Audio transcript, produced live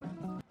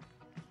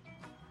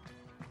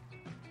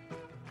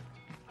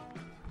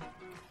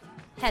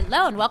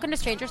Hello and welcome to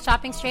Strangers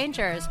Stopping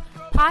Strangers,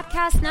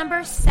 podcast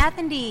number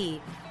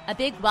 70. A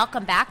big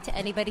welcome back to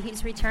anybody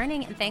who's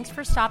returning, and thanks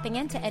for stopping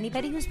in to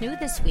anybody who's new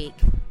this week.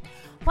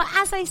 Well,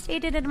 as I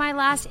stated in my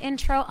last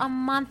intro a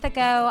month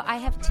ago, I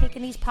have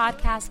taken these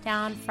podcasts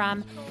down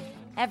from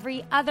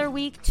every other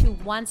week to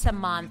once a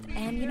month.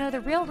 And you know,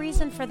 the real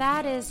reason for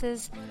that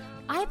is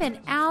I've been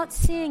out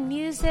seeing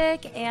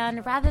music,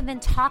 and rather than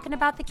talking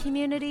about the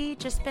community,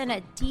 just been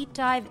a deep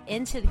dive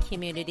into the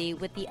community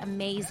with the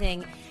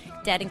amazing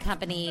Dead &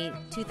 Company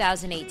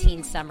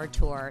 2018 summer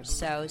tour.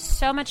 So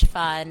much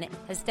fun.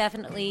 Has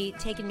definitely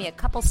taken me a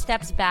couple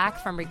steps back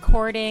from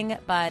recording,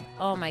 but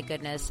oh my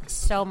goodness,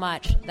 so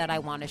much that I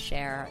want to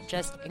share.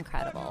 Just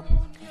incredible.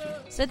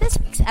 So this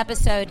week's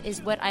episode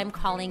is what I'm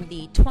calling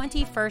the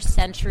 21st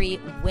Century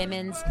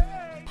Women's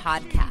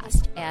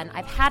Podcast. And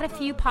I've had a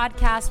few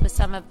podcasts with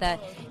some of the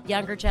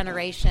younger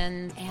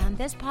generations, and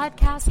this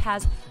podcast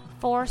has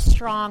 4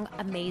 strong,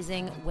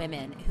 amazing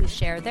women who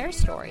share their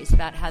stories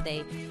about how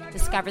they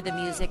discover the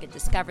music and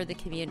discover the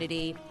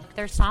community,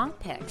 their song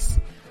picks.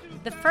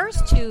 The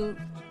first 2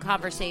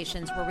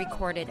 conversations were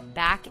recorded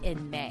back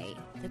in May.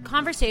 The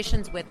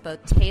conversations with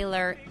both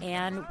Taylor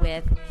and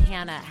with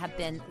Hannah have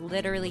been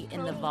literally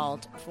in the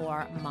vault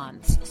for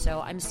months.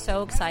 So I'm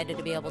so excited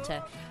to be able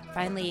to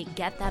finally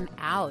get them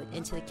out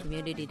into the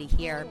community to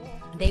hear.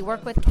 They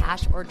work with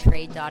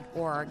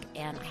cashortrade.org,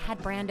 and I had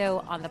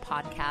Brando on the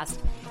podcast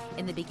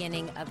in the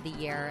beginning of the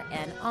year,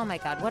 and oh my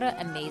God, what an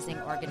amazing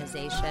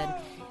organization.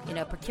 You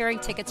know, procuring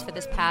tickets for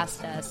this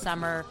past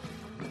summer,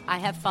 I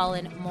have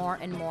fallen more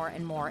and more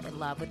and more in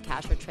love with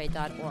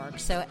cashortrade.org.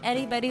 So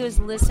anybody who's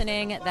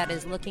listening that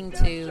is looking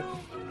to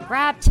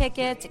grab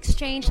tickets,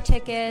 exchange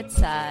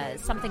tickets,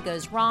 something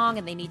goes wrong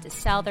and they need to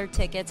sell their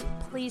tickets,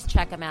 please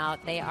check them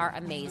out. They are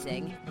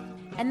amazing.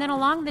 And then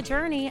along the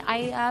journey,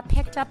 I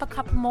picked up a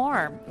couple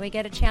more. We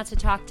get a chance to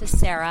talk to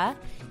Sarah,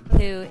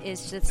 who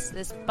is just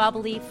this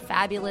bubbly,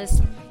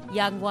 fabulous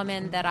young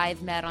woman that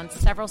I've met on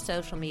several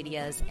social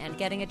medias, and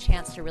getting a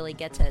chance to really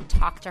get to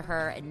talk to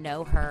her and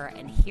know her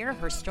and hear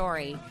her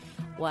story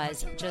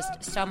was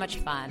just so much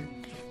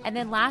fun. And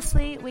then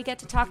lastly, we get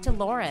to talk to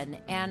Lauren,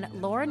 and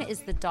Lauren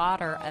is the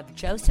daughter of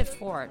Joseph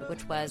Ford,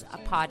 which was a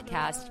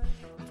podcast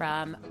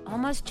from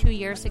almost 2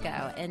 years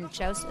ago. And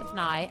Joseph and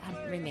I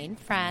have remained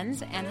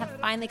friends and have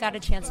finally got a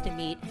chance to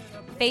meet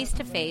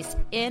face-to-face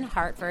in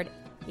Hartford.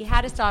 He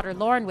had his daughter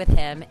Lauren with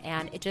him,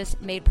 and it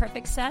just made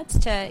perfect sense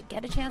to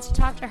get a chance to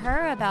talk to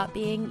her about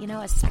being, you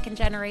know, a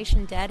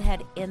second-generation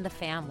Deadhead in the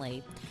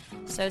family.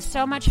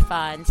 So much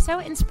fun,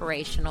 so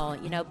inspirational,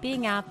 you know,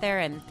 being out there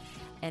and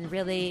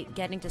really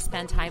getting to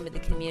spend time with the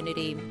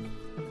community.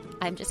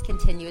 I'm just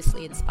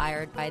continuously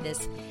inspired by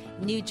this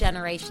new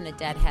generation of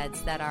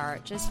Deadheads that are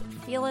just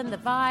feeling the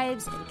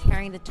vibes and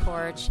carrying the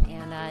torch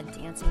and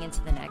dancing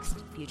into the next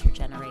future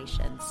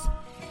generations.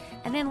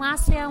 And then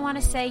lastly, I want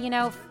to say, you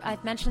know,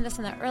 I've mentioned this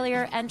in the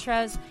earlier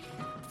intros,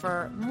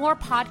 for more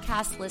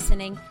podcast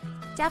listening,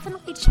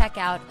 definitely check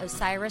out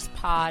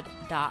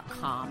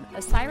OsirisPod.com.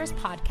 Osiris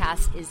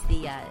Podcast is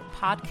the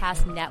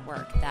podcast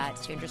network that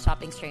Strangers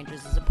Stopping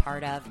Strangers is a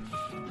part of,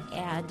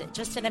 and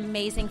just an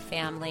amazing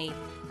family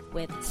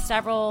with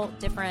several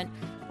different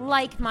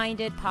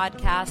like-minded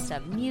podcasts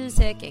of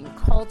music and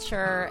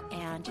culture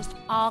and just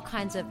all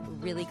kinds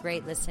of really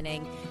great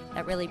listening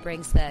that really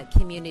brings the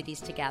communities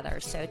together.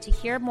 So to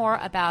hear more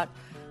about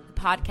the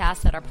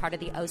podcasts that are part of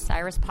the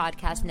Osiris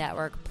Podcast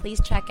Network,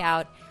 please check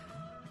out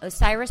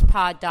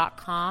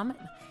OsirisPod.com.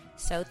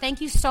 So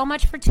thank you so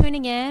much for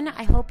tuning in.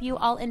 I hope you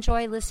all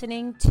enjoy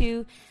listening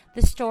to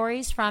the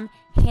stories from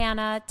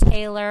Hannah,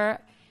 Taylor,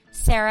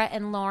 Sarah,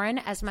 and Lauren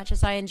as much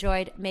as I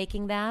enjoyed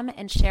making them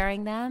and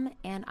sharing them,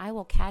 and I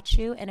will catch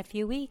you in a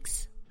few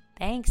weeks.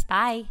 Thanks.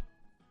 Bye.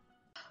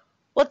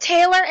 Well,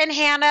 Taylor and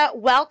Hannah,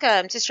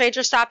 welcome to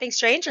Strangers Stopping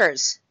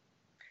Strangers.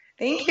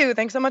 Thank you.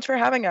 Thanks so much for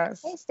having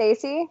us. Hey,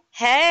 Stacy.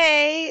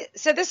 Hey.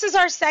 So this is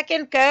our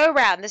second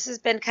go-round. This has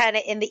been kind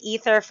of in the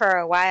ether for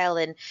a while,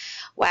 and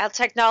while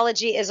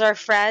technology is our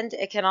friend,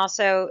 it can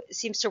also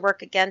seems to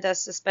work against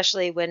us,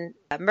 especially when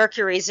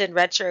Mercury's in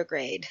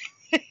retrograde.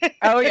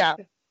 Oh, yeah.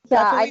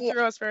 Yeah, Definitely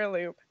threw us for a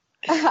loop.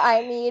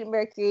 I need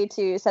Mercury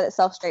to set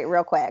itself straight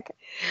real quick.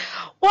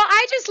 Well,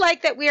 I just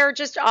like that we are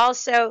just all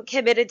so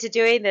committed to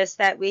doing this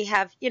that we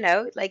have, you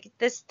know, like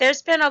this,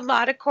 there's been a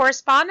lot of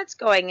correspondence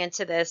going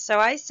into this. So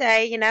I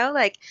say, you know,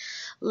 like,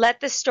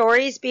 let the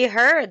stories be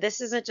heard.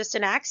 This isn't just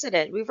an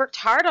accident. We've worked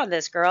hard on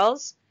this,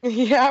 girls.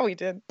 Yeah, we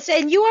did.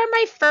 And you are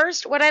my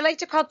first, what I like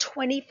to call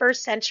 21st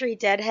century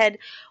Deadhead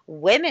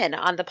women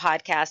on the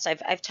podcast.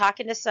 I've talked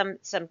to some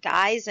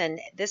guys,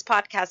 and this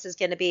podcast is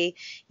going to be,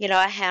 you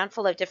know, a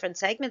handful of different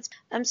segments.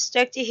 I'm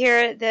stoked to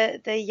hear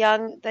the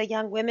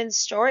young women's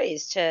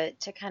stories to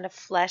kind of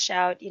flesh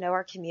out, you know,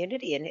 our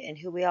community and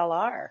who we all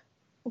are.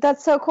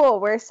 That's so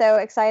cool. We're so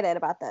excited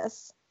about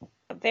this.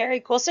 Very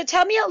cool. So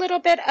tell me a little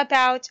bit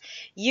about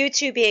you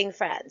two being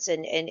friends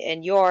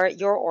and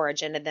your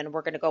origin, and then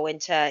we're going to go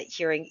into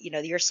hearing, you know,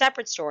 your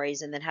separate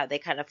stories and then how they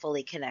kind of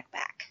fully connect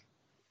back.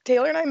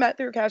 Taylor and I met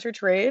through Cash or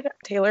Trade.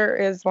 Taylor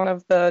is one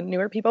of the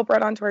newer people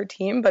brought onto our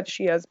team, but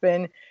she has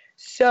been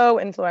so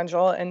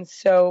influential and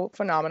so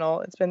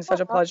phenomenal. It's been such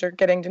a pleasure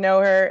getting to know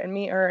her and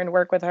meet her and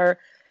work with her.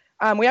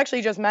 We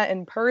actually just met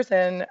in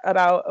person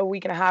about a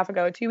week and a half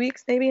ago, 2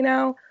 weeks maybe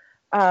now.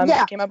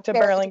 She came up to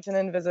Burlington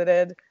and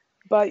visited.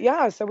 But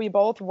yeah, so we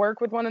both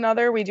work with one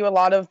another. We do a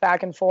lot of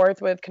back and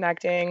forth with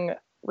connecting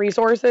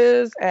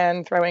resources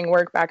and throwing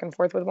work back and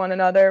forth with one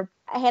another.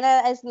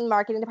 Hannah is in the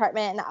marketing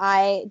department and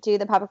I do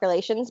the public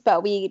relations,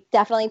 but we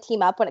definitely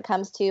team up when it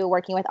comes to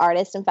working with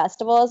artists and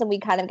festivals, and we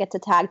kind of get to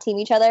tag team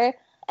each other.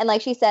 And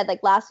like she said,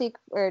 like last week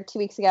or 2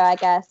 weeks ago, I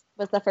guess,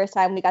 was the first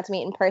time we got to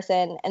meet in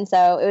person. And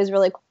so it was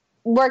really cool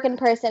to work in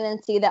person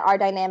and see that our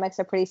dynamics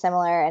are pretty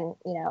similar and,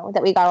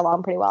 that we got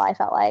along pretty well, I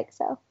felt like.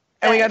 So.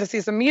 And we got to see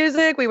some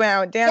music. We went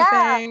out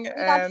dancing. Yeah,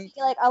 we got to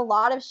see like a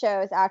lot of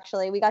shows.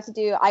 Actually, I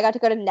got to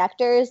go to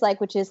Nectar's,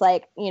 which is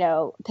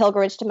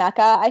pilgrimage to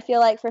Mecca. I feel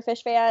like for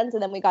Phish fans,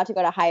 and then we got to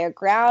go to Higher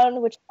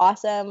Ground, which is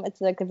awesome. It's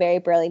like a very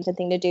Burlington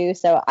thing to do.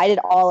 So I did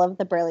all of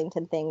the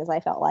Burlington things. I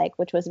felt like,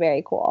 which was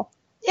very cool.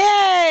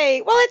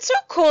 Yay! Well, it's so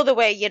cool the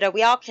way,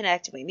 we all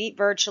connect and we meet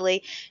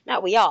virtually.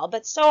 Not we all,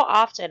 but so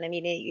often. I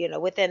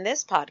mean, within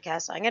this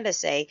podcast, I'm going to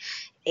say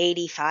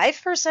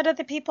 85% of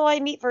the people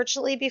I meet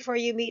virtually before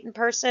you meet in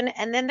person.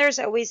 And then there's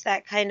always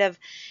that kind of,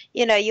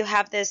 you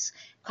have this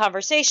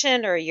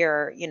conversation or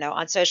you're,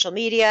 on social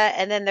media.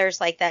 And then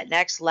there's like that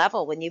next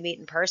level when you meet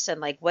in person,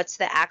 like what's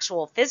the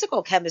actual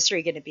physical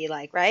chemistry going to be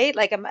like, right?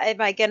 Like, am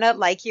I going to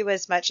like you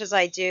as much as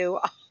I do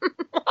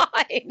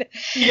online?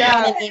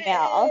 Yeah. On an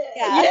email.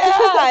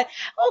 Yeah.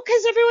 Well,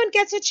 because everyone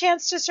gets a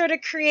chance to sort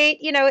of create,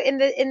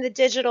 in the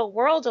digital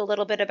world a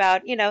little bit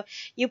about,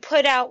 you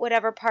put out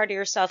whatever part of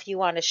yourself you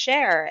want to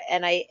share.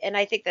 And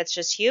I think that's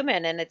just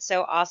human. And it's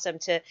so awesome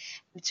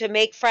to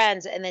make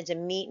friends and then to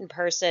meet in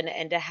person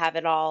and to have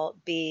it all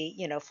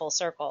be, full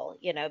circle,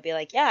 be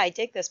like, yeah, I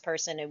dig this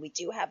person and we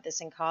do have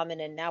this in common.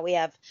 And now we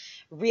have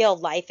real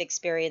life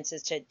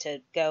experiences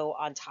to go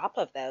on top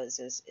of those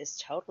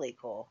is totally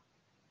cool.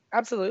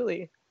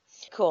 Absolutely.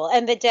 Cool.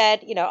 And the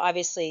Dead,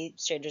 obviously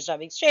Strangers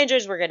Robbing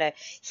Strangers, we're going to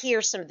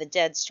hear some of the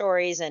Dead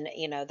stories. And,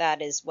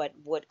 that is what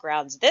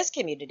grounds this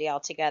community all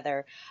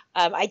together.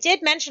 I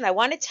did mention, I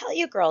want to tell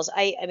you girls,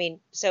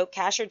 so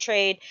Cash or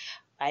Trade,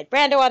 I had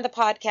Brando on the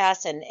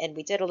podcast and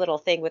we did a little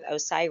thing with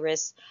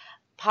Osiris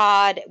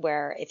Pod,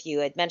 where if you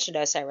had mentioned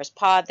Osiris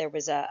Pod, there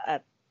was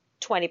a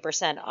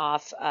 20%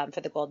 off for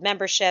the gold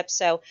membership.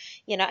 So,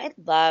 I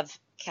love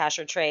Cash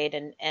or Trade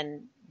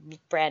and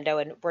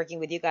Brando and working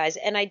with you guys.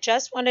 And I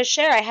just want to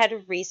share, I had a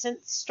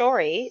recent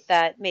story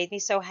that made me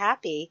so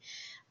happy.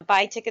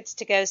 Buying tickets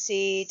to go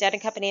see Dead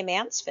and Company in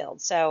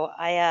Mansfield. So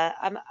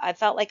I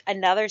felt like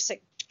another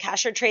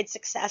Cash or Trade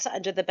success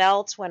under the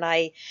belt when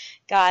I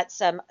got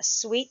some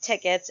sweet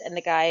tickets, and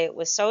the guy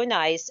was so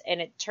nice. And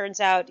it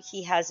turns out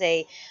he has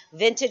a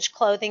vintage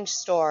clothing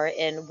store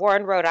in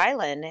Warren, Rhode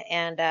Island,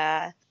 and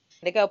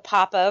to go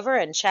pop over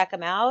and check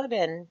him out,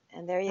 and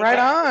there you go. Right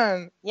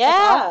on.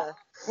 Yeah.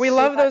 We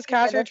love those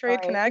Cash or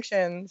Trade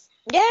connections.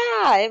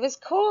 Yeah, it was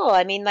cool.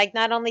 I mean, like,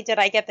 not only did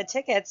I get the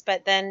tickets,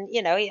 but then,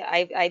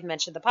 I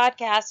mentioned the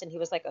podcast and he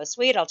was like, oh,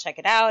 sweet, I'll check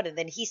it out. And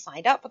then he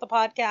signed up for the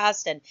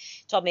podcast and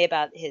told me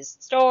about his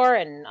store.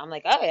 And I'm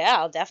like, oh, yeah,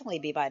 I'll definitely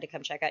be by to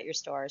come check out your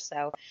store.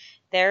 So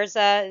there was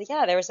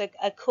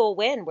a cool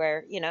win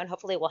where, and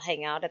hopefully we'll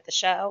hang out at the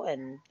show.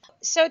 And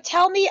so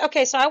tell me,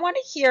 okay, so I want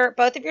to hear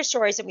both of your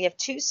stories, and we have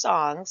 2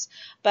 songs,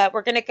 but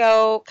we're going to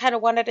go kind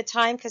of one at a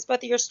time because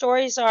both of your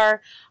stories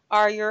are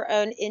your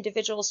own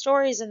individual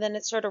stories, and then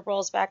it sort of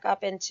rolls back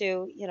up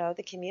into,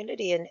 the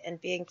community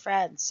and being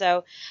friends.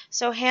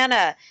 So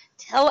Hannah,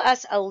 tell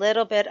us a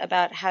little bit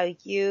about how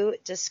you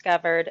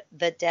discovered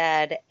the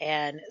Dead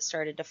and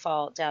started to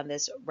fall down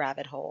this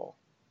rabbit hole.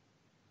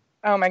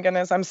 Oh my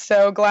goodness, I'm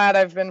so glad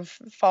I've been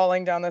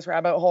falling down this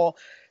rabbit hole.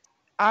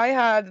 I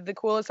had the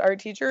coolest art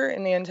teacher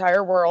in the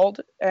entire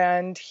world,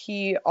 and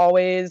he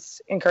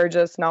always encouraged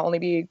us to not only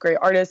be great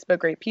artists, but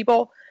great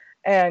people.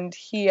 And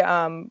he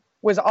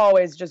was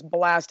always just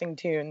blasting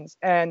tunes.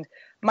 And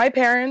my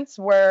parents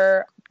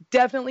were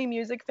definitely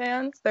music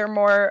fans. They're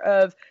more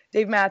of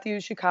Dave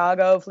Matthews,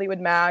 Chicago, Fleetwood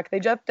Mac. They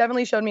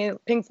definitely showed me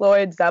Pink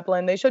Floyd,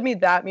 Zeppelin. They showed me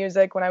that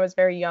music when I was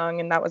very young,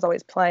 and that was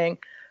always playing.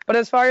 But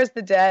as far as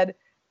the Dead,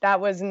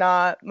 that was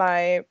not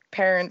my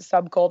parents'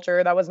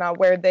 subculture. That was not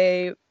where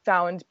they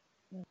found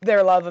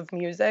their love of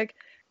music.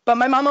 But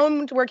my mom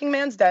owned Working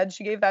Man's Dead.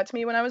 She gave that to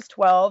me when I was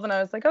 12, and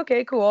I was like,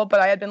 okay, cool. But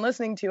I had been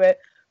listening to it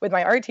with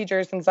my art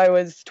teacher since I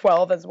was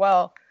 12 as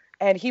well.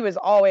 And he was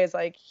always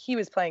like, he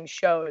was playing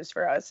shows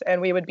for us. And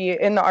we would be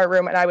in the art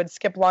room, and I would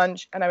skip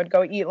lunch and I would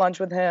go eat lunch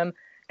with him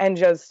and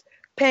just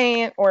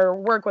paint or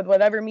work with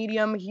whatever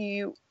medium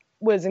he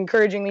was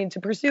encouraging me to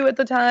pursue at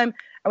the time.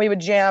 And we would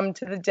jam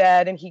to the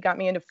Dead, and he got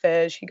me into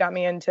Phish. He got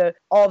me into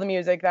all the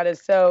music that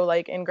is so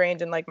like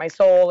ingrained in like my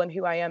soul and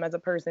who I am as a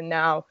person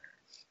now.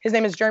 His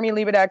name is Jeremy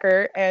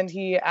Liebedecker, and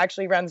he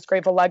actually runs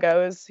Grateful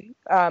Legos,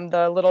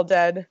 the Little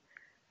Dead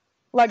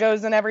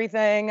Legos and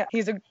everything.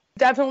 He's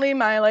definitely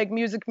my like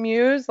music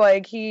muse.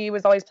 Like, he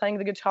was always playing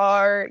the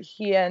guitar.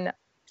 He and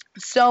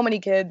so many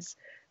kids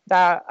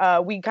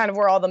that we kind of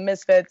were all the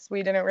misfits.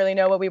 We didn't really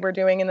know what we were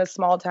doing in this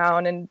small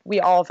town, and we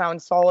all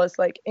found solace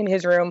like in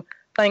his room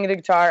playing the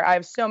guitar. I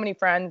have so many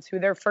friends who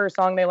their first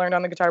song they learned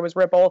on the guitar was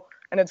Ripple,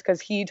 and it's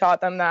because he taught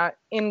them that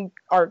in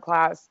art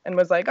class and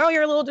was like, oh,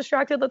 you're a little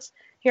distracted, let's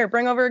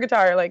bring over a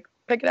guitar, like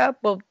pick it up,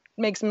 we'll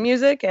make some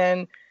music.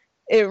 And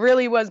it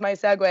really was my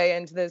segue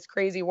into this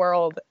crazy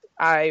world.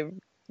 I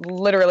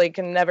literally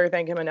can never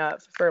thank him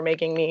enough for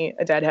making me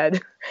a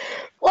Deadhead.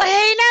 Well,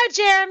 hey now,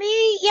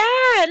 Jeremy.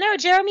 Yeah, no,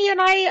 Jeremy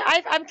and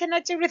I'm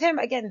connected with him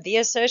again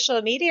via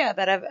social media,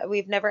 but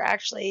we've never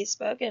actually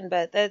spoken.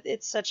 But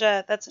that's such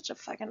a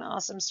fucking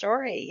awesome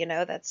story. You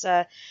know,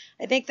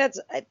 I think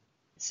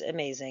it's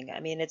amazing. I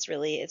mean, it's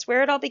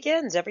where it all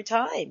begins every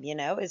time. You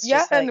know, it's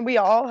just and we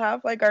all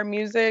have like our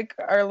music,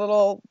 our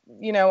little,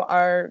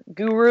 our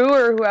guru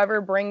or whoever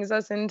brings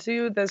us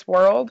into this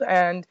world.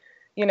 And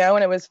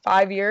and it was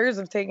 5 years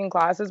of taking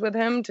classes with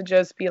him to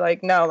just be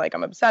like, no, like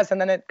I'm obsessed.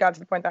 And then it got to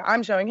the point that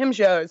I'm showing him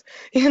shows,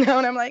 and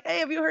I'm like, hey,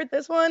 have you heard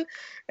this one?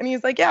 And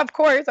he's like, yeah, of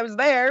course, I was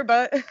there,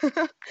 but.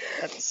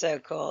 That's so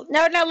cool.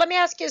 Now, let me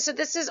ask you, so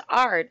this is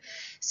art.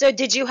 So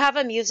did you have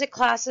a music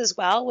class as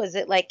well? Was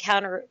it like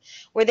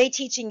were they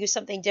teaching you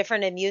something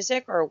different in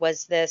music, or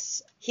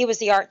he was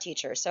the art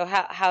teacher? So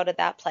how did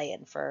that play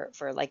in for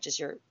like just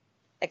your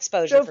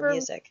exposure for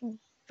music?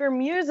 For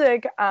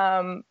music,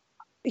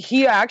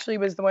 he actually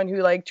was the one who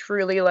like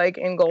truly like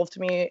engulfed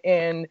me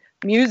in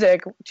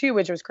music too,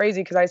 which was crazy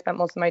because I spent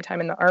most of my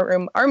time in the art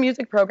room. Our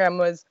music program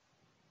was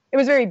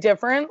very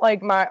different.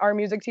 Like our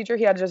music teacher,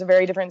 he had just a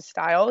very different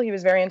style. He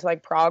was very into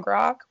like prog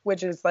rock,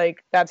 which is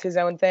like, that's his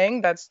own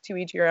thing. That's to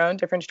each your own,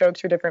 different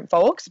strokes for different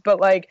folks. But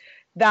like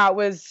that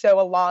was so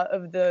a lot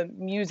of the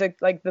music,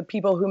 like the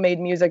people who made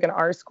music in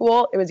our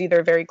school, it was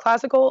either very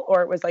classical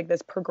or it was like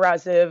this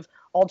progressive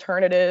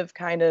alternative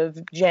kind of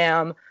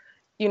jam.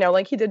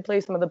 Like he did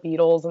play some of the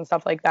Beatles and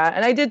stuff like that.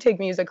 And I did take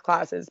music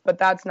classes, but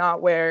that's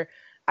not where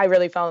I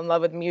really fell in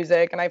love with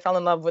music. And I fell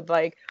in love with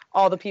like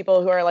all the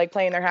people who are like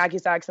playing their hacky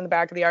sacks in the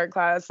back of the art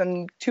class,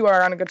 and two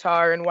are on a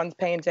guitar and one's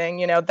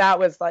painting. That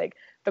was like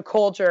the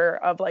culture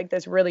of like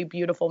this really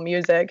beautiful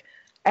music.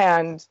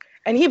 And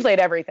he played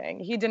everything.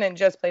 He didn't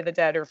just play the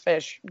Dead or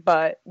Fish,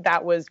 but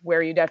that was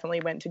where you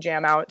definitely went to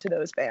jam out to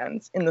those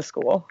bands in the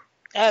school.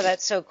 Oh,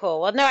 that's so cool.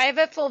 Well, no, I have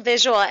a full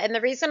visual. And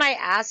the reason I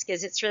ask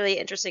is it's really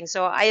interesting.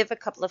 So I have a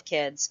couple of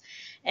kids,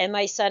 and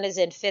my son is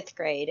in 5th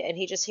grade, and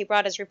he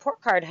brought his report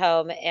card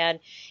home, and,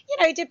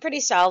 he did pretty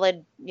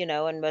solid,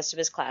 in most of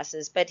his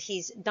classes, but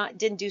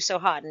didn't do so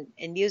hot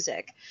in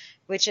music,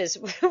 which was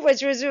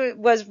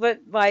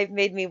what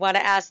made me want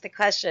to ask the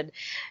question.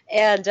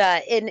 And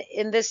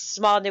in this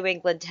small New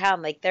England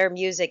town, like their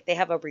music, they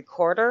have a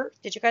recorder.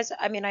 Did you guys,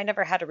 I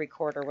never had a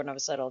recorder when I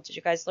was little. Did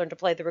you guys learn to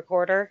play the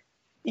recorder?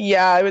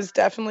 Yeah, I was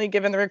definitely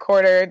given the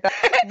recorder.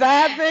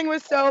 That thing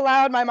was so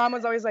loud. My mom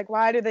was always like,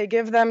 why do they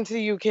give them to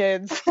you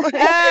kids?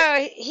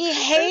 Oh, he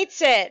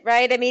hates it,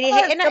 right?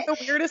 It's got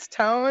the weirdest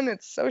tone.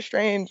 It's so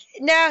strange.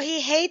 No,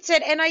 he hates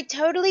it. And I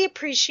totally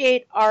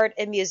appreciate art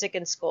and music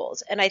in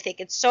schools. And I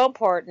think it's so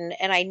important.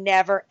 And I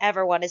never,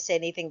 ever want to say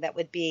anything that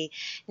would be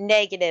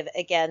negative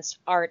against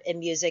art and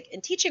music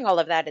and teaching all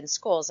of that in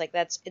schools. Like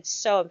it's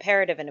so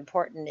imperative and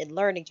important in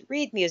learning to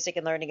read music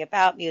and learning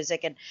about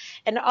music.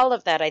 And all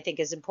of that I think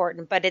is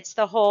important. But it's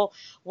the whole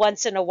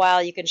once in a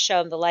while you can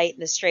show them the light in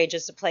the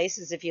strangest of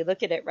places if you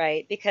look at it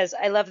right. Because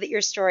I love that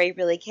your story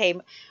really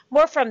came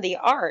more from the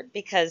art,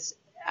 because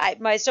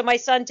my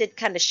son did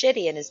kind of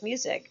shitty in his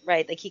music,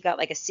 right? Like he got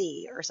like a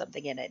C or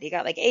something in it. He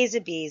got like A's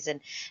and B's and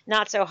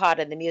not so hot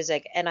in the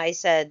music. And I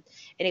said,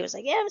 and he was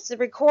like, yeah, it's a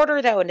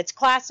recorder though, and it's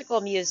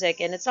classical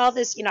music, and it's all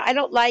this, I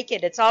don't like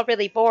it. It's all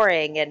really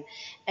boring.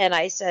 And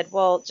I said,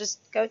 well, just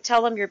go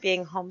tell him you're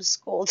being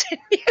homeschooled in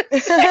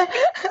music.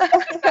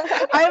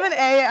 I have an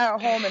A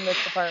at home in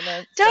this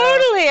department. So.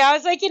 Totally. I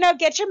was like,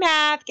 get your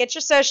math, get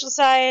your social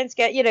science,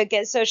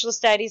 get social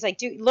studies, like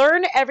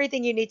learn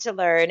everything you need to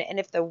learn. And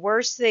if the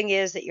worst thing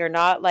is that you're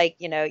not like,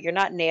 you're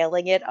not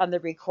nailing it on the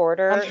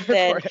recorder,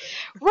 then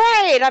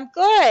right, I'm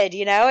good,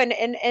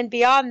 and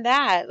beyond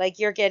that, like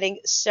you're getting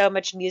so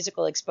much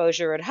musical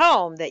exposure at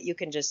home that you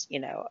can just,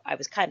 I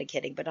was kind of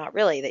kidding, but not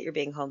really, that you're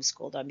being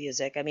homeschooled on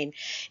music.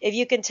 If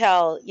you can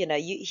tell,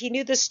 he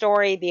knew the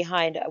story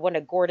behind one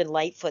of Gordon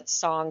Lightfoot's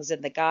songs,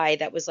 and the guy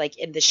that was like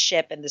in the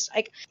ship, and this,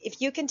 like,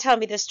 if you can tell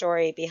me the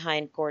story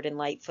behind Gordon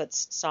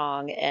Lightfoot's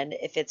song, and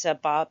if it's a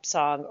Bob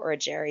song or a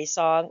Jerry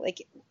song,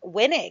 like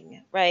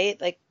winning, right?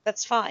 Like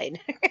that's fine.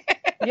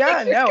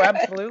 Yeah, no,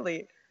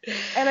 absolutely.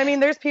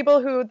 And there's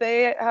people who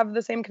they have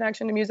the same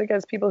connection to music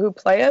as people who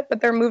play it,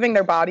 but they're moving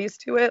their bodies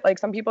to it. Like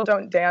some people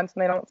don't dance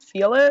and they don't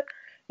feel it,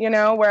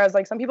 whereas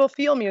like some people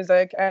feel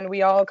music and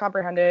we all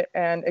comprehend it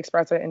and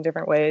express it in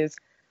different ways.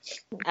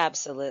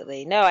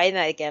 Absolutely. No,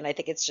 again, I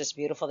think it's just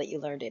beautiful that you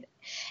learned it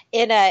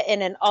in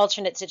an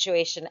alternate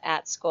situation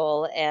at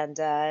school, and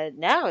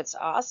no, it's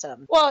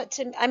awesome. Well,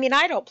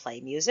 I don't play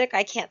music.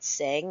 I can't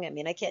sing.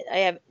 I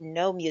have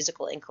no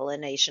musical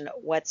inclination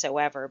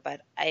whatsoever,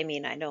 but I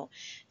don't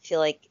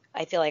feel like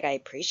I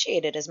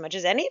appreciate it as much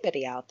as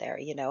anybody out there,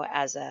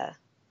 as a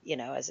you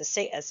know, as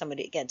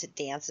somebody again to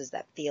dances,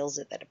 that feels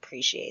it, that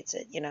appreciates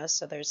it, you know.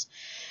 So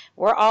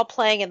we're all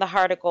playing in the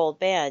Heart of Gold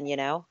band, you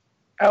know.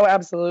 Oh,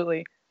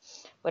 absolutely.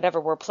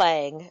 Whatever we're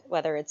playing,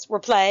 whether it's we're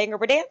playing or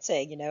we're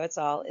dancing, you know, it's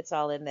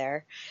all in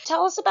there.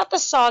 Tell us about the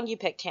song you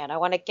picked, Hannah. I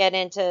want to get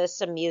into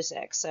some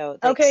music. So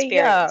the experience.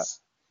 Yeah.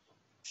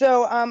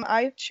 So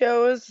I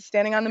chose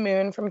Standing on the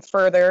Moon from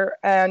Further,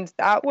 and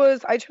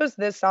I chose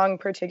this song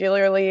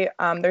particularly.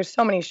 There's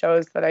so many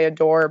shows that I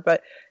adore,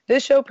 but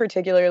this show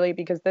particularly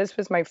because this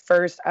was my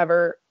first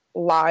ever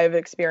live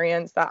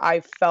experience that I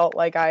felt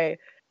like I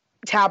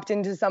tapped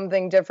into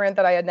something different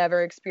that I had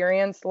never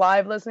experienced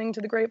live listening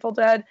to the Grateful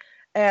Dead.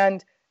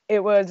 And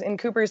it was in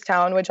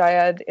Cooperstown, which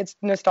it's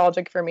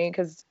nostalgic for me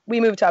because we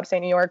moved to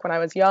upstate New York when I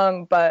was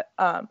young, but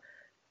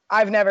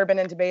I've never been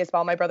into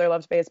baseball. My brother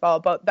loves baseball,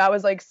 but that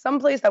was like some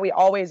place that we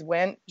always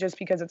went just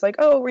because it's like,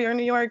 oh, we're in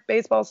New York,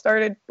 baseball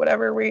started,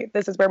 whatever,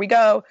 this is where we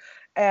go.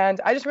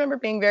 And I just remember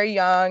being very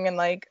young and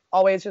like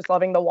always just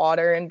loving the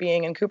water and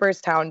being in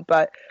Cooperstown.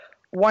 But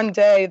one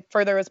day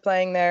Further was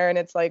playing there and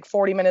it's like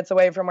 40 minutes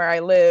away from where I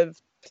live.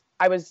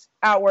 I was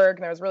at work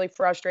and I was really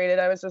frustrated.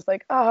 I was just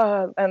like,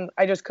 and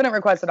I just couldn't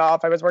request it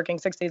off. I was working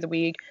 6 days a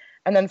week.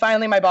 And then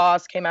finally my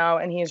boss came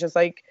out and he's just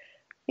like,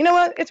 you know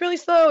what? It's really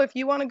slow. If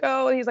you want to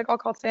go, he's like, I'll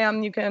call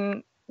Sam. You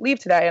can leave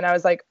today. And I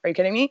was like, are you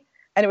kidding me?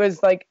 And it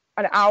was like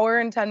an hour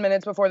and 10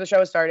 minutes before the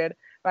show started.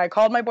 And I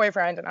called my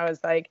boyfriend and I was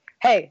like,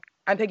 hey,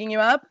 I'm picking you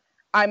up.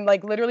 I'm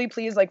like, literally,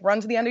 please like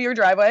run to the end of your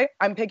driveway.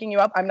 I'm picking you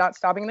up. I'm not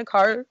stopping the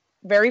car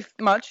very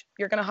much.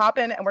 You're going to hop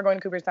in and we're going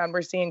to Cooperstown.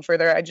 We're seeing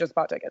Further. I just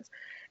bought tickets.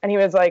 And he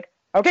was like,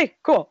 okay,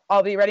 cool.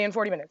 I'll be ready in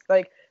 40 minutes.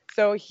 Like,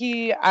 so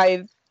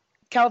I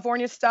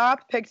California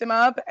stopped, picked him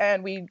up,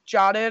 and we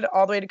jotted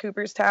all the way to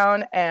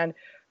Cooperstown. And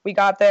we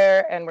got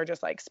there and we're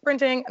just like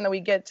sprinting. And then we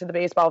get to the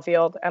baseball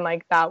field. And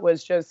like, that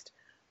was just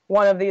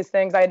one of these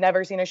things. I had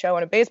never seen a show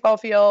in a baseball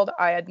field.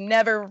 I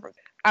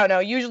don't know.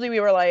 Usually we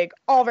were like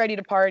all ready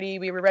to party.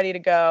 We were ready to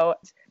go.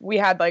 We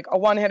had like a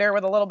one hitter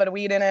with a little bit of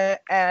weed in it.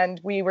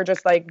 And we were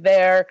just like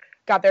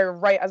got there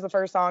right as the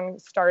first song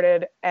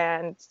started.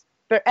 And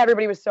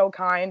everybody was so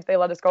kind. They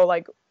let us go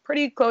like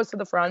pretty close to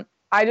the front.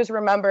 I just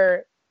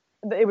remember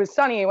it was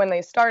sunny when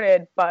they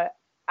started, but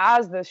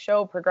as the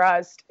show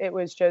progressed, it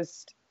was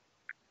just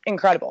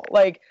incredible.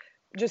 Like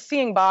just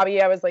seeing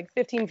Bobby, I was like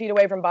 15 feet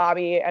away from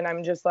Bobby and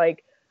I'm just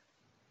like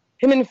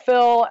him and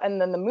Phil, and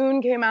then the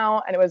moon came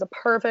out and it was a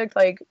perfect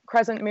like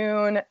crescent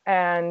moon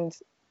and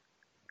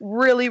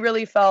really,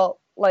 really felt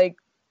like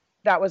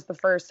that was the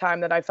first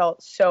time that I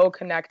felt so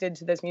connected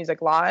to this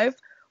music live,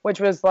 which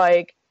was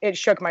like, it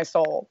shook my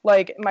soul.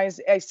 Like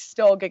I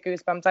still get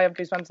goosebumps. I have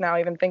goosebumps now,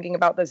 even thinking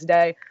about this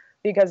day,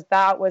 because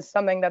that was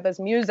something that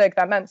this music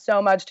that meant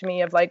so much to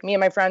me, of like me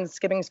and my friends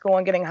skipping school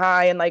and getting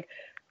high and like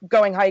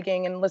going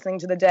hiking and listening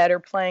to the Dead or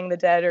playing the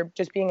Dead or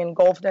just being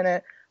engulfed in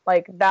it.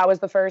 Like that was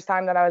the first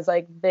time that I was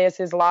like, this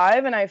is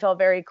live. And I felt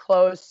very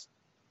close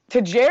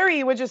to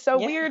Jerry, which is so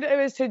weird. It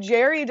was to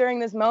Jerry during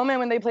this moment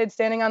when they played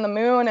Standing on the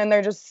Moon, and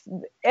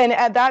and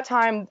at that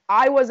time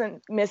I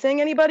wasn't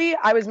missing anybody.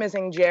 I was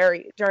missing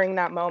Jerry during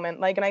that moment.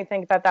 Like, and I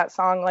think that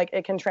song, like,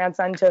 it can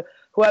transcend to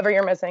whoever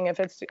you're missing, if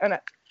it's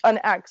an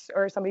ex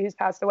or somebody who's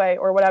passed away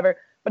or whatever.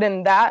 But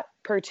in that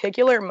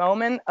particular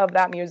moment of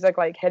that music,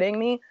 like hitting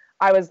me,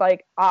 I was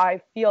like,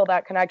 I feel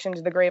that connection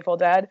to the Grateful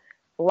Dead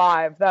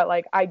live that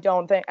like, I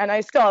don't think, and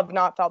I still have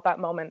not felt that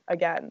moment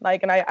again.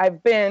 Like, and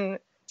I've been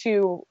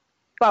to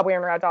Bob Weir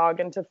and Rat Dog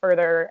and to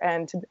Further,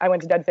 and I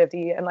went to Dead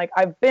 50, and like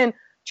I've been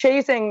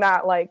chasing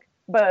that, like,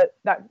 but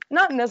that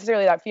not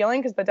necessarily that feeling,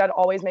 because the Dead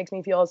always makes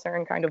me feel a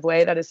certain kind of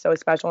way that is so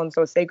special and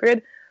so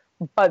sacred.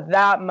 But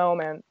that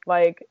moment,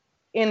 like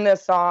in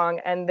this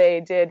song, and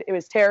it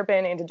was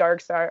Terrapin into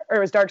Dark Star, or it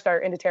was Dark Star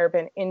into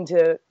Terrapin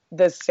into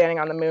this Standing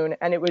on the Moon,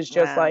 and it was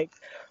just like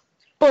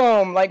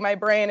boom, like my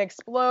brain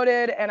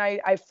exploded, and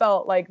I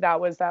felt like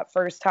that was that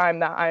first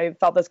time that I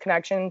felt this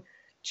connection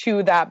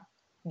to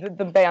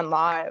the band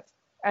live.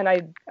 And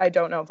I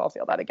don't know if I'll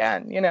feel that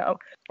again, you know,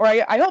 or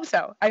I hope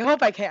so. I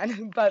hope I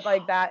can. But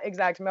like that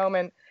exact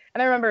moment.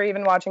 And I remember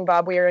even watching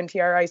Bob Weir in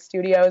TRI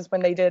Studios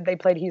when they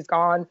played He's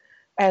Gone,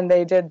 and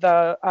they did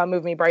the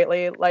Move Me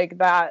Brightly, like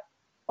that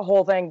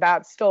whole thing.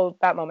 That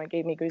moment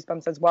gave me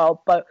goosebumps as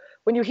well. But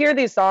when you hear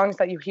these songs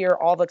that you hear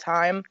all the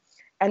time,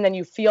 and then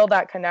you feel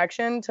that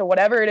connection to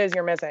whatever it is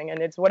you're missing,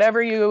 and it's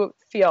whatever you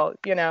feel,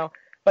 you know,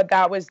 but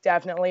that was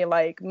definitely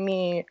like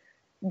me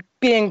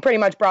being pretty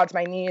much brought to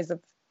my knees of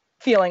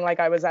feeling like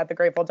I was at the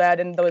Grateful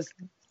Dead, and those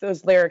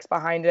lyrics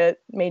behind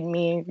it made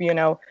me, you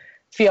know,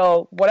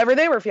 feel whatever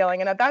they were feeling.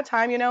 And at that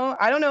time, you know,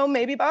 I don't know,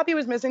 maybe Bobby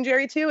was missing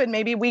Jerry too, and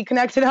maybe we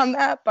connected on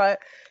that, but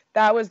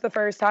that was the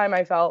first time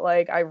I felt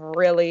like I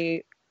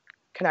really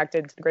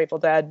connected to the Grateful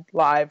Dead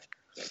live.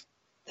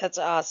 That's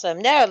awesome.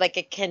 No, like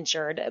a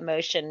conjured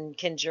emotion,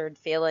 conjured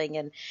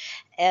feeling.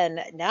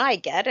 And now I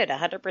get it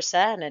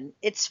 100%. And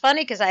it's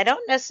funny because I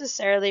don't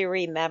necessarily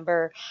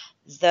remember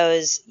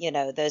those, you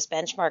know, those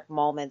benchmark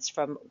moments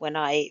from when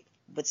I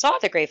saw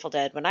the Grateful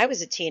Dead when I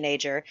was a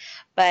teenager,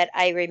 but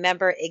I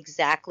remember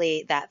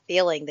exactly that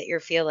feeling that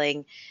you're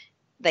feeling,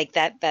 like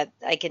that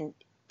I can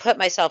put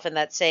myself in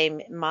that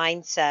same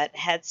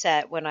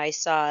headset when I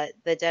saw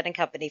the Dead and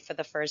Company for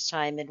the first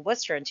time in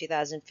Worcester in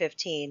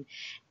 2015.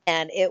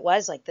 And it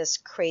was like this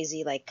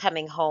crazy, like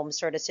coming home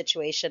sort of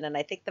situation. And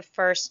I think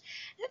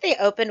they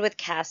opened with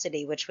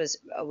Cassidy, which was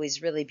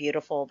always really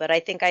beautiful. But I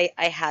think I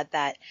had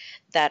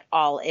that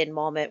all in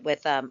moment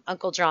with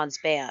Uncle John's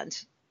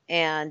band.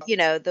 And,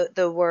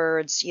 the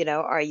words,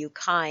 are you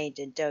kind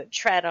and don't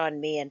tread on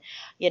me? And,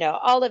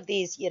 all of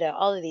these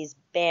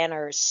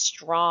banners,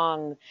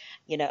 strong,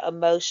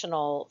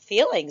 emotional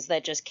feelings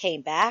that just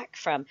came back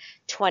from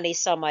 20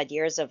 some odd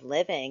years of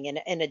living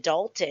and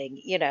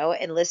adulting,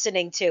 and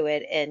listening to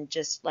it and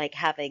just like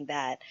having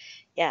that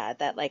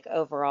like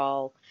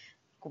overall,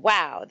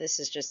 wow, this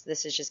is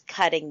just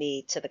cutting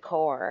me to the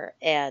core.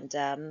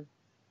 And,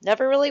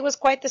 never really was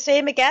quite the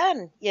same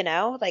again,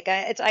 like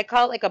I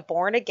call it like a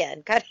born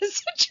again kind of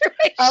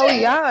situation. Oh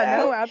yeah,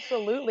 no,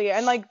 absolutely.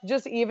 And like,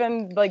 just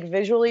even like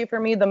visually for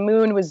me, the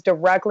moon was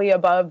directly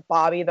above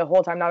Bobby the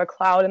whole time, not a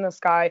cloud in the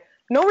sky,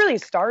 no really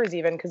stars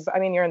even. Cause I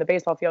mean, you're in the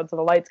baseball field, so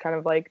the lights kind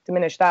of like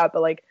diminish that,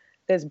 but like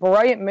this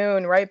bright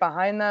moon right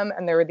behind them.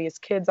 And there were these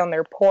kids on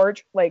their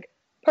porch, like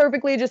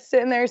perfectly just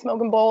sitting there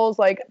smoking bowls.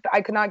 Like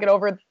I could not get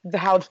over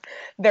how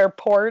their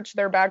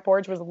back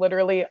porch was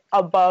literally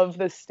above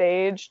the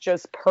stage,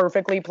 just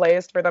perfectly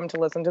placed for them to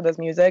listen to this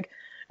music.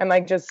 And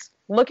like just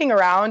looking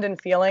around and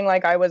feeling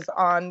like I was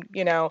on,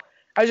 I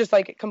was just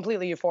like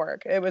completely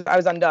euphoric. I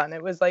was undone.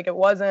 It was like, it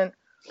wasn't,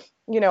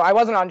 I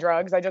wasn't on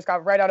drugs. I just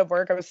got right out of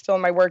work. I was still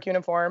in my work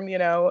uniform,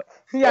 Yeah.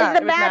 It's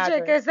the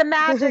magic. It's the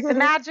magic. The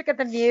magic of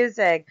the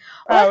music.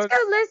 Well, let's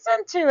go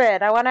listen to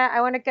it. I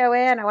want to go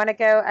in. I want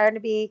to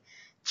be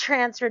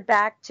transferred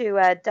back to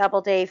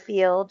Doubleday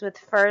Field with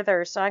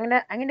Further. So I'm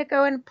gonna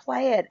go and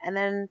play it, and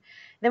then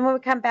when we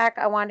come back,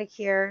 I want to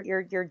hear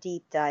your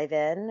deep dive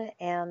in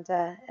and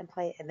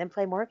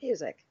play more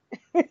music.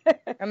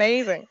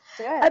 Amazing.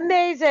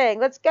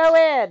 Amazing. Let's go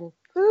in.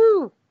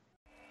 Woo.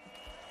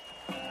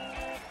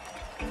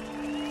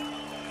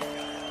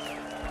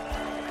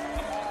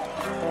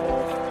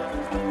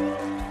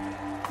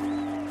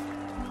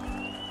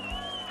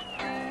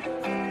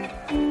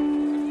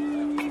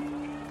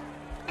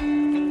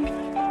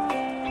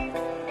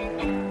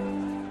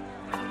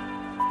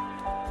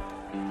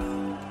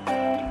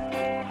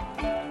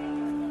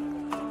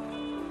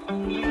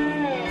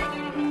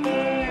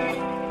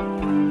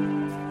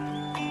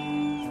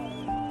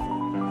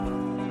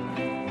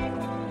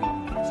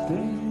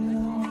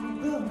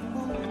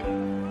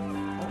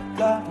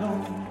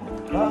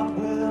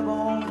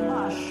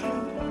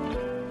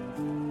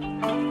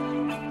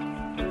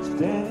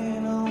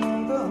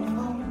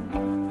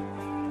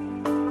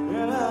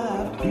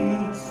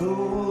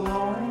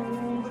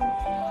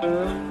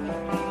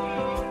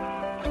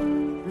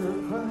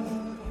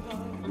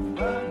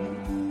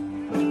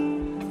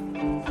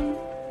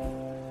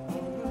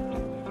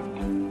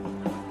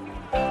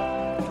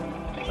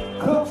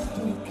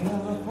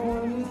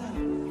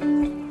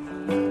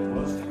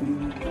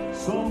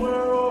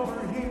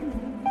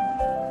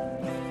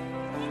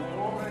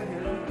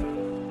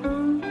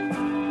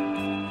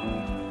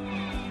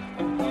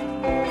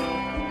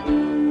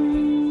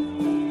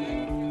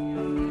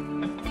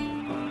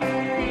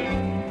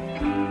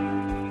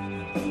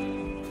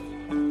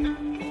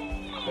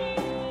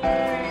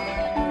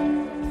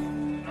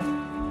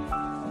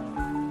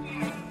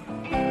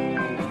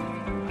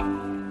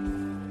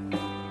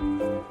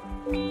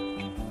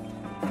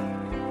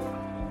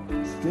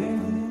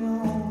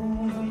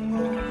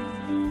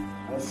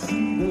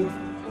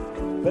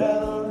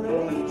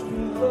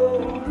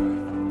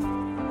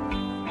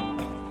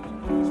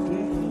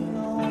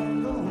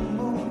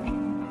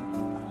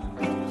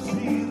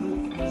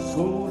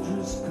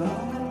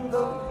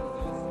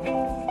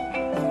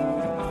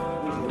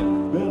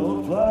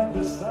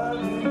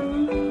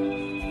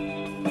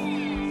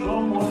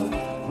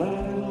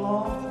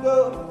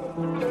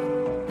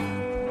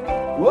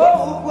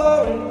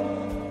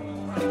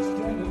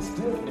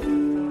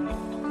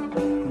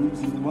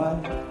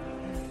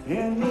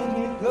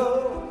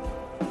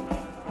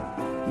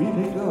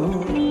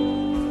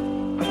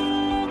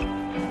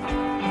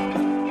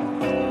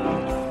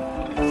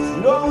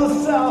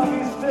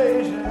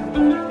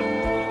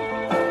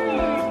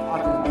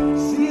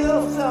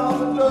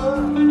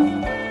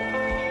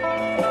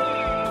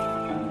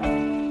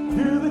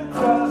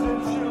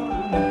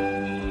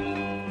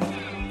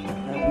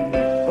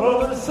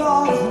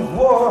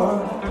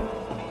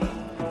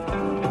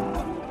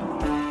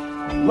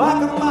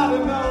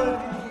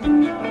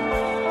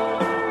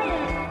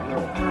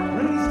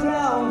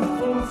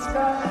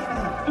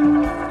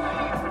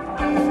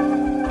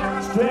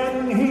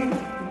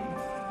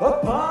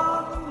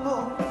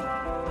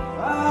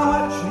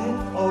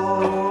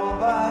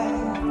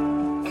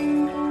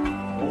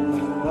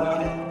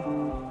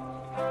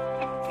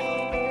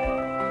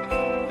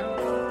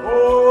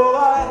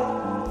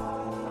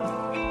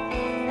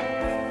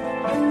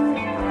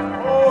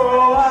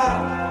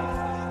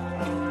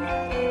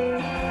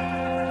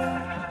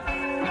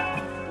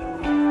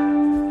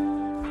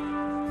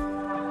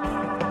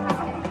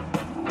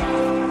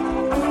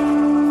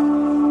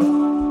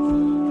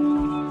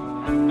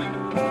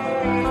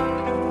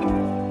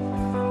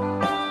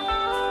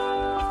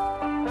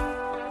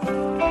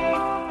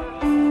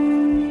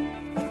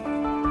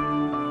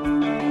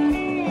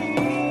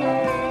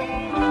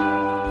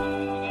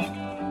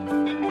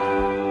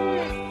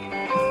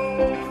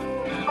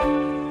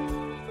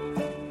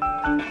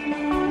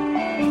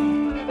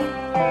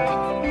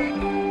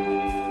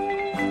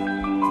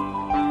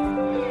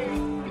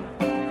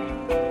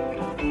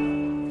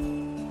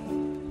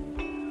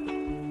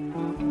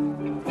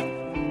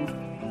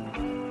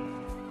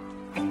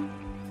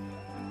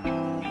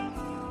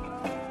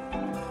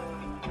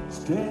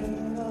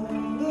 Standing on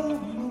the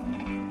moon,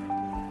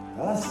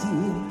 I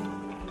see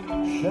a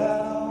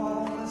shadow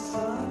on the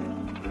sun.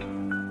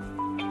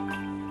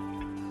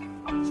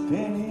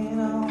 Standing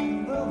on the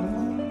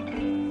moon,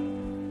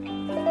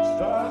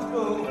 stars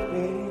go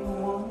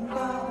fading one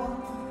by one.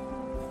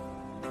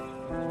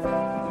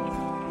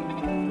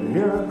 I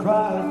hear a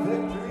cry of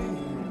victory,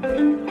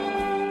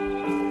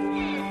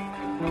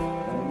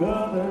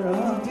 another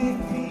empty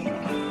feet.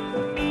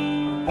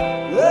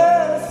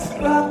 There's a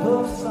scrap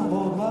of some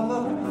old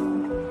lover,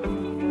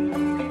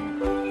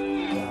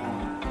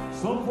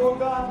 some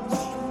forgotten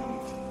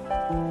street,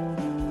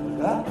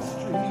 forgotten street.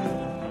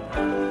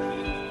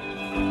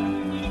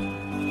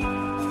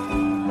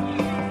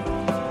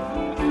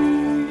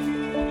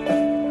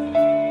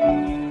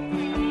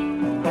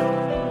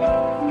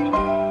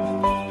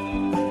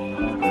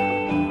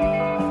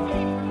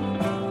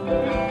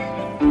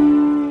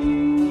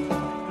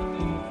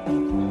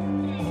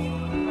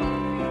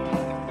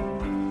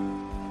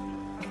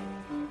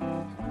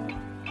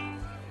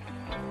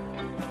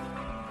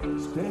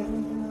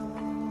 Standing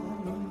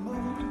on the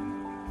moon,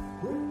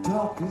 where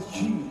talk is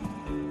cheap,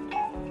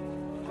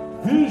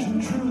 vision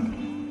true.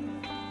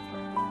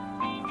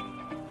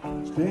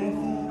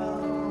 Standing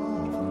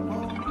on the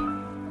moon,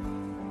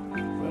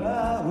 but I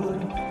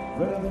would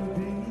rather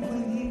be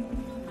with you.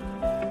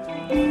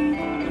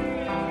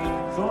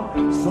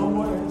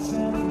 Somewhere in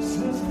San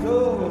Francisco,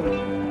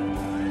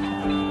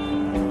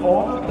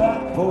 on a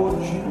back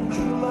porch in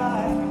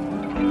July.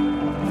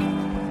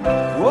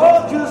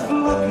 Oh, just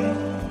looking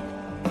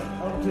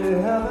to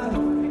heaven,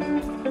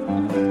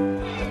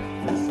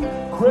 this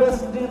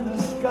crescent in the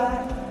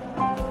sky.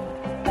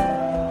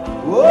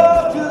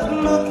 Oh, just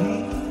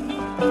looking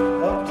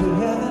up to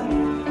heaven,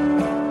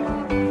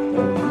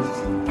 this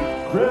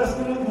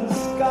crescent in the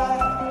sky,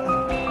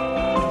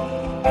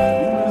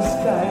 in the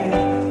sky.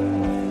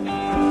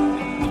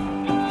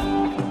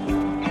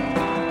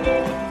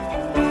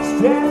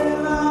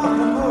 Standing on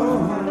the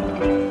moon,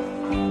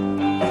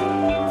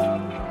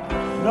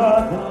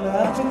 nothing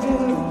left to do.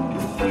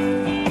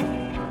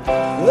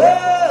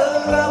 Well,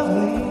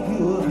 lovely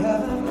view of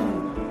heaven,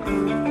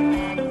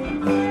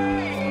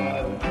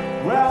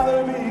 I'd rather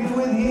be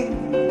with you.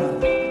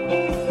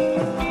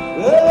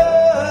 Well,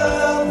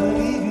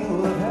 lovely view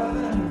of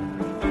heaven,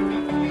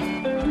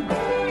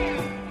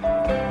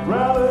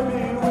 rather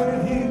be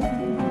with you.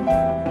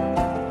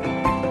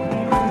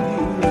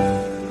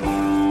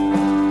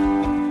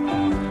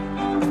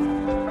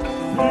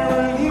 Be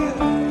with you.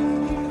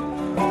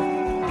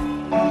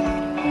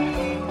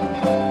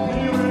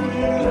 Be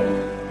with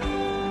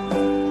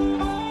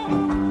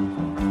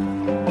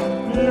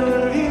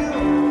you.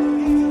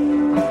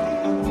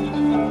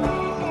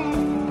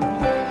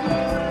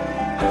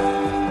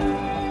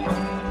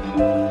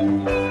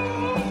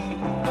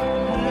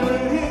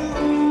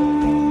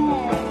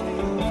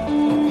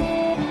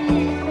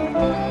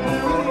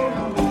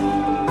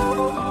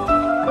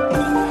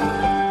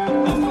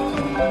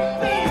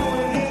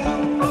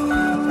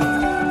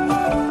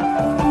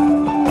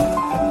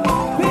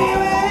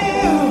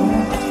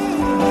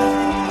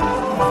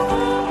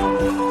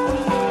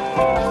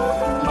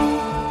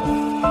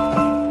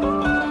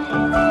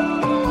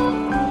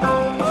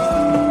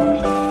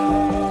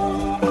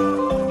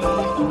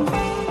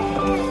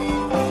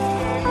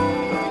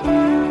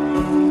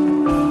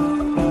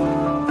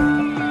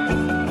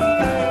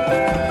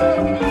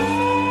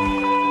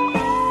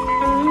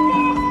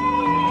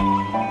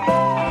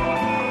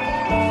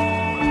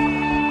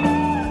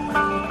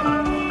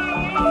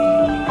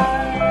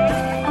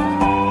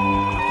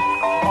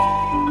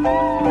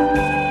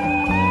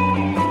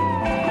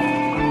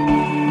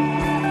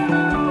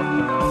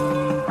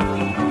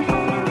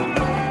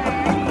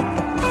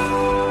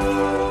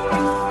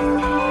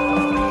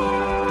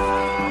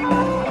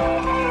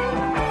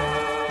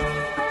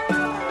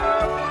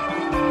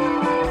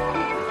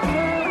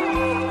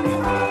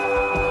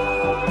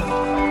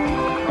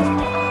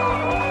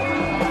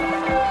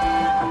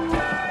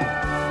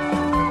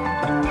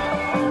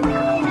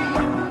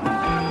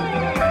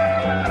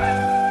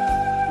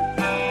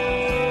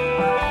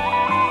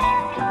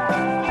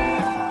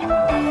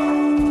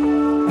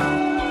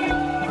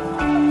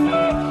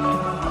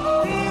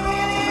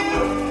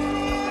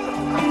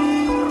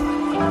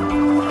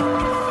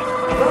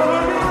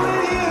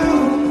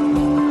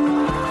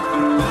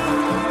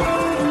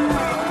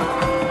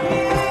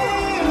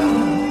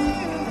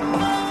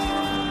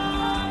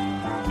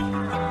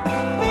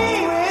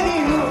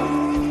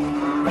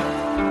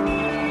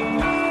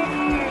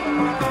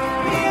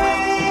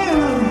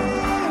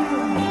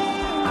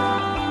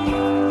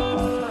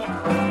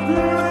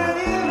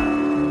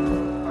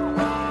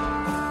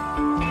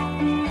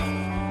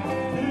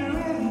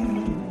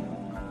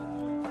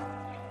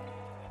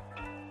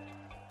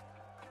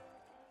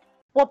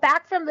 Well,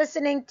 back from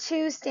listening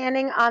to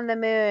Standing on the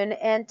Moon,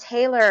 and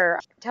Taylor,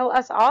 tell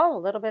us all a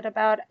little bit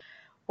about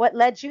what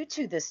led you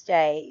to this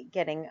day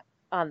getting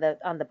on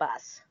the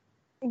bus.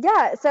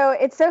 Yeah, so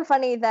it's so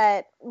funny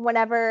that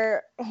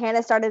whenever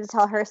Hannah started to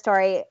tell her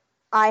story,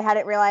 I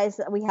hadn't realized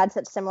that we had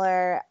such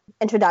similar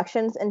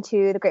introductions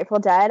into the Grateful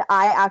Dead.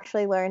 I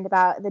actually learned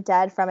about the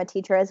Dead from a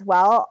teacher as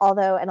well,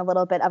 although in a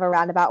little bit of a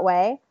roundabout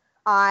way.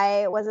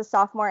 I was a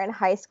sophomore in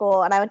high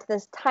school, and I went to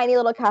this tiny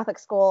little Catholic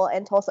school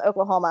in Tulsa,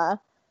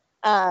 Oklahoma.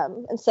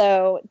 And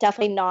so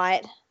definitely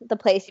not the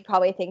place you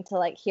probably think to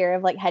like hear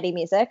of like heady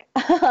music.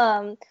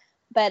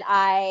 But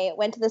I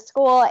went to the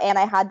school, and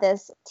I had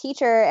this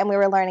teacher, and we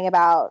were learning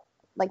about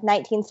like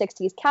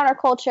 1960s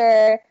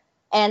counterculture,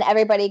 and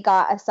everybody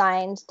got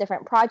assigned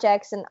different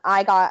projects, and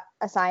I got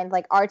assigned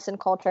like arts and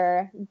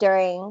culture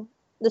during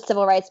the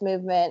civil rights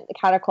movement, the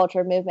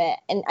counterculture movement.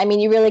 And I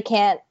mean, you really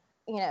can't,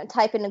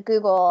 type into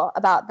Google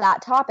about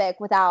that topic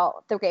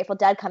without the Grateful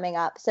Dead coming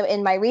up. So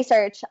in my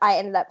research, I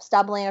ended up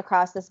stumbling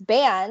across this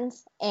band,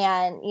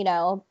 and,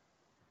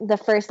 the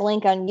first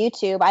link on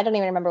YouTube, I don't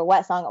even remember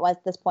what song it was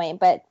at this point,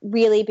 but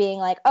really being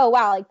like, oh,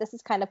 wow, like this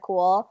is kind of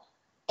cool.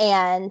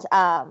 And,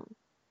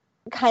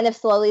 kind of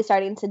slowly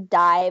starting to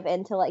dive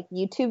into like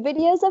YouTube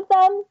videos of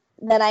them.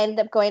 Then I ended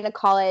up going to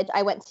college.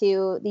 I went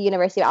to the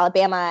University of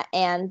Alabama,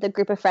 and the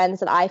group of friends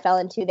that I fell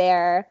into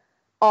there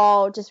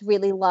all just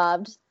really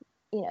loved,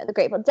 the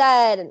Grateful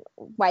Dead and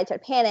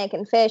Widespread Panic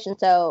and Fish. And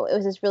so it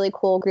was this really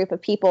cool group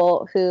of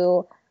people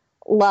who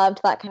loved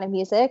that kind of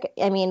music.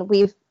 I mean,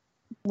 we've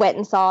went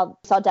and saw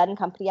Dead and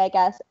Company, I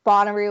guess.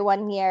 Bonnaroo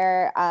one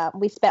year.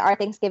 We spent our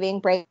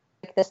Thanksgiving break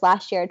this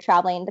last year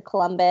traveling to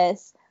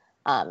Columbus.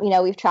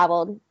 We've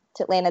traveled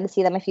to Atlanta to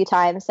see them a few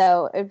times.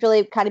 So it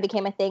really kind of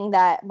became a thing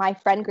that my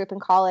friend group in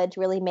college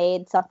really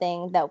made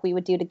something that we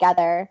would do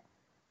together.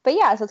 But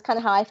yeah, so it's kind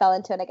of how I fell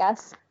into it, I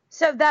guess.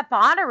 So that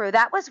Bonnaroo,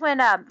 that was when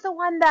the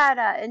one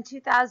that in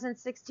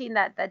 2016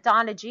 that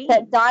Donna G.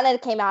 That Donna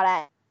came out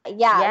at.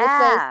 Yeah. Which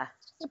was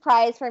a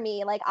surprise for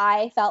me. Like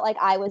I felt like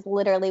I was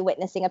literally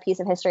witnessing a piece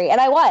of history.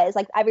 And I was.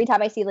 Like every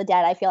time I see the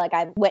Dead, I feel like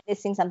I'm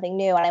witnessing something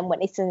new, and I'm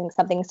witnessing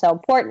something so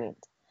important.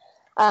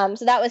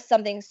 So that was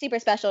something super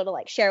special to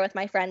like share with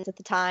my friends at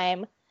the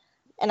time.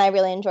 And I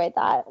really enjoyed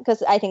that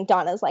because I think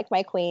Donna's like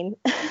my queen.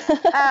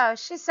 Oh,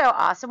 she's so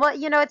awesome. Well,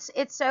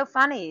 it's so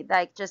funny.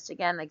 Like just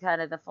again, like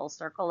kind of the full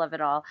circle of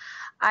it all.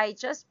 I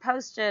just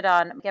posted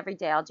on every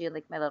day. I'll do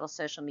like my little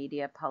social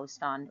media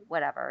post on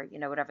whatever,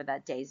 whatever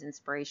that day's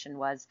inspiration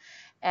was.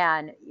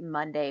 And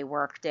Monday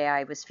work day,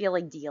 I was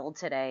feeling Deal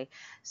today.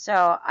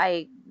 So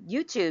I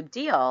YouTube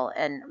Deal.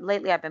 And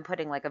lately I've been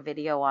putting like a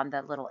video on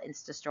the little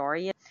Insta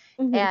story.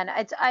 Mm-hmm. And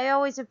I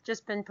always have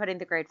just been putting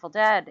the Grateful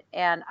Dead.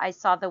 And I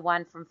saw the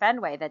one from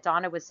Fenway that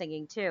Donna was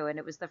singing too, and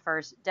it was the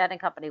first Dead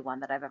and Company one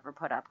that I've ever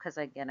put up because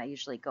again I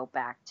usually go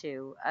back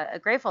to a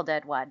Grateful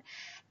Dead one.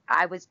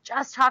 I was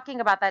just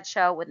talking about that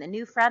show with a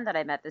new friend that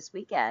I met this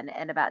weekend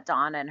and about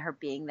Donna and her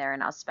being there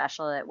and how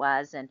special it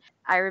was. And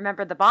I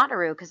remember the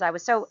Bonnaroo because I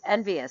was so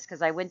envious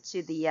because I went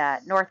to the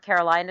North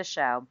Carolina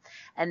show,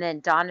 and then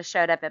Donna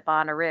showed up at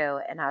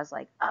Bonnaroo, and I was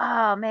like,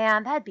 oh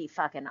man, that'd be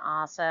fucking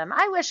awesome.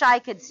 I wish I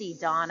could see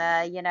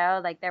Donna,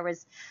 like there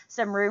was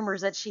some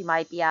rumors that she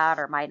might be out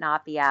or might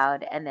not be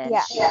out, and then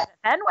she was at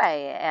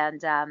Fenway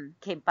and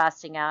came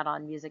busting out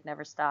on Music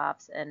Never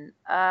Stops, and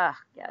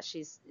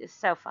she's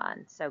so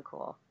fun, so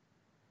cool.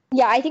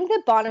 Yeah, I think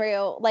that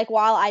Bonnaroo, like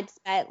while I'd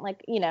spent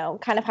like,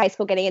 kind of high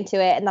school getting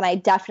into it, and then I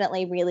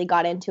definitely really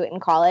got into it in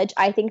college,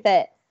 I think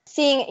that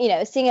seeing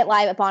it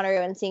live at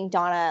Bonnaroo and seeing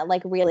Donna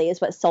like really is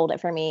what sold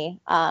it for me,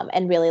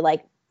 and really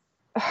like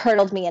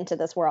hurtled me into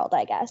this world,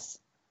 I guess.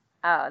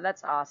 Oh,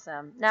 that's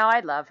awesome. No,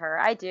 I love her.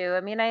 I do. I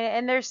mean,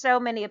 and there's so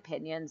many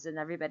opinions, and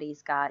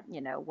everybody's got,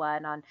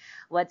 one on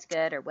what's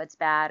good or what's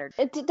bad.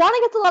 Donna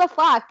gets a lot of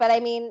flack, but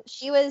I mean,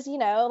 she was,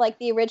 like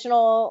the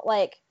original,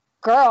 like,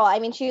 girl. I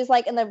mean, she was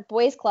like in the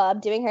boys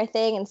club doing her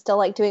thing and still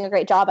like doing a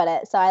great job at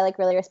it. So I like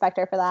really respect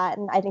her for that.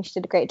 And I think she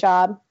did a great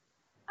job.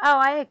 Oh,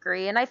 I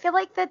agree. And I feel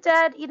like the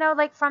Dead,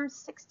 like from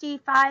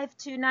 65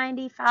 to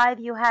 95,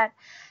 you had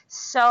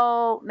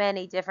so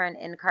many different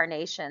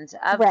incarnations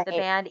of the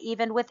band,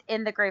 even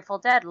within the Grateful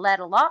Dead, let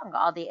alone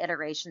all the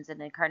iterations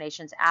and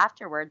incarnations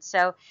afterwards.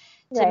 So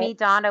to me,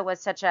 Donna was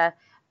such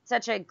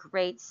a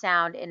great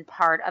sound in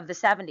part of the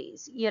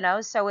 70s,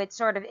 so it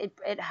sort of,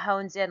 it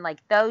hones in like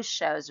those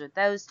shows with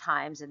those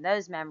times and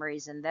those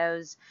memories and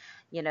those,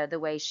 the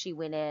way she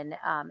went in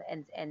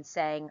and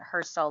sang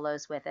her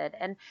solos with it.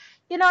 And,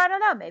 I don't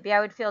know, maybe I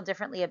would feel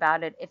differently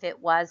about it if it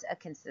was a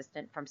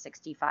consistent from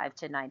 65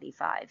 to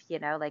 95,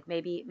 like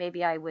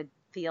maybe I would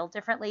feel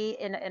differently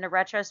in a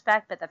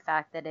retrospect, but the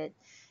fact that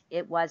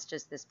it was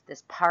just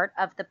this part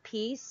of the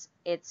piece,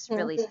 it's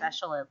really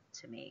special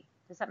to me.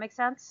 Does that make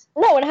sense?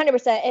 No,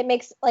 100%. It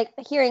makes, like,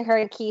 hearing her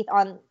and Keith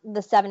on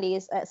the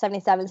 70s,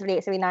 77,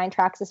 78, 79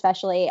 tracks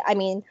especially, I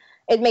mean,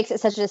 it makes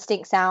it such a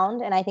distinct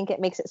sound, and I think it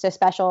makes it so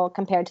special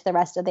compared to the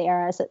rest of the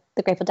eras that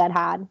the Grateful Dead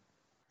had.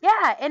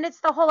 Yeah, and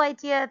it's the whole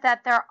idea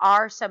that there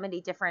are so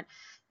many different,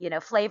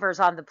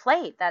 flavors on the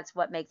plate. That's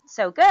what makes it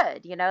so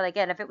good.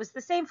 Again, if it was the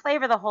same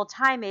flavor the whole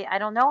time, I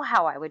don't know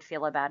how I would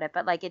feel about it,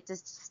 but like it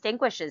just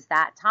distinguishes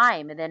that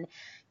time. And then,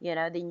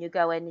 then you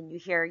go in and you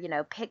hear,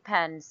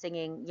 Pigpen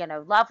singing,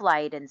 Love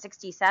Light in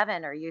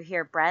 67, or you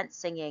hear Brent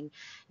singing,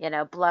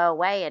 Blow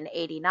Away in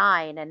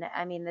 89. And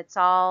I mean, it's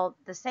all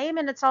the same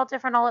and it's all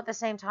different all at the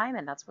same time.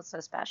 And that's what's so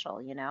special,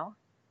 Yeah,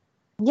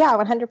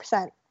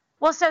 100%.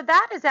 Well, so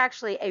that is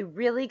actually a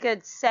really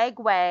good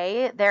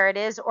segue. There it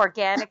is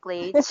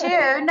organically to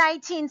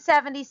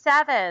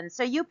 1977.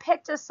 So you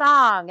picked a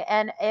song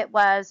and it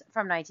was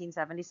from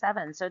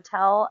 1977. So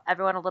tell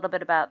everyone a little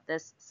bit about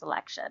this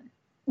selection.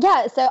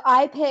 Yeah, so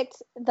I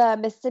picked the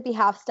Mississippi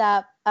Half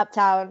Step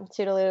Uptown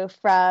Toodaloo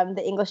from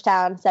the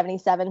Englishtown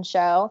 77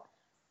 show.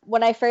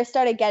 When I first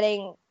started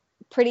getting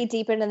pretty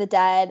deep into the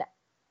Dead,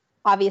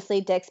 obviously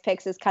Dick's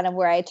Picks is kind of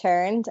where I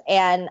turned.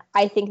 And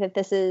I think that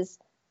this is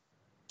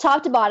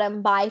top to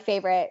bottom, my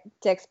favorite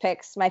Dick's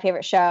Picks, my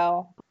favorite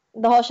show.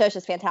 The whole show is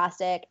just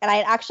fantastic. And I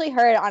had actually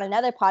heard on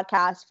another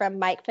podcast from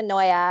Mike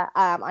Finoia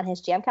on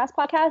his Jamcast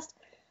podcast,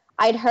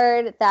 I'd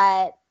heard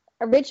that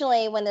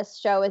originally when this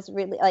show was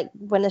really,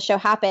 when the show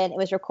happened, it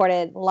was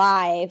recorded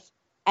live,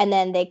 and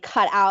then they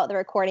cut out the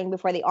recording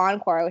before the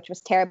encore, which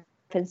was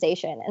Terrapin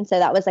Station. And so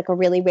that was like a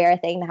really rare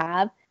thing to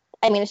have.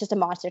 I mean, it's just a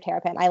monster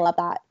Terrapin. I love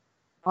that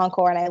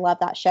encore and I love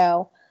that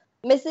show.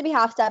 Mississippi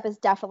Half Step is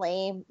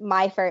definitely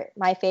my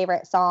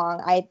favorite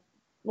song. I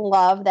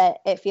love that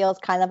it feels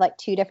kind of like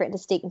two different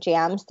distinct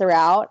jams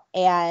throughout.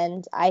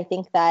 And I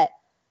think that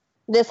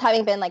this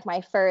having been like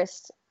my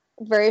first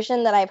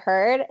version that I've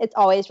heard, it's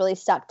always really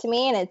stuck to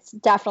me. And it's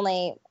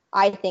definitely,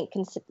 I think,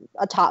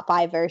 a top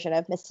 5 version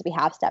of Mississippi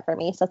Half Step for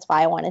me. So that's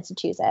why I wanted to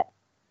choose it.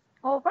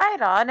 Well,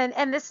 right on.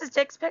 And this is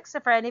Dick's Picks.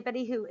 So for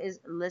anybody who is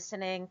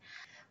listening,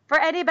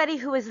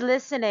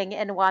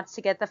 and wants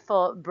to get the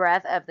full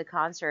breadth of the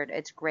concert,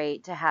 it's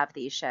great to have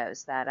these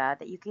shows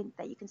that you can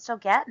still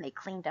get, and they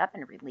cleaned up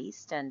and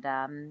released and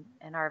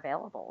are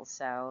available.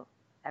 So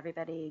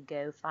everybody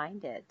go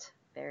find it.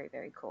 Very,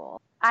 very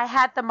cool. I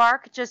had the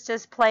mark just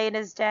as plain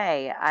as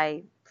day.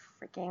 I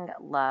freaking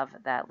love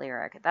that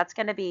lyric. That's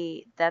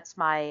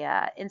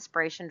my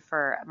inspiration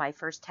for my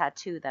first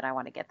tattoo that I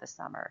want to get this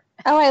summer.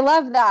 Oh, I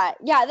love that.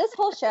 Yeah, this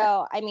whole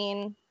show,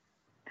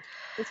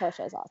 this whole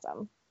show is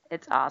awesome.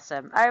 It's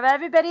awesome. All right, well,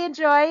 everybody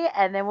enjoy,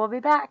 and then we'll be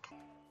back.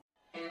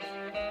 On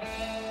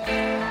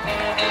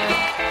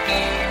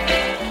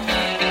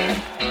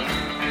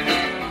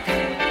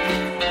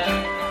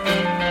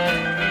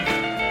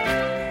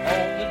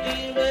the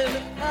day when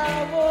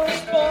I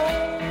was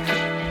born,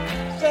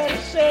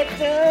 Santa sat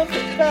down to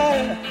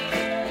cry.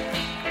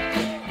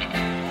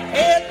 I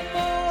had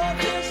more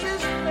just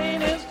as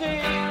plain as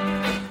day.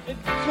 It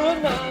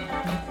could not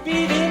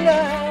be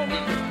denied.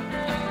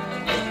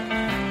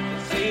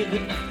 Say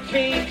that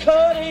can't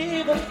cut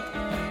even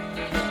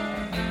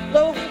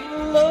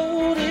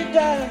loaded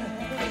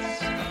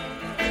dice.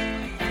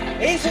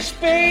 Ace of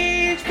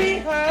spades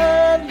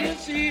behind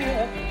his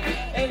ear,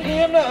 and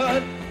him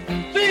not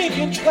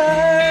thinking twice.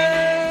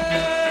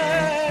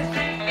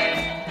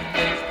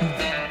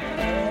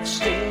 Half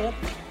step,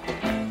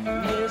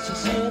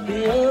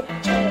 Mississippi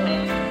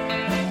uptown.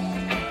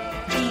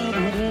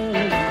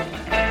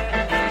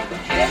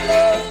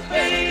 Hello,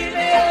 baby,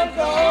 I'm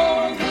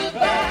gone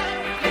goodbye.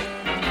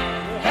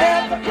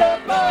 Have a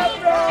cup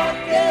of rock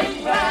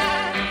and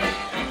rye.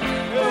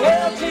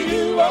 Well, to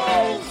you,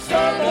 old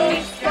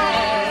southern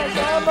skies,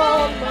 I'm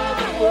on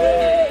my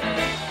way.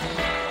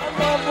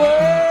 I'm on my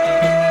way.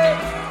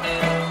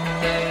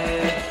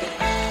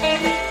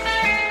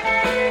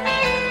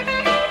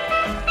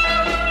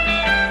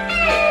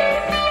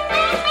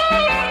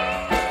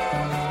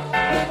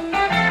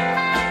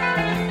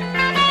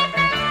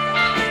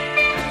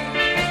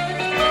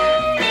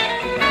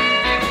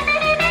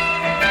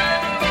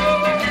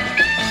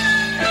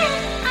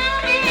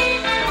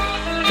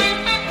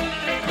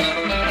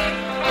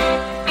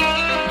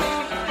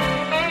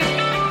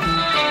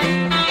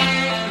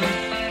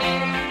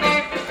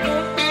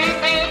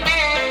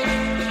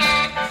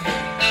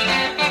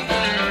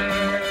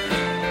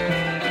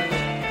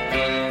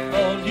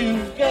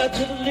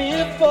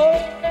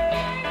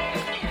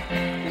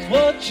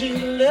 You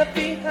left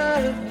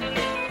behind.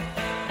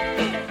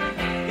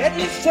 Get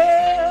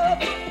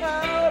yourself a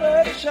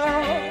powder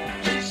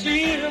charm to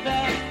seal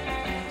that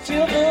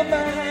silver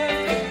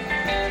mine.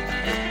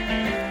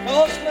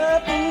 Lost my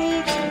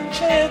boots and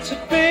chance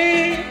of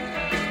being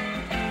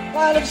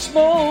while I'm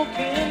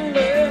smoking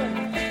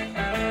love.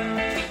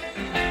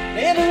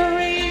 Then a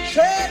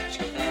retract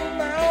to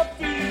my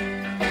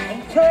feet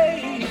and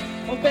pray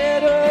for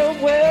better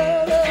weather.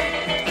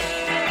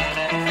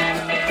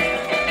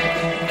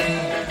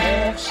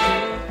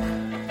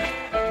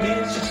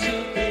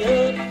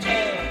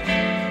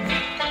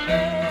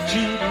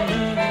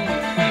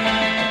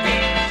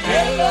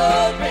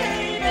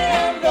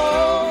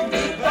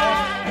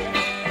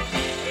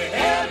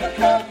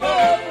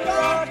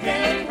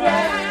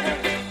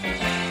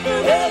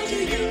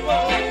 You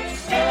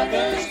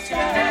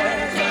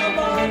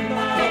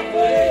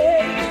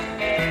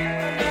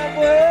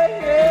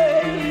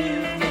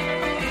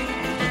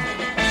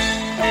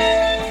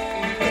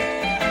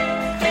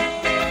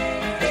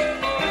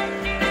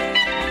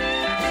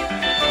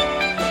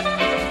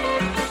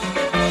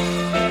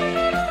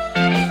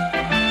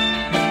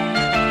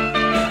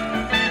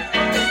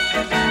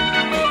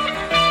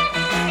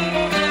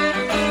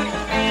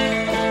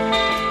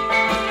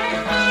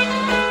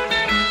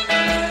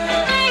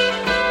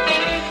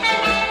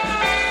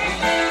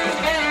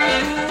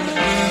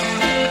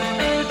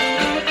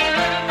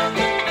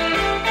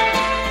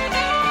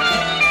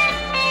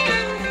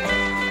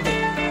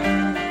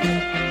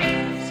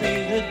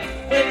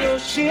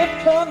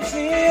ship comes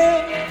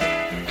in,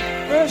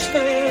 first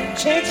man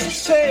takes the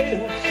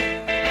sails,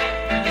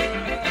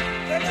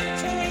 second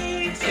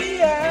takes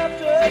the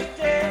after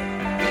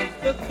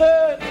death, the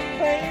third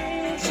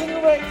paints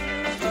and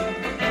waits.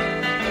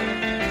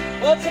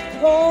 What's the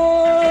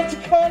point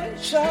of calling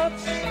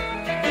shots?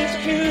 This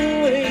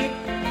crew ain't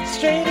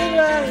straight in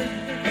line.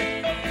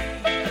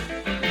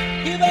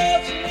 Give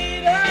us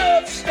made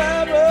of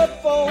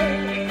styrofoam,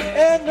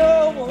 and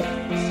no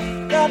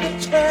one's got the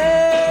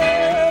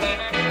time.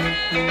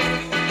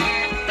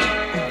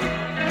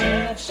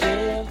 I've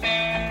said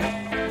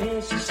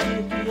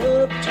Mississippi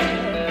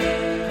uptown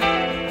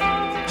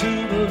to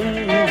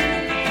blue.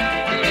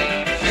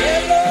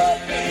 Hello,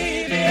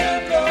 baby,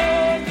 I'm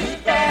gone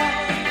goodbye.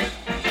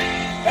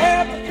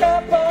 Have a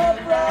cup of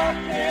rock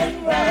and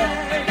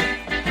rye.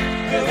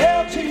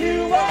 Farewell to you,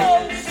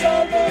 old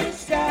southern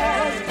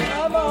skies.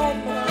 I'm on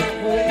my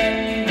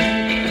way,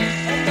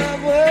 on my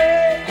way.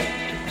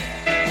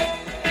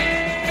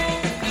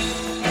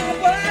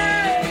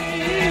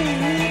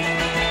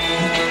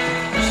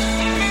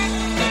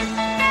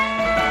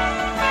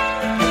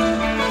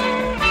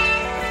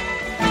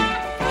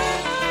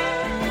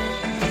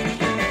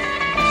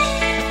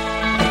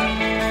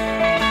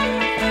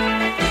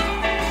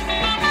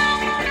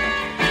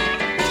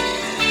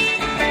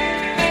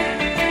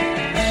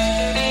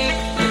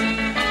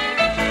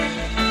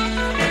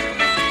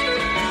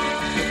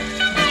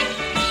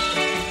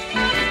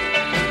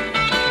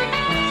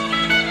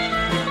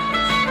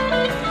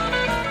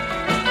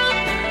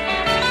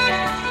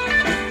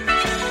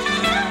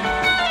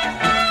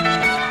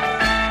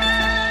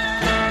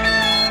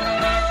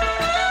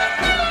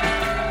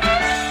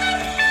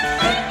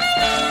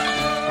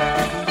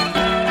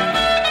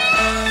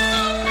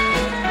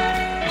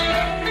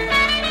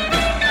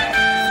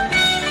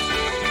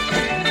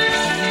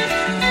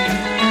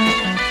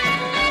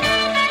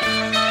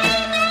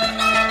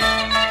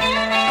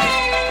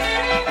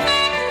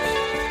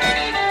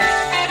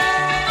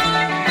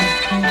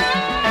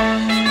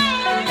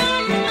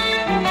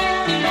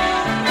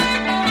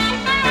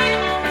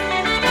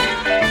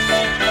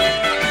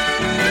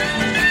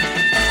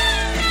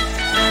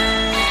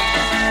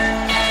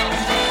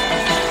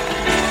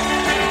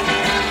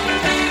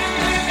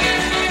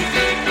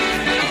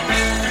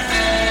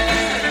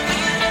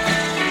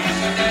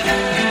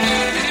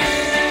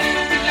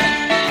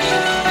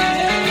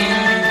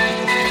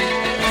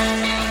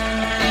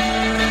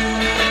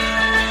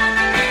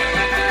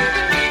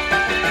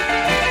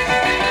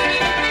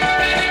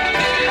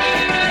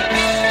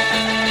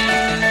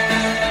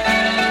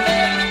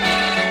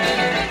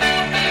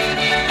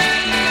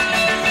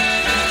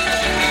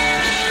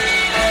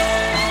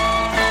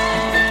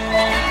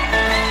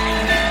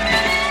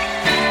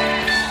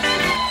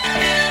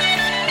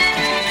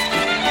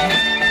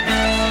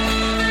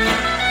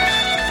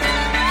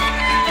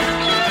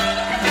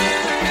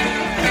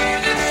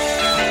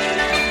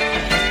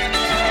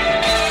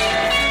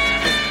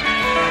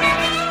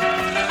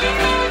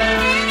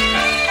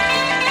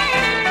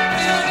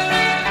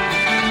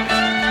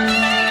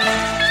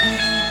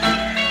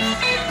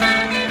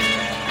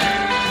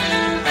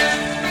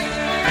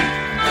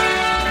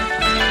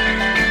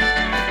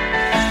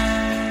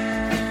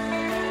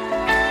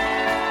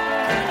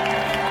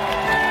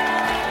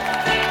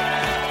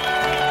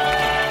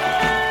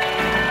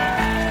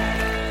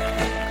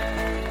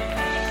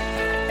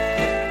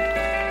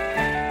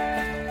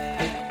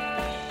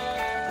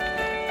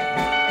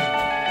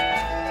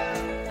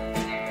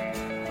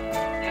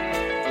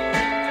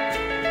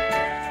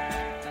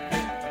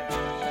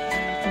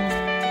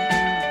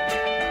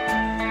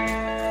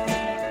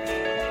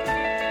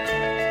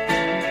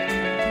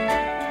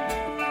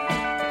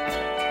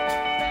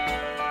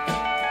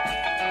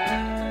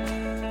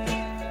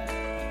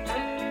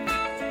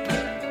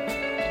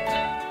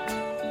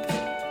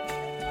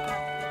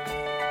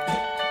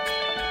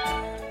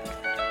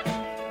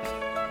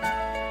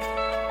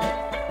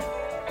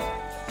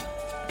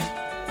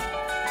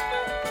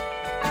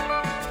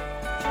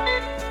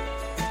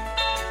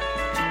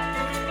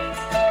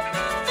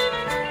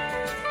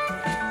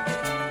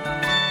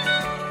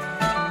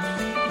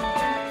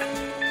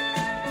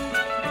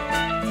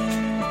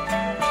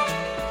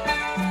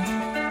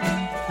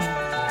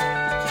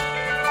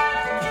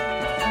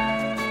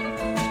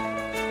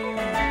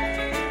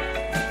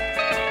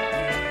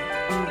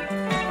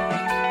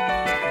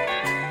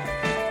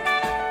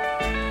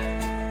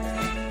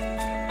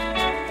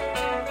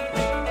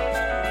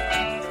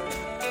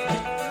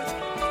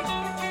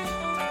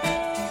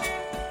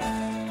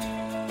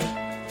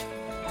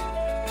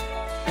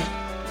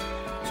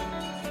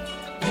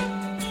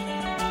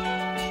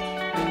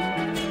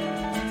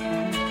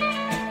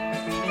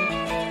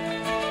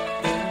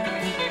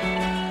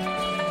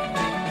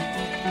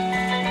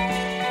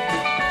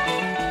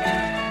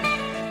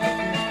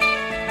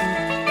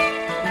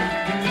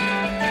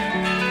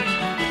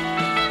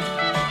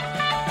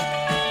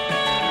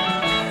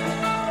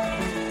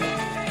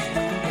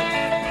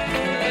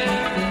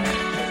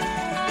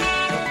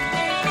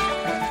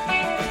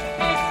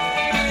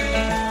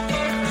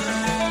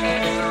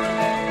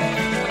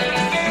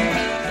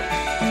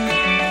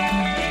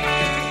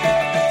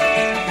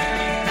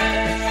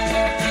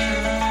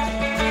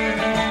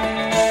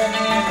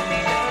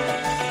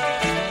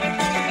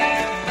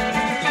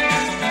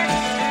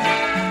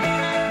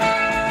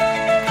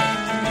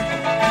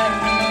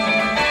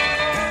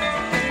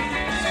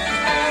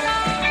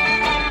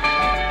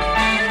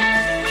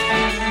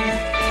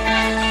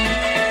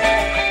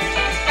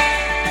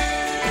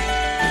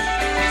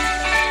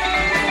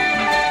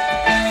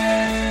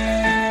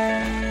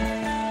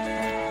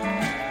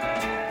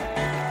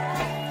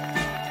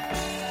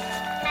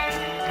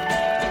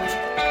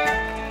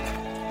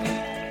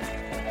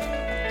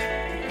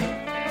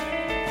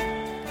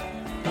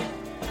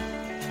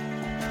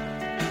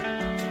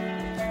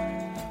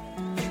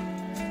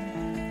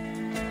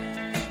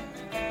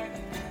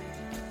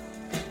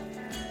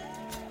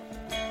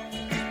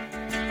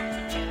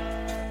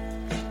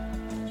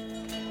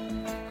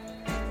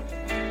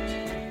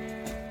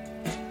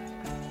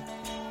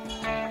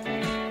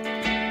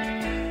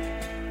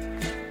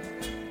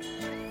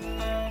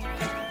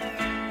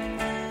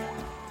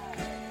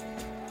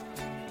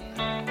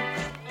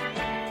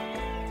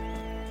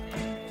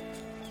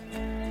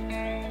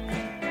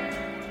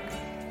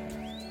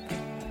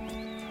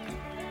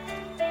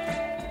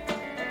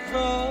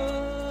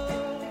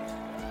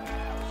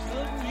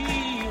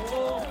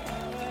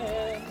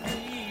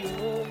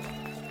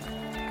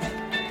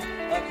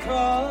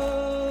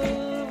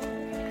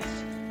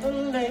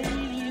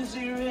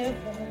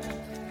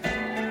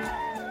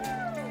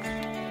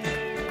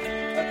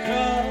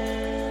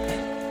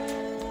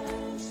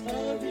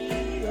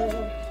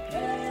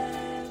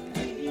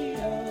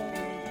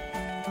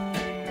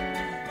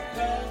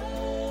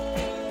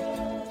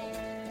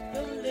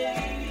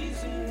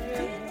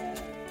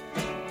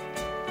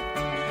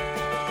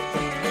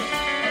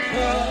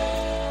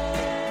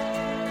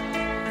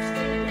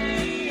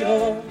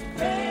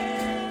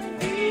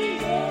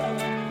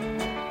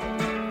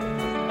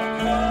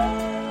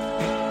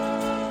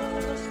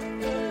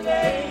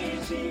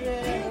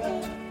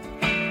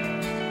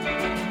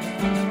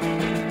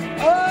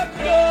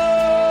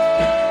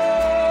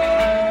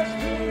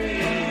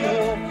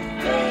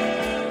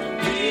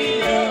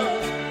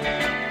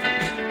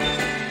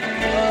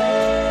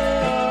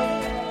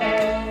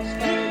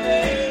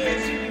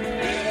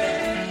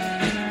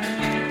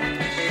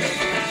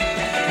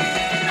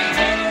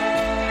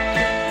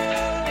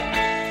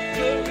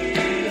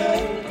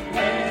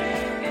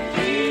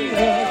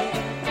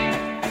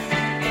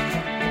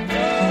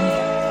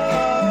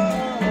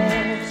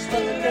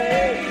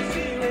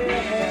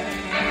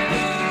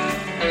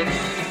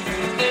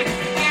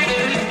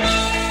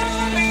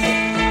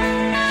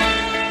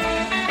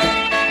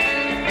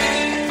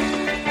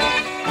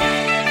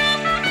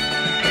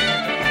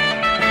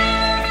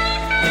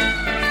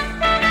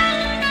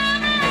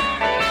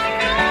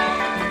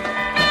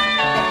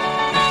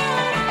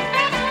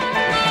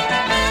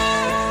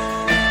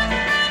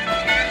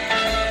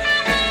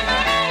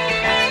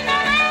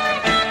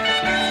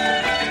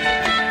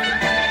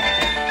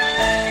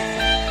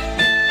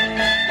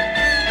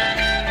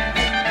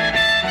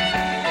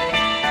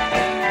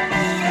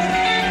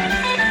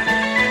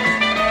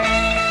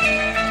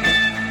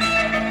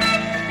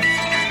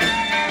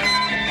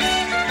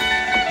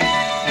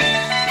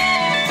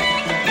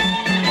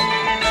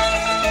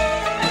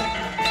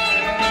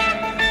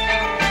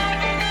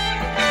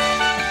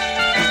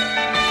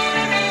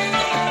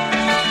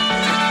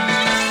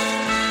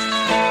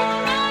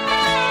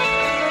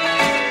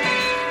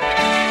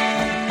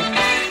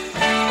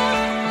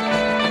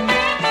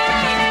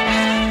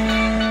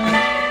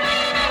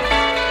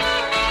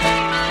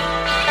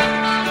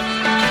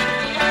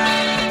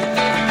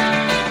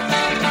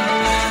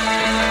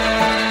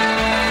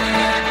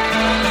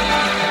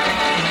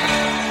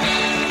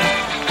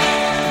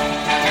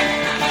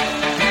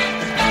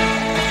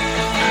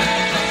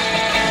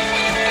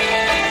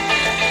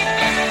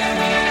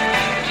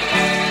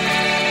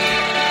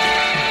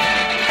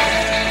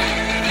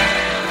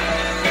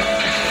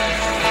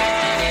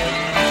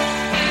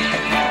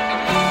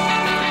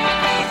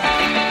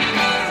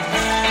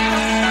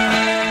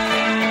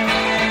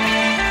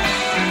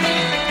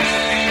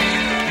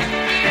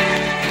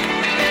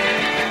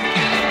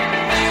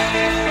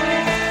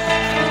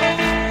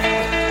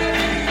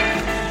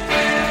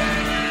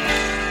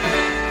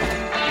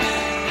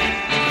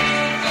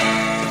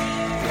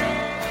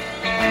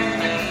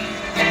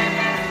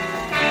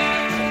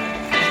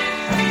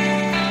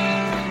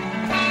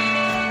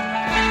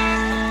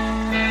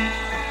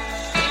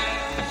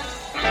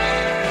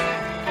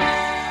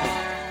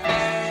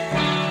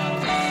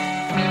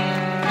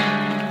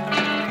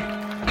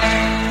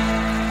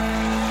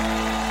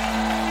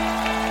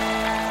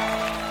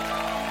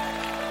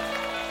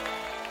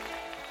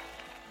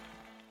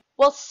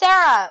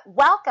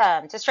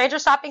 welcome to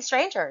Strangers Stopping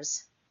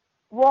Strangers.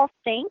 Well,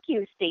 thank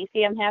you,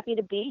 Stacey. I'm happy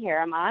to be here.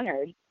 I'm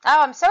honored.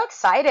 Oh, I'm so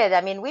excited. I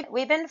mean,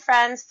 we've been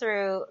friends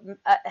through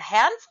a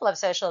handful of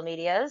social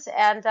medias,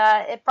 and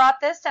it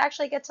brought this to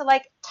actually get to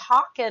like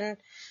talk and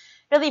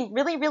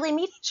really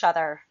meet each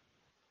other.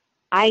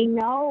 I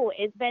know.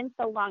 It's been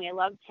so long. I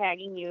love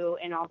tagging you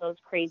in all those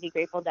crazy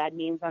Grateful Dead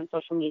memes on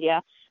social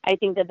media. I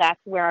think that that's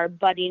where our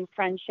budding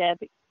friendship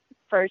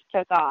first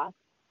took off.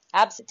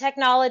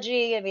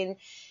 Technology, I mean,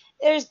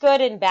 there's good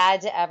and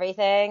bad to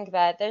everything,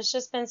 but there's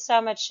just been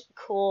so much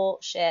cool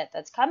shit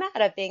that's come out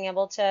of being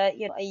able to,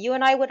 you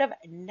and I would have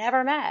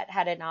never met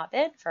had it not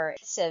been for it.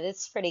 So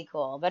it's pretty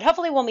cool. But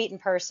hopefully we'll meet in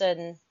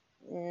person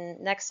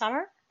next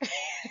summer.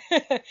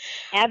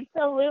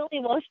 Absolutely.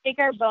 We'll shake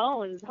our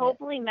bones.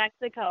 Hopefully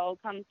Mexico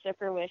comes to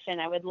fruition.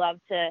 I would love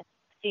to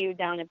see you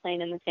down and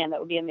playing in the sand.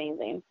 That would be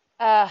amazing.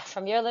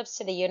 From your lips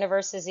to the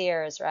universe's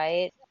ears,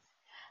 right?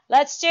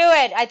 Let's do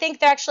it. I think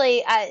they're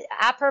actually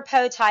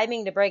apropos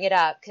timing to bring it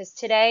up because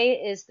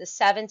today is the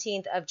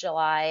 17th of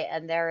July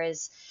and there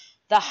is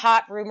the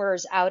hot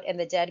rumors out in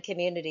the Dead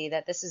community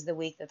that this is the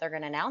week that they're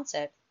going to announce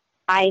it.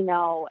 I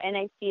know, and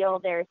I feel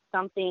there's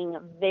something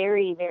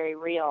very, very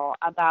real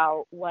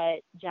about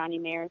what Johnny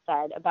Mayer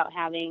said about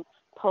having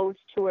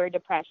post-tour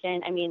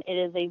depression. I mean, it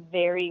is a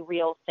very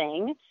real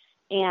thing,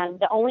 and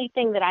the only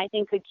thing that I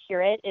think could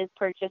cure it is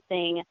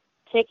purchasing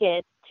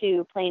tickets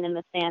to Playing in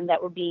the Sand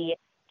that would be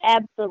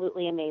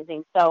absolutely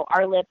amazing. So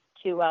our lips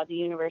to the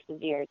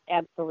universe's ears,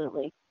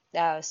 absolutely.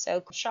 Oh,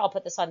 so sure, I'll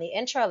put this on the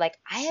intro. Like,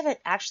 I haven't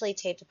actually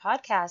taped a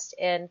podcast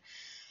in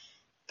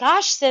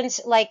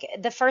since like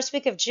the first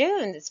week of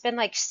June. It's been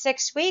like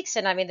 6 weeks.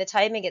 And I mean, the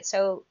timing, it's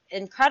so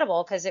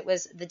incredible because it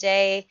was the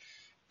day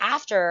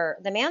after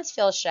the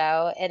Mansfield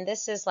show. And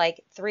this is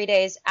like 3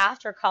 days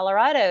after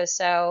Colorado.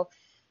 So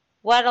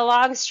what a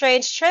long,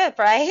 strange trip,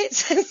 right?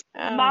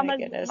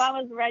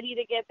 Mama's ready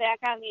to get back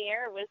on the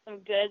air with some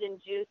good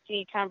and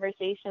juicy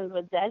conversations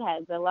with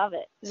Deadheads. I love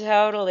it.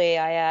 Totally.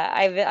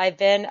 I've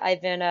been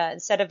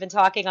instead of been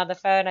talking on the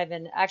phone, I've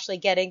been actually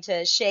getting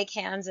to shake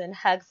hands and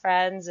hug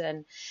friends,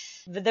 and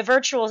the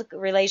virtual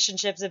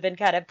relationships have been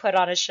kind of put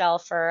on a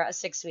shelf for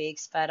 6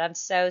 weeks. But I'm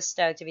so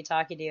stoked to be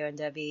talking to you and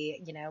to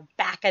be,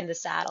 back in the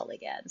saddle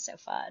again. So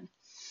fun.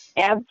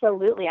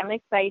 Absolutely. I'm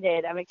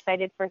excited. I'm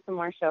excited for some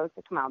more shows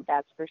to come out.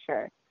 That's for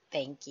sure.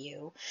 Thank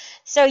you.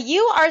 So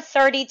you are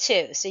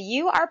 32. So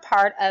you are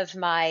part of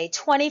my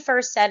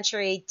 21st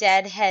Century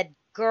Deadhead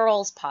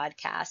Girls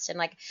podcast. And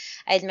like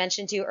I had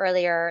mentioned to you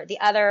earlier, the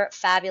other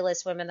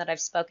fabulous women that I've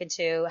spoken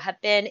to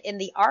have been in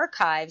the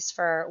archives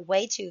for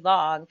way too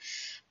long.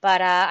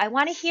 But I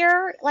want to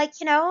hear,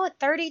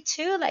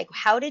 32,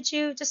 how did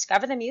you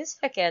discover the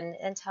music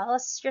and tell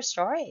us your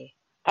story?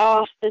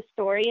 Oh, the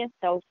story is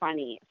so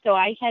funny. So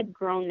I had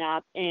grown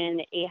up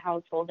in a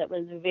household that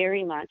was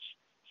very much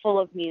full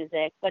of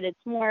music, but it's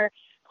more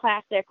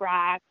classic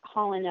rock,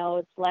 Hall &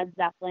 Oates, Led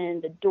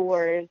Zeppelin, The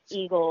Doors,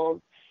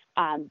 Eagles.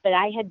 But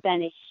I had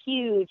been a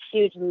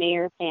huge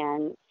Mayer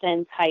fan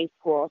since high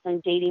school, so I'm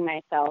dating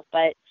myself.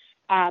 But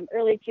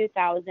early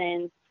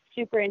 2000s,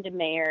 super into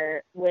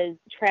Mayer, was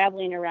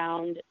traveling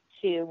around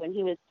to when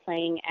he was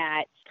playing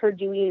at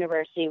Purdue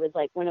University. Was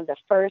like one of the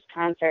first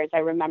concerts I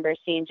remember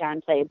seeing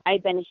John play.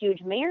 I'd been a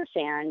huge Mayer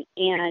fan,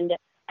 and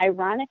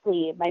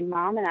ironically, my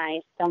mom and I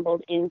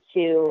stumbled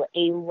into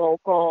a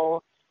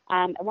local,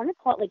 I want to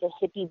call it like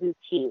a hippie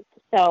boutique.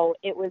 So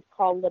it was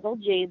called Little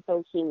Jay's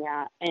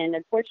Bohemia, and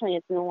unfortunately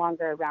it's no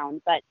longer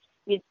around, but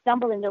we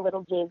stumbled into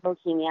Little Jay's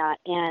Bohemia,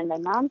 and my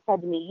mom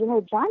said to me,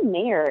 John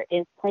Mayer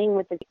is playing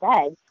with the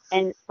Dead.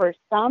 And for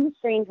some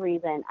strange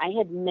reason, I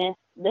had missed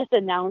this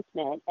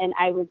announcement, and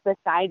I was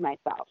beside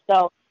myself.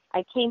 So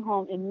I came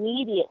home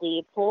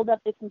immediately, pulled up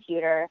the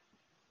computer,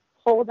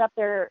 pulled up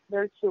their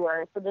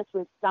tour. So this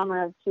was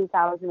summer of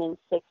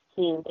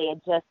 2016. They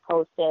had just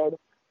posted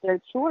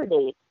their tour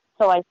date.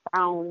 So I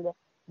found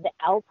the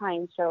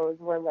Alpine shows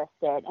were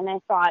listed, and I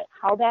thought,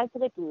 how bad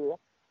could it be?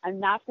 I'm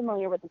not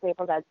familiar with the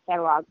Grateful Dead's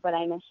catalog, but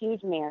I'm a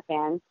huge Mayer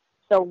fan.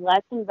 So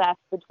let's invest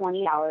the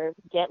 $20,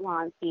 get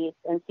lawn seats,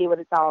 and see what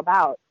it's all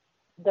about.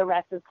 The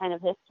rest is kind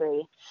of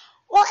history.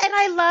 Well, and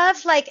I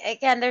love,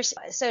 again, there's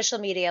social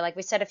media, like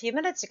we said a few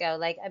minutes ago.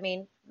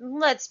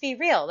 Let's be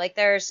real.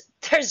 There's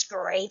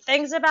great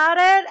things about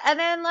it, and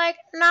then,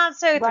 not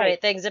so great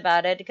things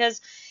about it,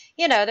 because,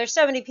 there's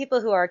so many people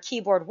who are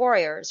keyboard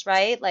warriors,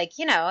 right?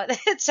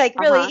 It's,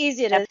 really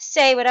easy to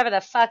say whatever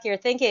the fuck you're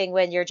thinking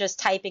when you're just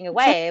typing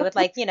away with,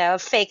 a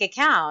fake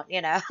account,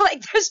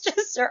 there's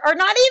just, or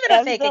not even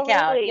a fake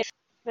account.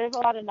 There's a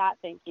lot of not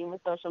thinking with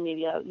social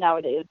media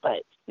nowadays,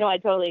 but no, I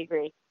totally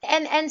agree.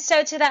 And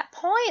so to that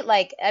point,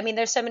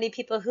 there's so many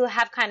people who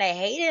have kind of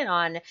hated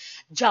on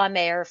John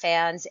Mayer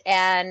fans,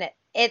 and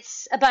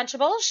it's a bunch of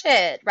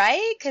bullshit,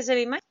 right? Because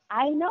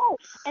I know,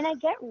 and I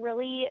get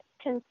really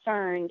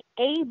concerned,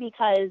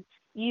 because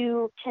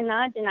you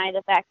cannot deny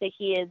the fact that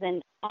he is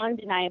an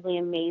undeniably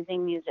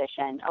amazing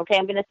musician. Okay,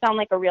 I'm going to sound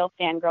like a real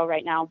fangirl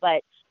right now,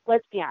 but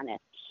let's be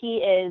honest. He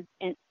is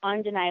an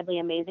undeniably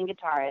amazing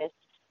guitarist.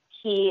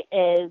 He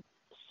is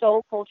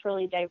so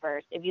culturally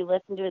diverse if you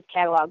listen to his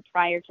catalog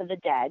prior to The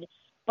Dead.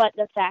 But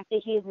the fact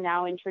that he's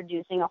now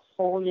introducing a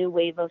whole new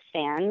wave of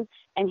fans,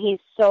 and he's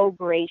so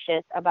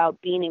gracious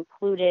about being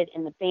included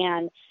in the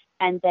band,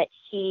 and that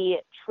he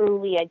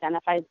truly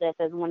identifies this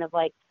as one of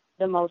like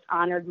the most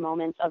honored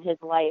moments of his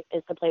life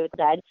is to play with The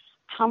Dead.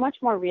 How much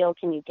more real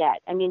can you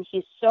get? I mean,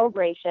 he's so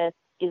gracious.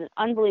 He's an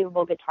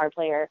unbelievable guitar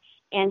player,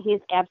 and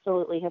he's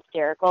absolutely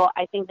hysterical.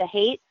 I think the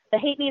hate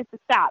needs to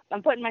stop.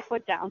 I'm putting my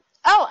foot down.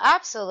 Oh,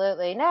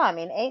 absolutely. No, I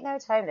mean, ain't no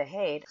time to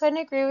hate. Couldn't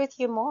agree with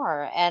you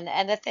more.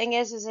 And the thing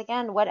is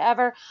again,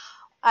 whatever.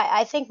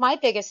 I think my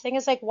biggest thing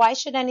is like, why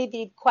should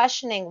anybody be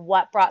questioning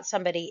what brought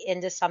somebody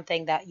into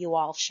something that you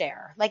all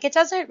share? Like, it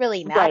doesn't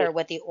really matter Right.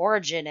 what the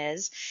origin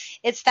is.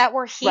 It's that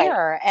we're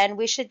here, and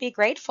we should be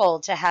grateful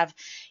to have,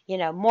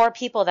 more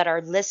people that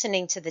are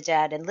listening to The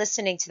Dead and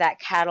listening to that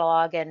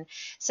catalog and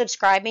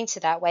subscribing to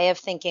that way of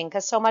thinking,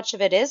 because so much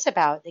of it is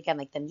about, again,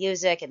 like the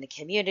music and the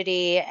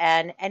community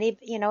and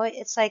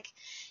it's like,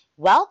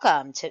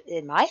 welcome to,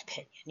 in my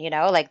opinion,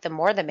 like the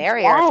more the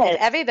merrier. Yes.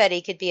 If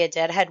everybody could be a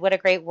Deadhead, what a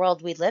great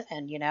world we'd live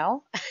in.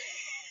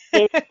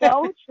 It's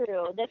so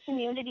true. The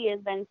community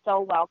has been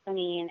so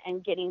welcoming,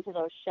 and getting to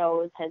those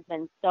shows has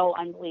been so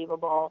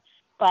unbelievable.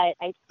 But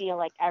I feel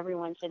like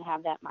everyone should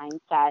have that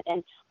mindset.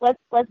 And let's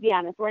be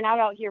honest, we're not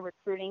out here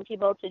recruiting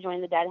people to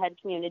join the Deadhead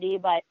community,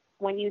 but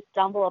when you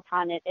stumble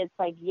upon it, it's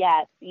like,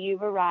 yes,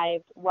 you've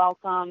arrived.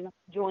 Welcome.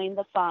 Join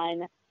the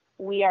fun.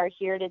 We are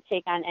here to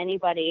take on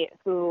anybody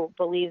who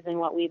believes in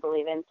what we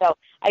believe in. So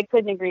I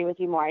couldn't agree with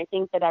you more. I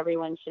think that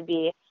everyone should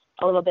be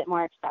a little bit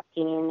more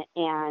accepting,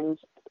 and,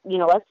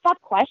 let's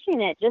stop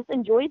questioning it. Just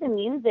enjoy the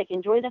music.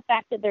 Enjoy the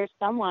fact that there's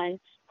someone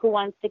who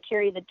wants to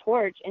carry the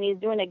torch, and he's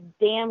doing a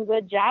damn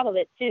good job of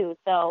it too.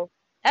 So,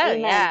 Oh,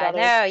 amen, yeah, brother.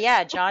 no,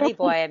 yeah, Johnny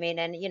Boy. I mean,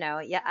 and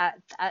yeah,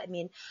 I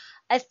mean,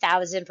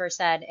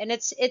 1,000%. And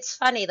it's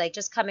funny, like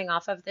just coming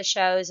off of the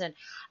shows, and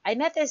I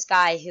met this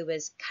guy who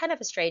was kind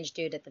of a strange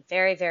dude at the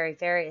very, very,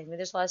 very. I mean,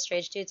 there's a lot of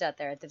strange dudes out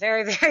there at the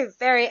very, very,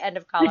 very end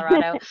of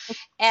Colorado,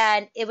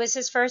 and it was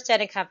his first Dead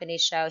and Company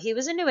show. He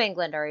was a New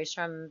Englander. He's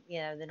from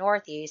the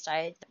Northeast.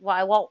 I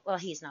won't. Well,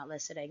 he's not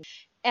listening.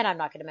 And I'm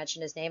not going to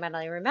mention his name. I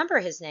don't even remember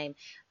his name.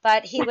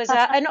 But he was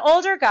an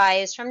older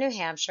guy. He's from New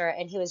Hampshire,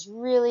 and he was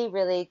really,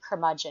 really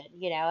curmudgeon,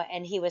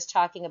 and he was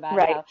talking about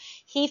Right. how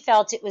he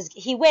felt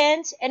he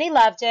went and he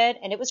loved it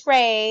and it was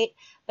great,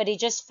 but he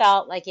just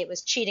felt like it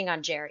was cheating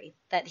on Jerry,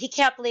 that he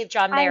can't believe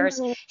John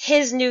Mayer's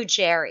his new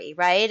Jerry,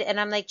 right? And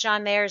I'm like,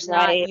 John Mayer's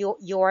Right. not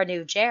your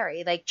new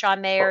Jerry. Like, John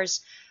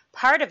Mayer's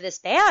part of this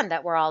band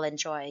that we're all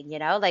enjoying,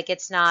 like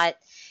it's not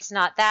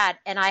that.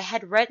 And I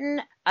had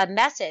written a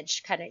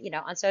message kind of,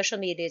 on social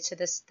media to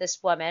this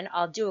woman.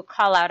 I'll do a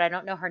call out. I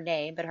don't know her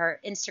name, but her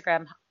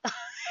Instagram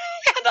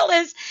handle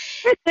is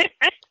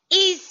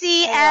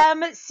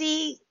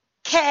ECMCK_.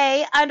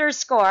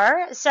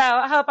 So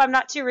I hope I'm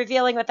not too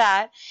revealing with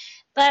that.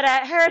 But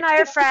her and I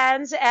are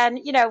friends, and,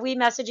 we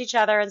message each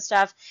other and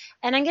stuff.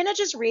 And I'm going to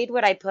just read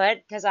what I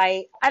put, because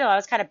I don't know, I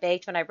was kind of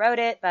baked when I wrote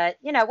it, but,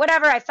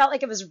 whatever. I felt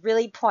like it was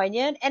really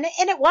poignant. And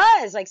it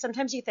was. Like,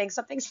 sometimes you think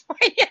something's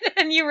poignant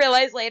and you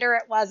realize later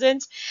it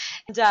wasn't.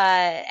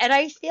 And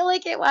I feel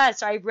like it was.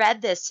 So I read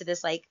this to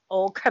this, like,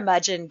 old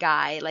curmudgeon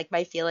guy, like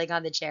my feeling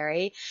on the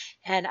Jerry.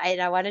 And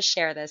I want to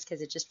share this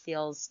because it just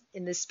feels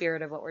in the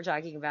spirit of what we're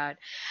talking about.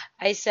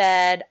 I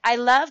said, I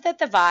love that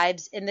the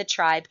vibes in the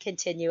tribe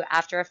continue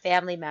after a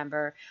family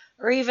member,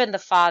 or even the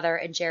father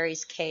in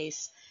Jerry's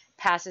case,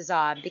 passes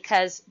on,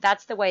 because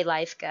that's the way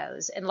life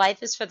goes. And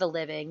life is for the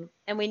living.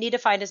 And we need to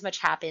find as much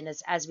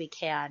happiness as we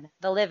can,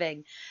 the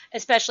living,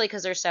 especially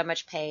because there's so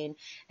much pain.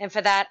 And for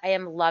that, I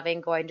am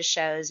loving going to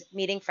shows,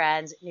 meeting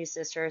friends, new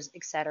sisters,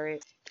 etc.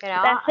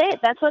 That's it.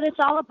 That's what it's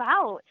all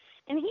about.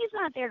 And he's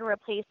not there to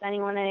replace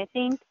anyone. And I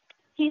think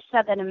he's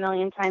said that a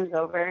million times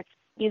over.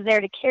 He's there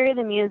to carry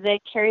the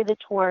music, carry the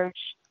torch,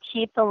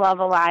 keep the love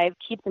alive,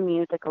 keep the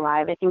music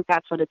alive. I think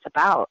that's what it's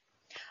about.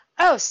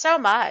 Oh, so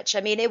much.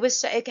 I mean, it was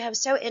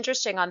so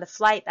interesting on the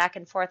flight back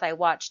and forth. I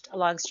watched A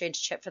Long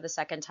Strange Trip for the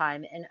second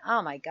time, and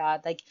oh my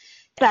God, like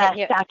Best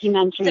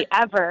documentary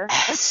ever.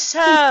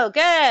 So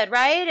good,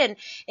 right? And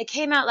it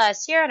came out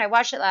last year, and I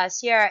watched it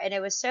last year, and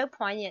it was so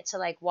poignant to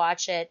like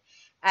watch it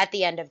at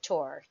the end of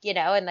tour,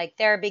 and like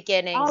their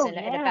beginnings and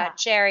about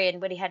Jerry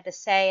and what he had to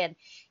say. And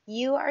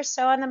you are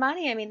so on the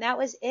money. I mean, that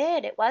was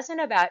it. It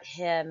wasn't about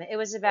him. It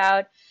was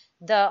about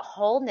the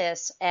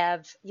wholeness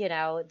of,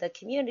 the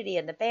community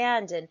and the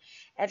band, and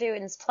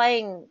everyone's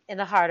playing in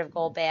the heart of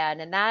Gold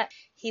Band, and that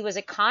he was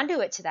a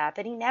conduit to that,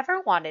 but he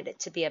never wanted it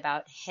to be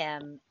about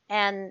him.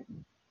 And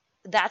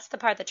that's the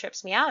part that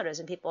trips me out, is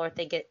when people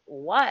think it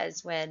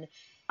was, when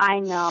I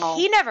know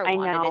he never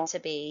wanted it to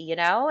be,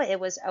 it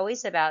was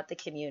always about the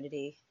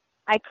community.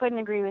 I couldn't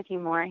agree with you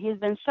more. He's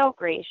been so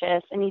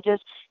gracious, and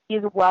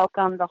he's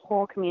welcomed the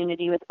whole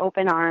community with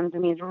open arms,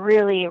 and he's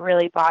really,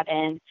 really bought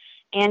in.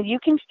 And you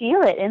can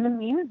feel it in the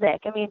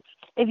music. I mean,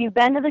 if you've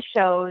been to the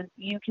shows,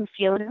 you can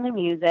feel it in the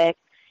music.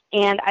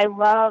 And I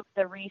love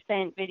the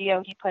recent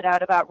video he put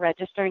out about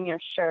registering your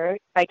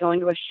shirt by going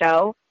to a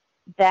show.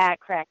 That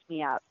cracked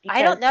me up.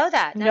 I don't know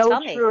that. Now No tell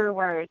me. truer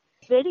words.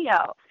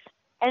 Video.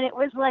 And it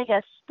was like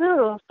a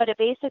spoof, but it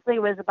basically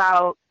was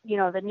about,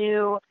 the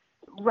new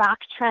rock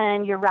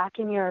trend. You're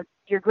rocking your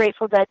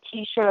Grateful Dead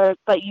t-shirt,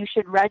 but you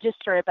should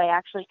register it by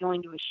actually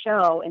going to a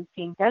show and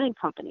seeing Dead and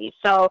Company.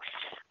 So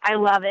I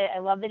love it. I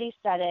love that he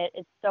said it.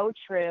 It's so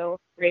true.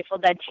 Grateful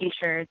Dead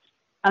t-shirts,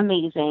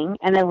 amazing,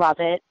 and I love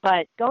it.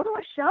 But go to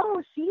a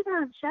show, see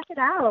them, check it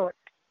out.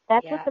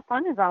 That's what the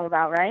fun is all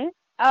about, right?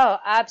 Oh,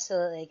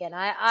 absolutely. Again,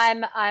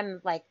 I'm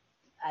like,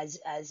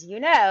 as you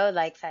know,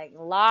 like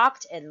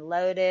locked and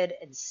loaded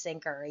and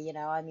sinker.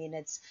 I mean,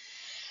 it's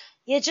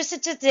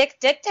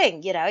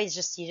addicting.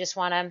 You just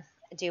want to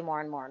do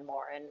more and more and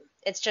more, and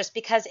it's just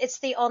because it's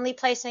the only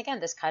place. And again,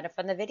 this kind of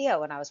from the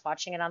video when I was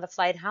watching it on the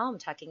flight home,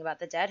 talking about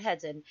the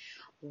Deadheads and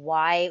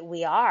why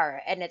we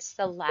are, and it's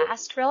the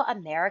last real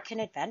American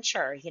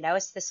adventure.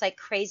 It's this like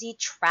crazy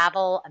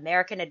travel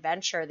American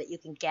adventure that you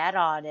can get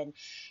on and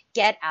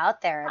get out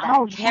there. That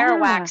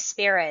Kerouac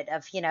spirit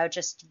of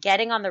just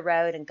getting on the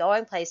road and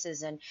going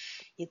places, and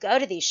you go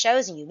to these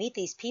shows and you meet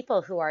these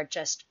people who are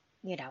just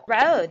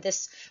road.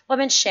 This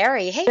woman,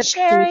 Sherry. Hey,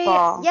 Sherry.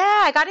 People.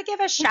 Yeah, I got to give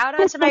a shout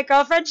out to my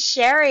girlfriend,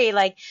 Sherry.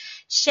 Like,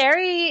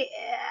 Sherry,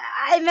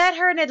 I met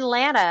her in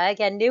Atlanta.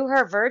 Again, knew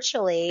her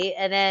virtually.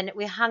 And then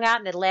we hung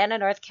out in Atlanta,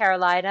 North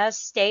Carolina,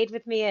 stayed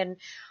with me in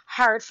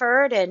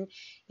Hartford, and,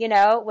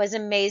 was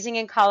amazing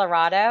in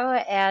Colorado.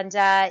 And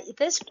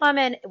this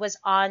woman was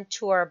on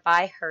tour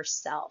by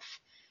herself.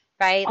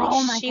 Right?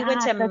 Like she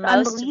went to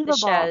most of the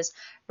shows,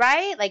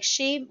 right? Like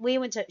she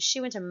went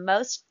to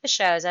most of the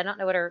shows. I don't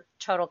know what her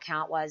total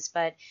count was,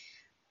 but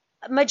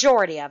a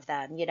majority of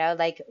them,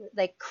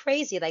 like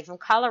crazy, like from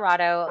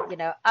Colorado,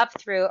 up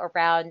through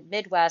around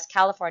Midwest,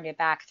 California,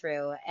 back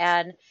through.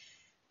 And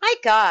my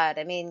God,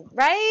 I mean,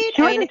 right?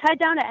 She wasn't tied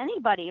down to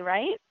anybody,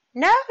 right?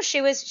 No,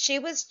 she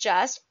was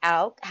just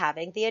out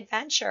having the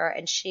adventure,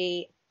 and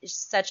she is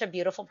such a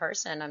beautiful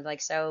person. I'm like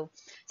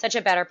such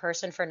a better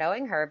person for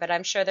knowing her, but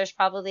I'm sure there's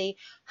probably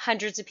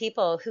hundreds of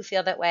people who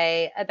feel that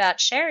way about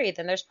Sherry.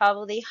 Then there's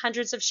probably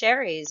hundreds of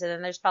Sherrys, and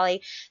then there's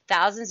probably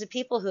thousands of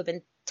people who've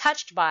been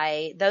touched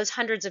by those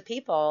hundreds of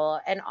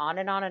people, and on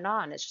and on and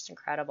on. It's just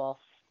incredible.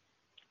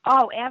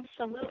 Oh,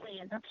 absolutely.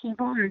 And the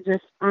people are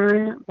just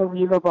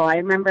unbelievable. I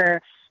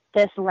remember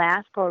this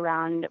last go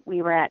around,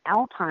 we were at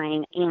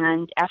Alpine,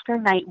 and after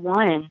night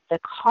one, the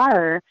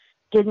car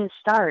didn't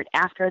start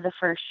after the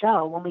first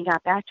show when we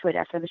got back to it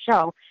after the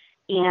show.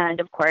 And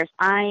of course,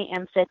 I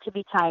am fit to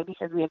be tied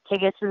because we have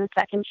tickets to the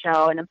second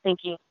show. And I'm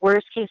thinking,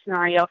 worst case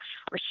scenario,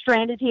 we're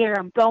stranded here.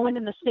 I'm going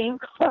in the same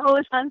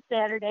clothes on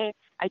Saturday.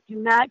 I do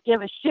not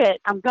give a shit.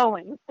 I'm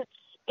going.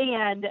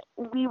 And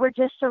we were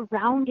just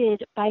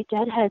surrounded by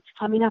Deadheads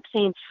coming up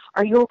saying,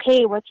 are you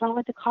okay? What's wrong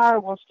with the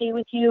car? We'll stay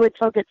with you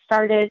until it gets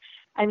started.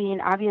 I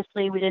mean,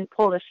 obviously we didn't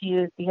pull the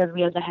fuse because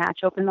we had the hatch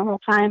open the whole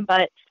time,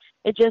 but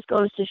it just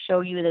goes to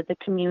show you that the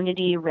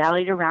community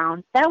rallied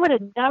around. That would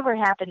have never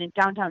happened in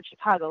downtown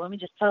Chicago, let me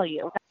just tell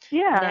you.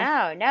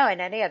 Yeah. No,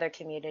 in any other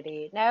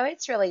community. No,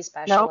 it's really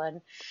special. Nope.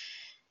 And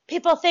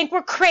people think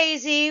we're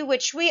crazy,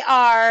 which we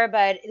are,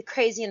 but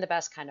crazy in the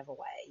best kind of a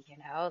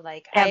way,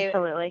 like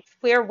absolutely.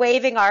 We're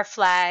waving our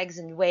flags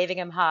and waving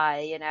them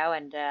high,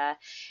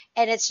 and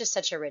it's just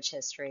such a rich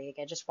history.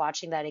 Again, just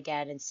watching that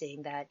again and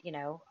seeing that,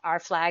 our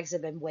flags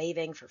have been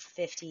waving for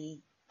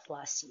 50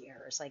 plus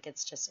years. Like,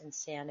 it's just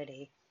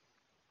insanity.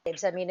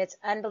 I mean, it's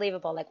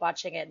unbelievable, like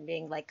watching it and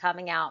being like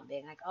coming out and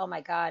being like, oh my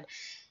God,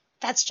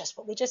 that's just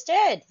what we just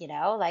did,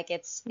 like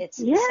it's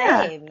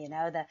insane,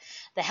 the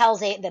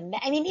Hell's Eight,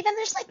 I mean, even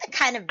there's like the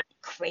kind of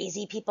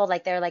crazy people,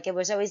 like they're like, it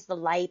was always the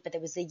light, but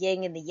it was the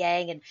yin and the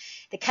yang and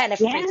the kind of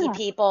freaky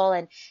people,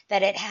 and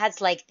that it has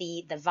like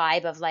the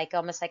vibe of like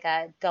almost like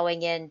a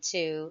going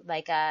into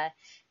like a,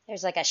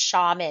 there's like a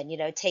shaman,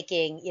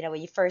 taking,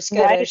 when you first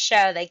go to a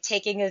show, like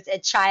taking a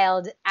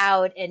child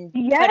out and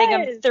putting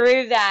them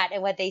through that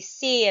and what they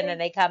see, and then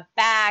they come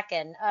back,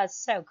 and it's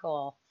so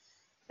cool.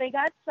 They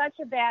got such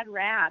a bad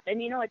rap.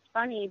 And, it's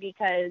funny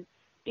because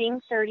being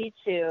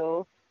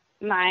 32,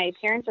 my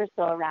parents are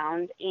still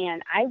around,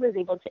 and I was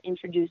able to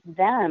introduce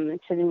them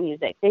to the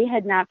music. They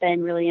had not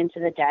been really into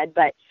the Dead,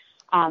 but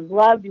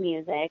loved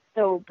music.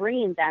 So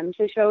bringing them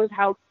to shows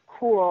how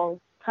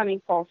cool,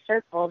 coming full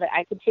circle, that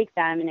I could take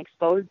them and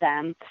expose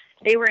them.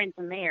 They were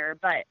into Mayer,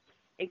 but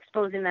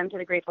exposing them to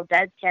the Grateful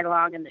Dead's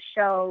catalog and the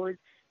shows,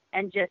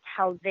 and just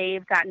how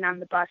they've gotten on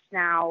the bus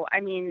now. I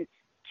mean,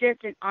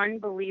 just an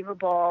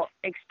unbelievable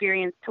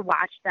experience to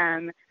watch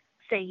them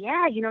say,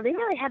 yeah, they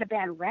really had a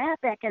bad rap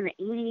back in the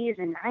 80s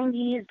and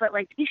 90s, but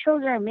like these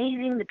shows are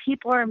amazing. The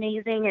people are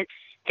amazing.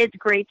 It's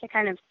great to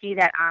kind of see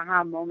that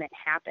aha moment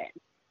happen.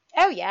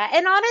 Oh, yeah.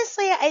 And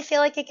honestly, I feel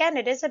like, again,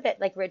 it is a bit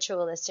like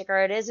ritualistic, or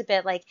it is a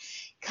bit like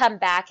come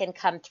back and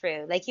come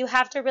through. Like you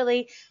have to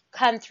really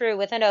come through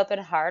with an open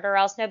heart, or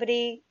else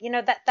nobody,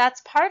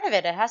 that's part of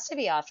it. It has to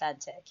be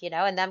authentic,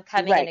 and them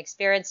coming and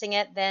experiencing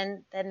it,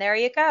 then there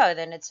you go.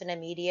 Then it's an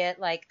immediate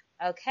like,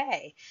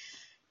 okay,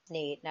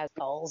 neat. No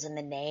goals in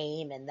the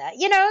name and that,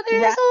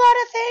 there's a lot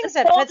of things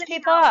that puts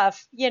people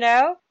off,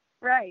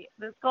 Right.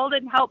 The skull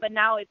didn't help, but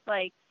now it's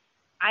like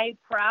I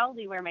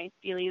proudly wear my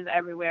Steelies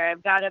everywhere.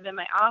 I've got them in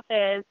my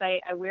office. I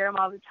wear them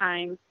all the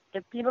time.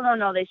 If people don't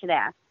know, they should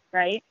ask,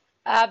 right?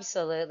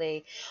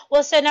 Absolutely.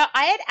 Well, so now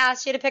I had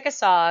asked you to pick a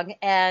song,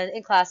 and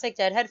in classic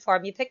Deadhead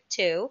form, you picked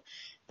two,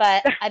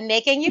 but I'm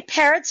making you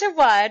pair it to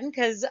one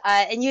because,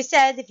 and you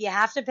said if you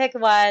have to pick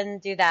one,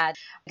 do that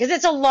because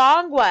it's a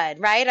long one,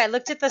 right? I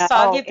looked at the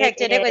song you picked,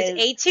 and it was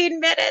 18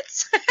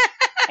 minutes.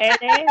 It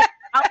is.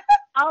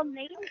 I'll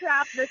name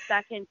drop the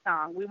second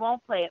song. We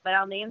won't play it, but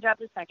I'll name drop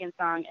the second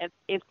song.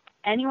 If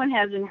anyone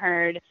hasn't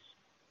heard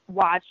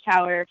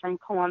Watchtower from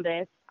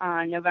Columbus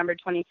on November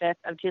 25th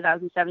of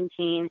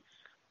 2017,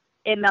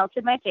 it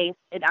melted my face.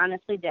 It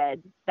honestly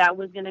did. That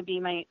was going to be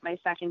my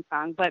second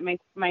song, but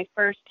my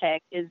first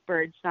pick is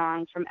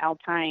Birdsong from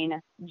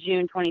Alpine,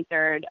 June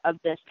 23rd of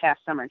this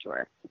past summer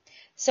tour.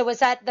 So was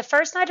that the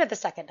first night or the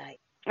second night?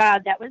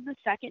 That was the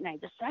second night.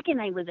 The second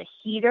night was a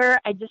heater.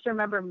 I just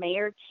remember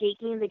Mayer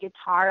taking the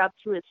guitar up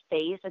to his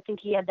face. I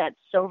think he had that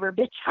silver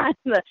bitch on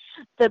the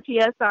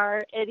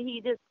PSR, and he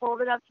just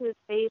pulled it up to his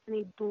face, and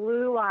he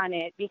blew on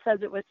it because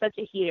it was such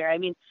a heater. I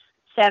mean,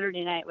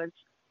 Saturday night was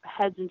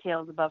heads and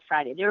tails above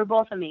Friday. They were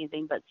both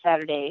amazing, but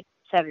Saturday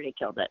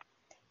killed it.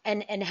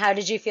 And how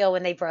did you feel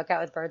when they broke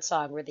out with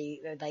Birdsong? Were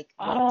they like,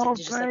 did you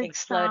just like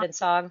explode in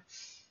song?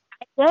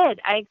 I did.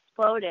 I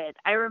exploded.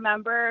 I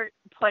remember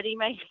putting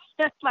my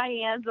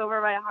hands over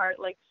my heart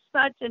like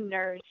such a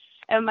nerd.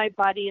 And my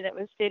buddy that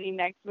was sitting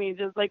next to me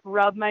just like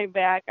rubbed my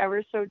back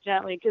ever so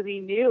gently because he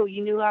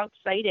knew how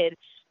excited.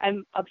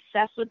 I'm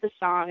obsessed with the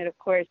song. And of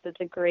course,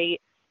 it's a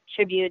great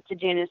tribute to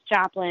Janis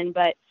Joplin.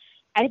 But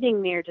I think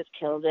Mayer just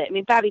killed it. I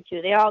mean, Bobby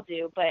too. They all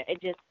do. But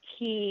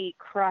he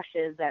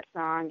crushes that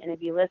song. And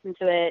if you listen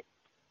to it,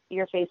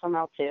 your face will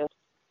melt too.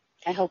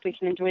 I hope we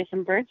can enjoy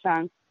some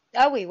Birdsong.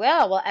 Oh, we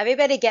will. Well,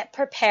 everybody get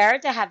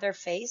prepared to have their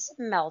face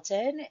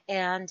melted.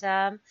 And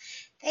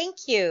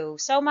thank you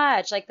so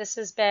much. Like this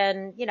has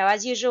been,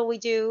 as usual, we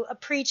do a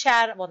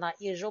pre-chat. Well, not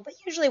usual, but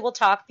usually we'll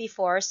talk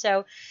before.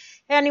 So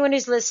anyone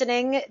who's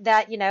listening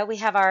that, we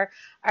have our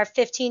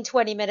 15,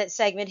 20-minute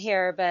segment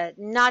here, but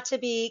not to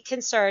be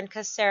concerned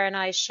because Sarah and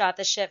I shot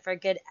the shit for a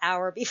good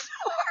hour before.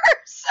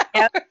 So.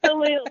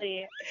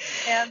 Absolutely.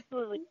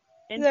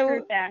 In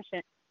true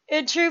fashion.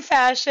 In true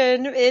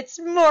fashion, it's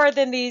more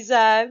than these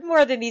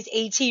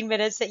 18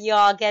 minutes that you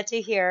all get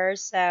to hear.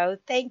 So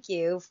thank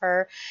you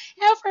for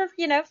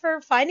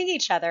finding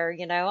each other,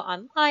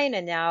 online,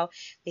 and now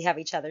we have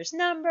each other's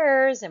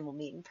numbers and we'll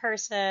meet in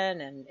person,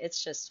 and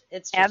it's just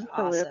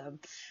Absolutely. Awesome.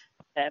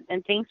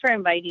 And thanks for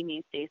inviting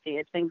me, Stacey.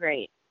 It's been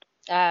great.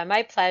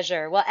 My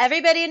pleasure. Well,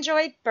 everybody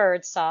enjoyed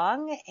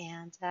Birdsong,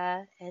 and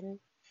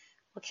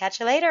we'll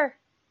catch you later.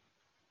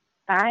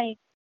 Bye.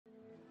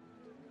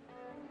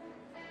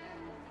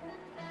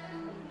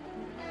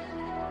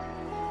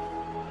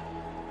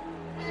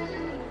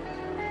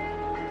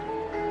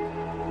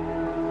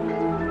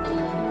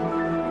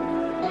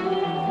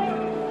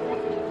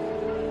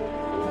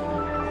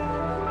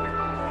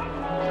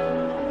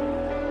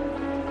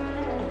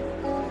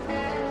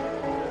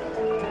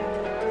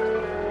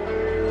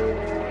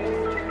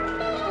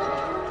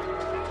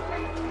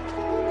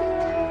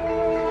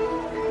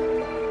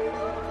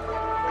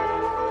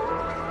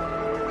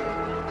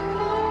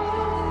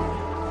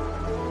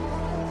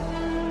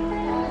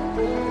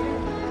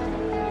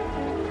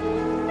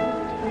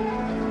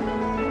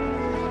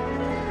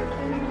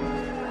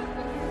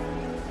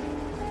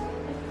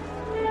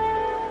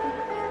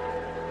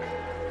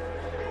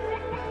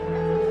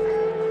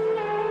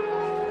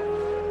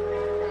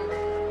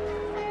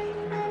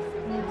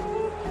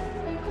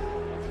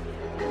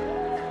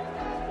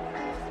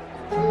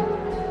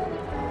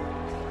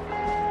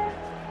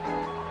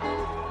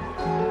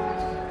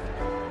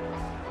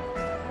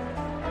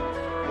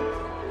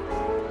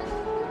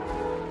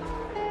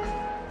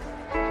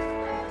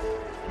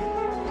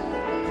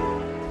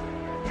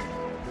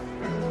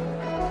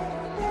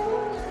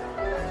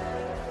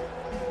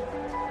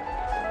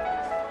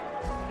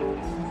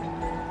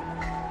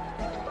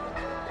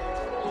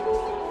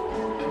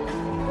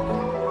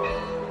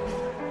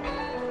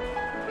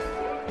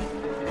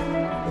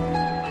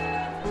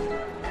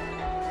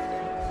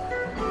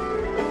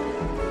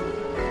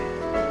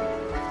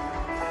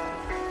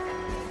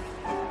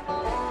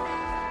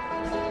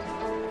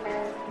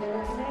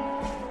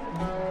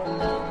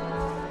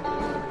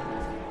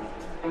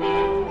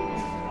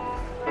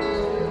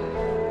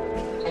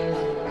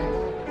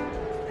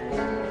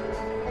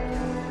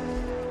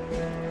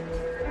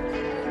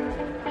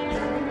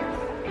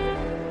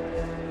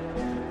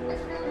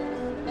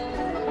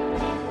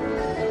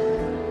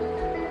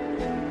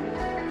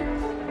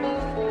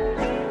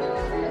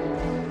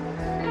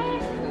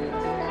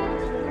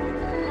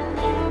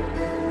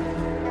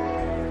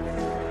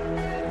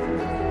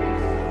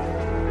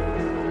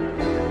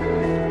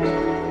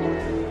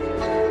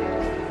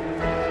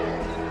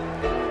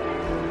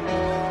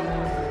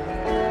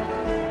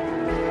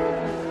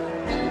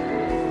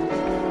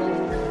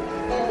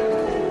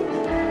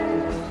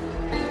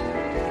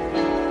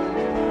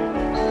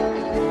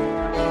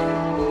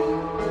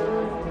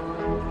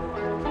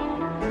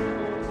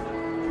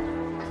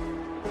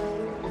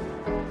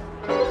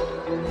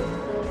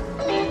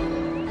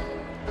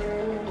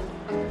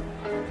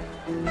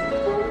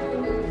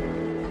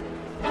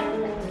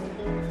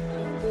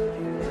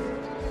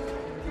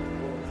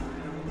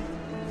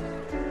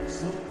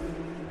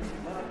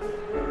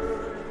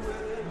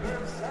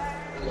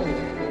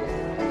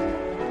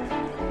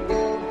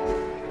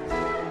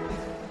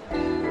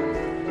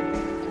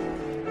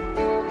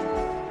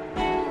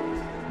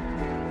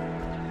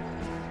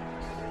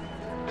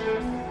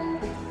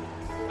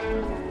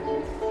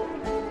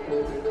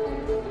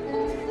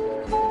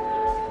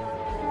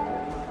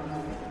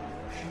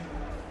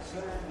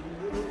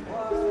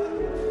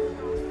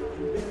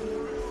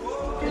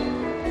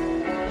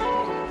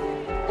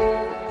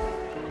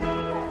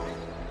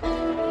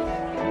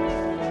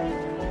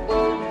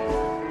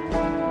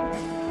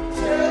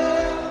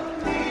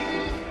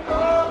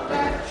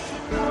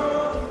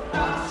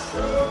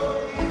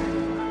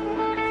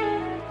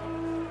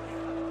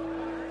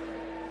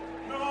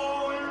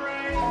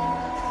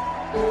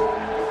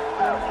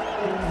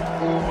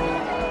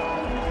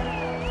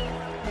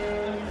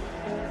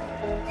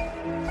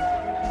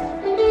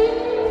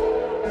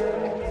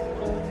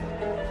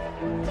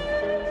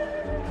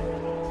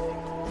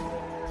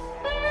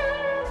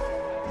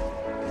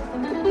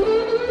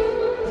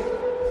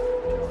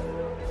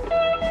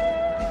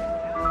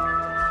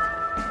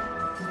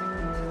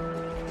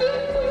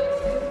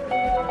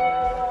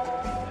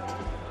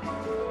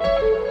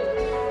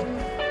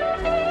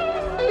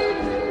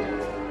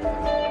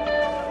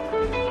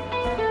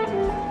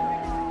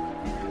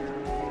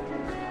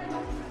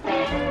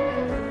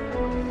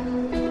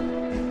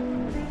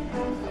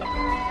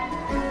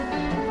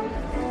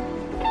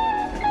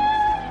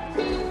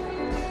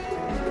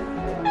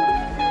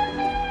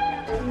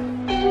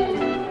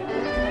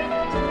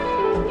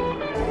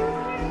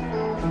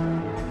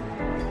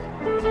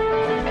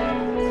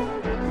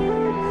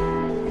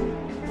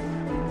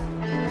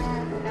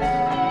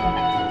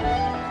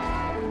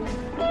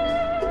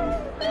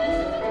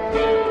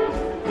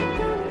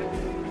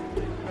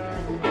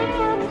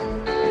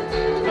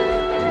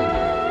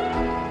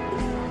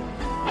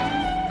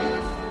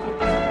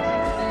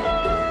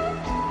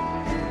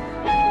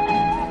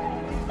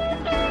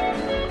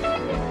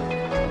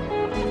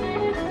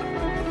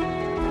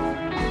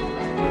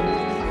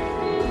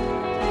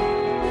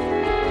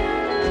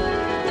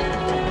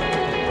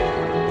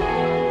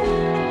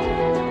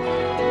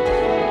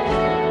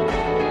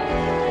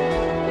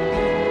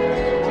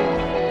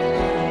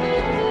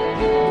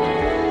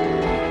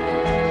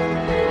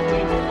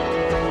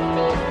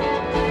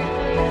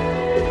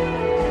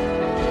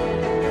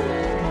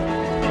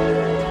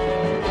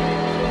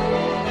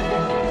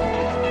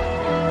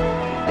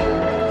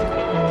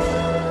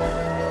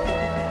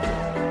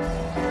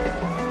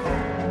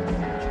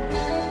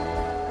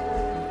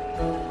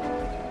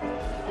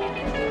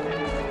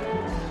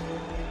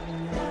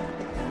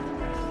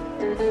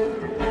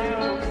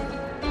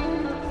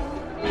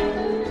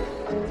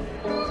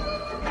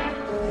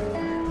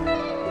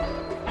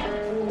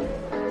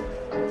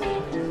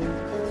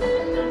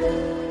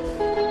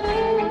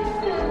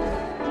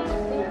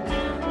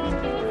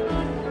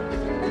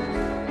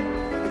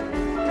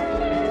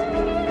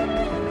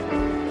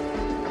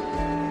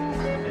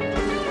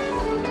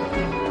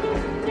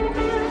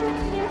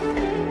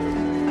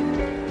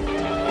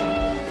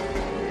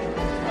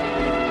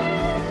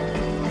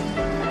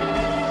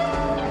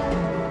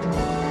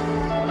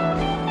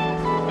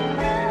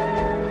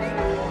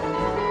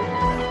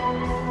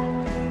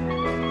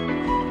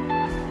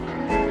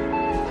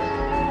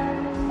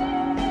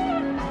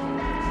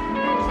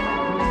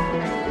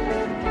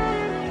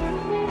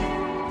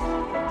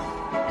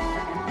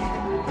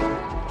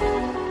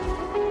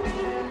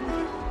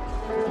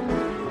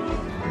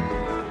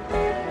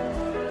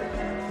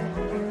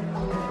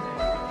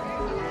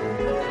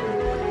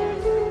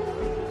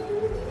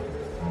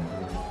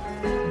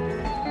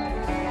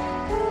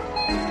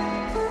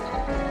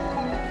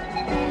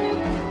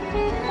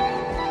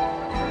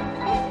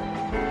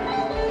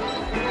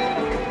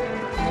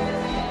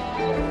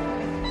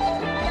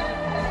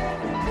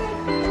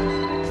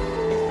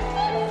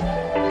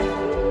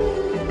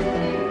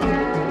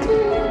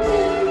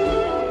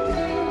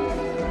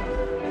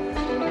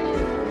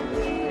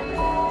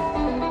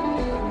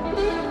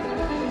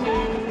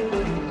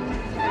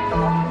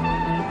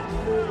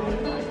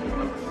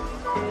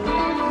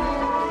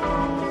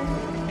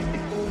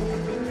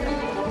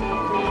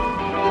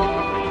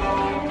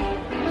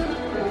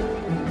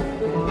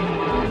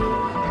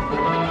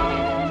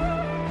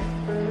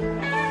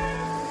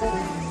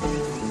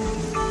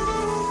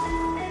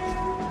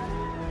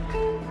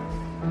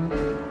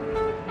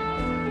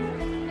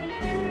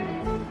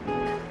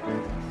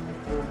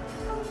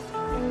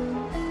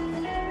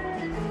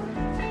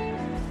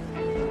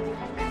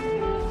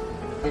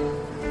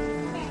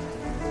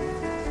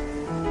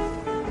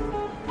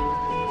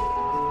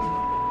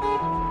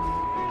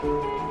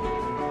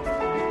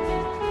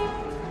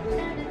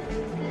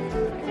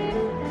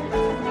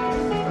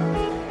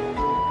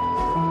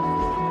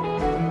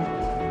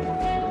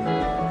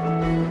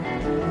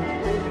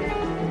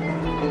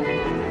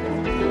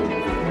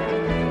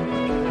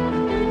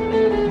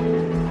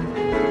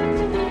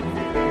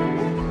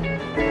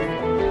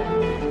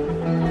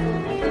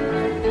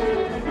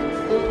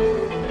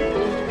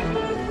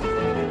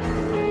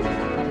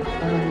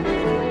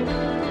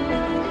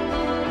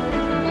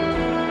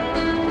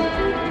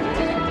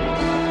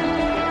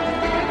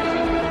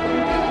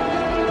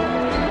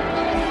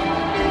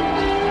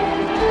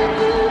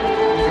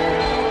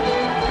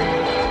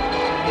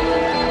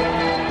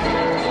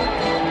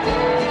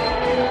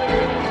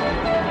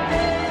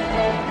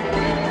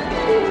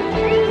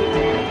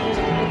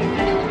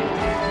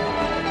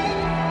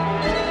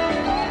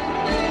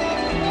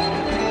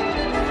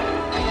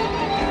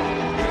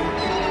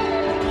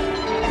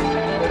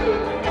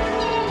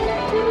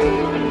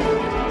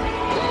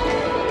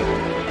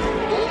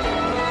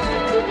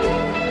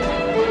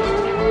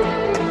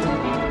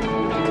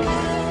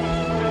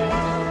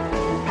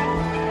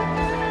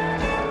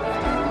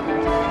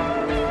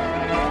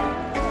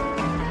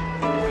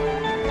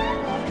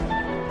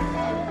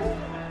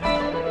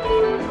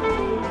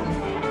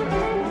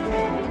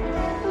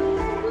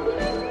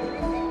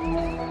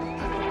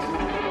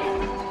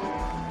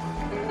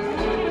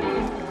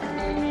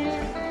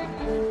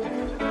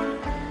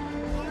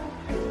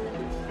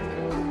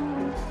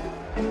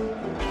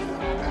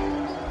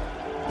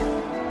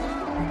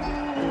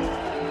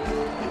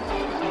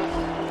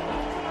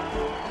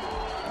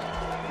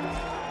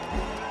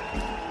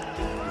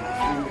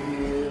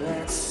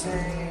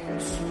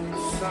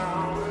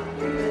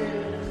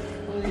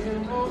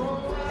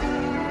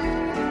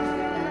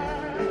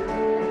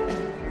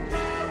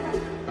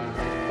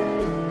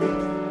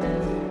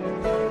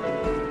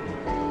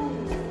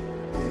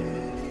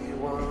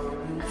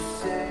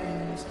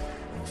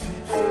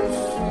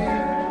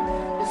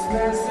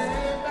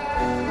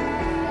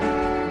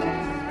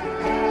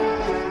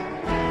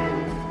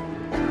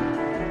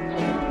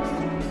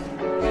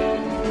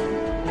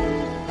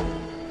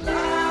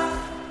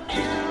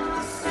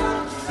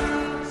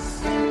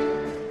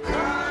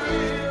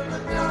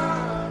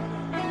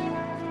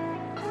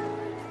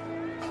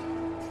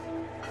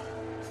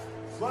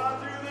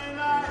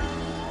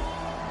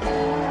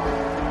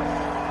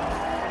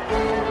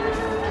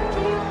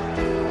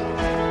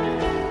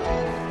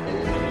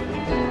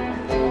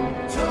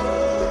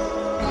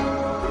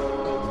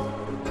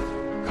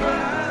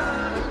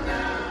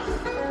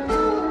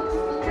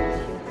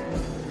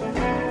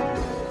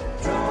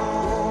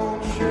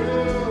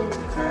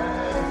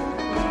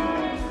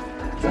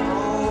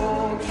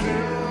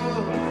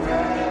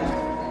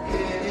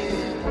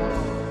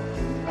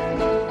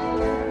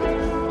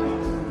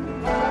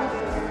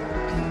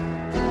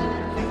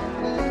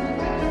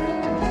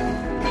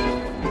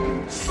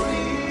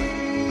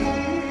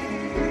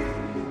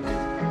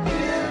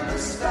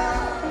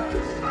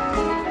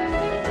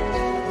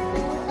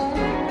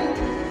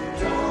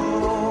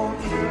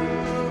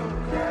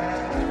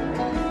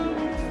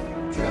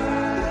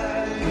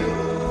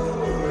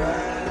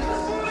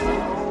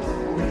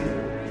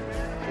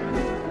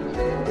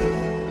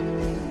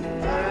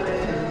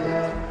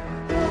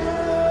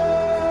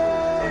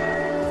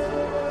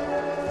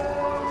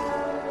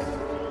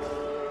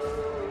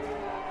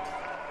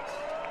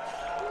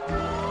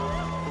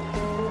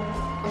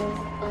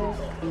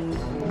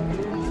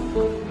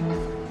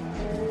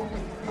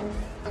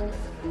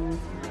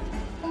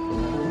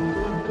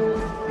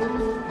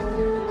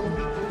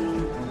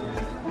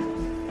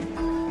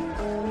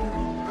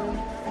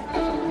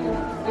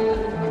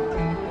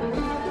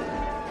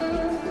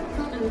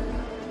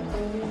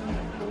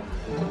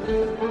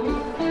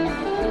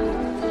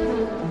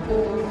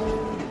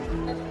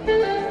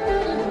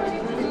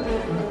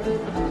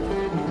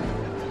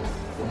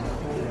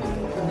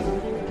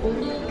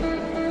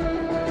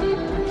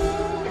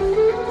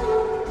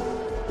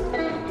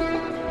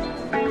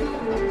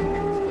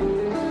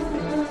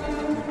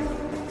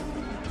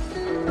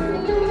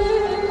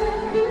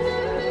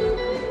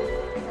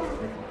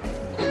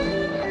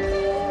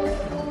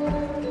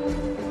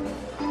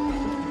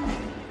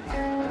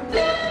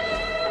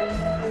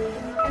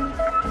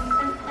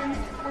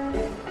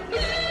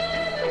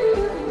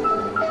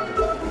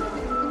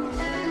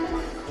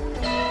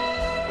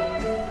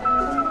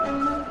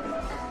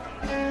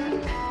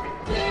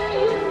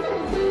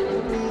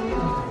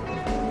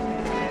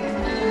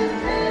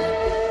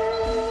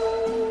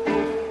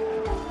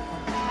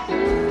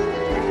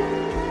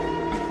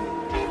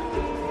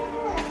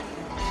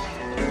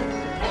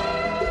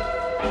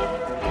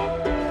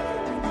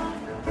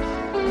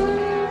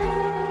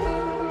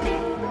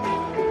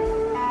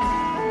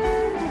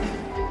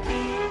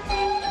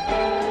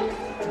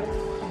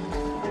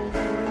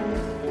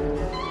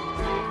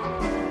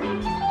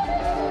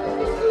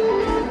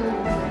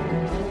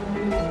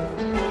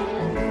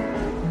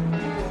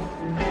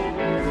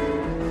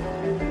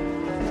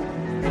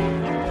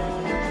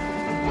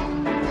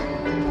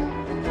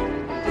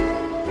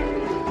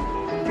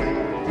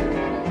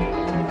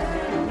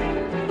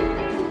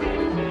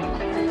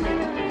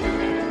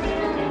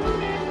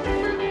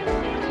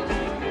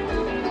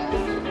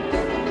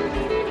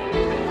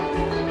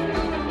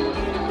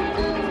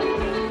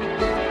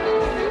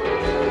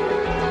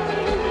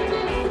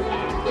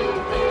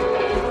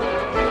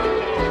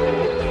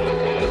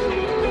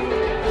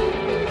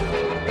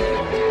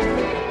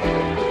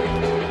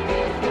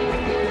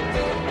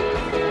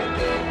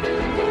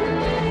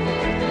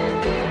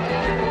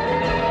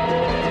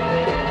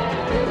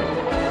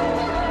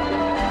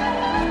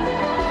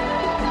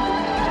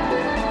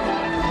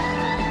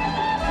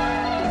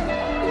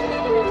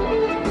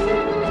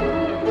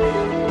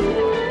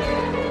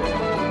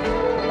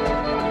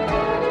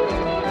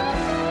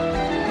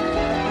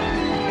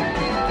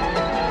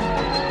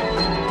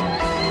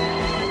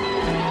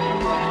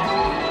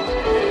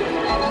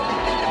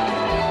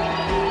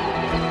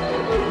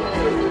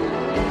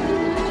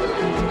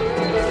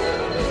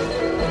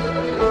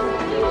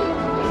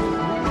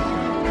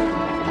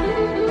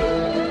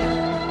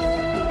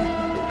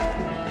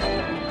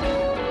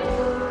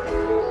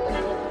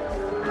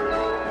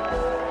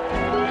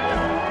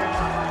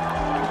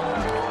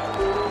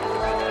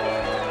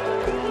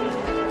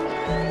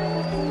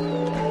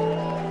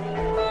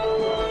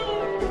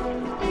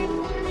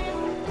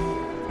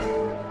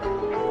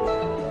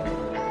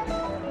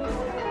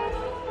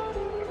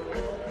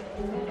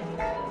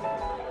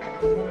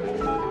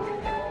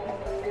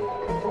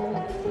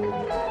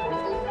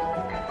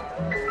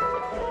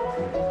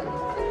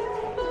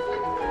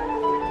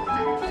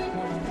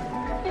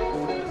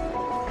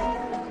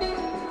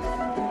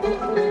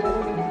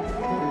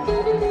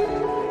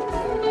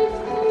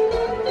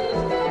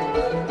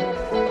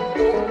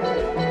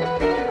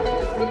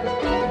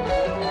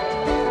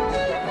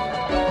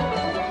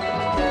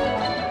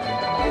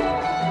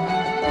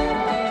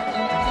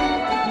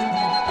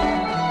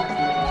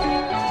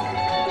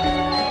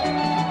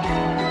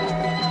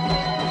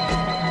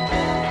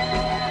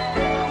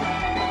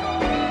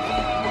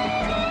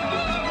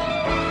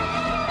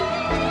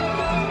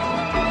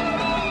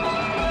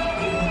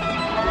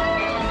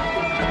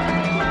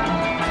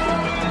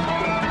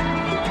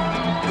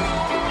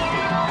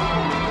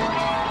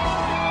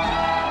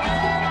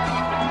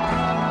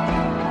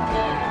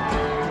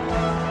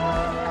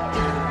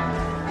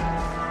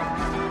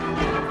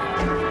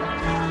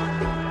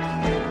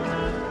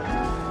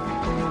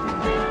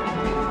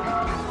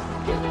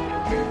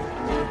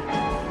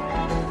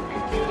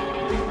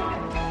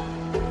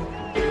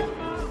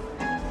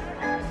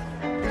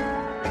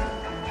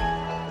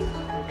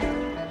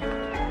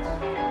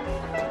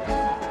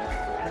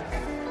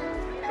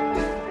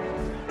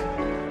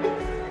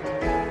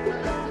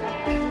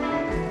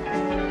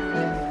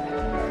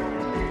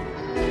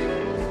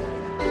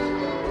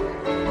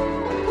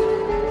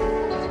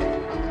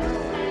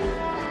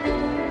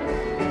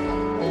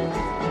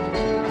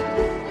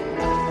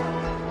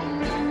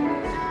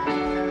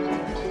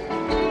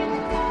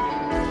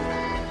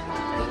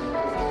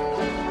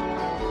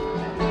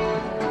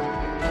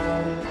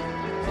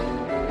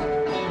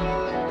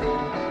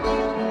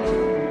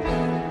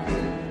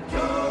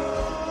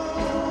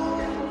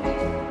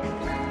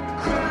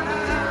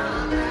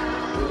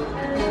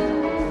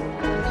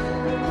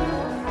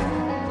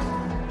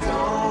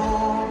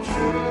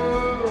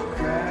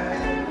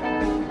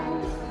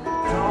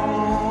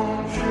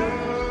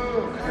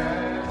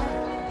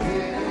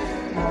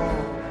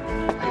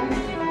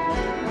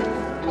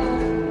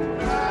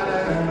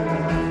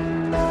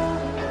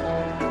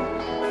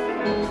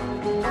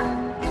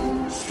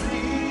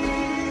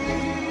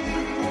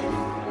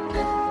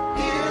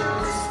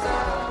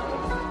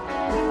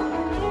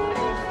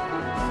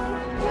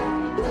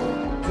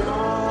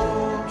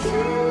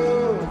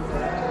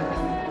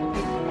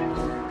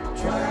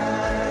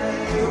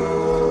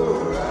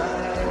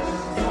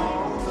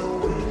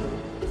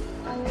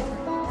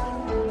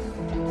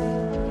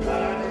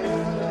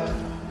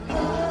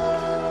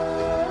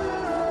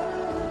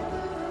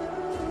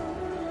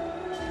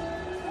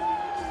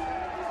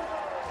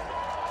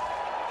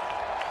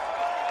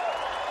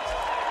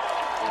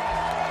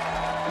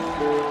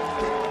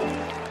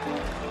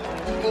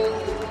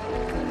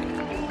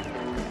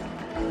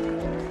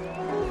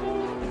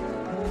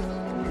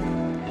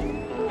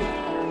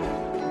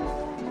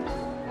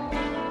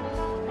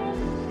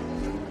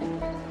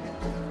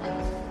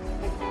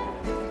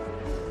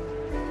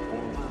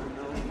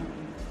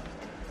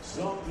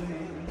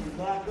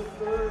 like a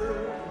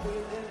bird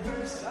within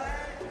her sight.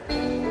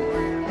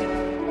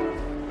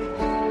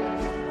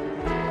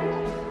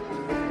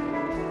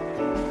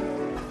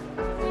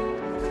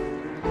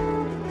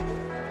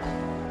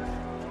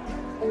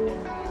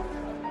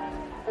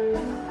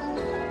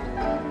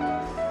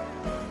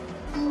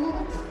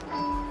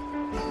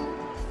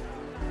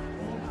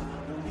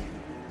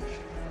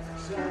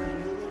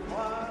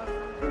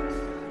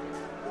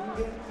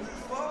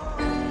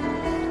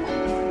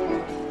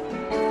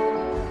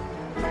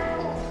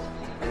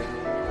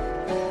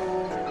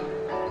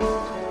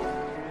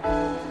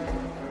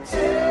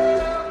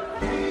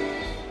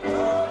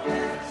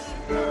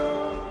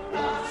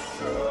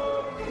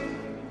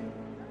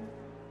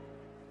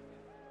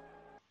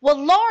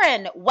 Well,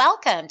 Lauren,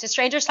 welcome to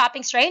Strangers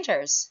Topping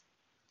Strangers.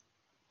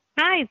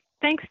 Hi,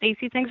 thanks,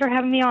 Stacey. Thanks for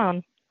having me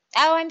on.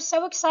 Oh, I'm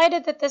so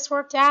excited that this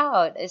worked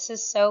out. This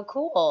is so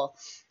cool.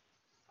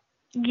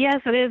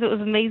 Yes, it is. It was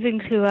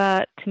amazing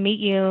to meet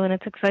you, and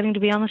it's exciting to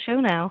be on the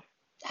show now.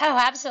 Oh,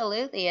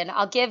 absolutely. And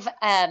I'll give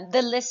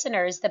the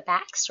listeners the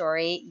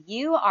backstory.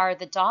 You are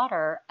the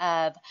daughter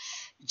of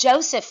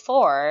Joseph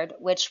Ford,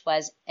 which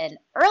was an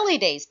early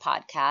days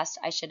podcast.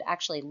 I should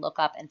actually look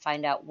up and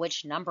find out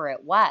which number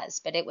it was,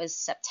 but it was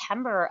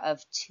September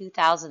of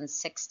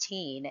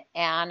 2016.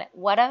 And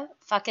what a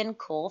fucking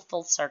cool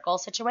full circle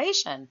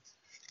situation.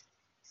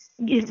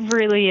 It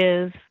really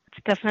is.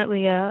 It's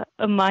definitely a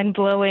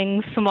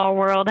mind-blowing small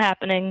world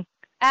happening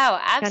Oh,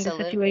 kind of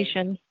absolutely.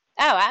 situation.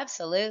 Oh,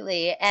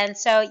 absolutely. And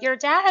so your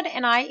dad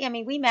and I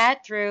mean, we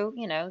met through,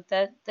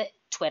 the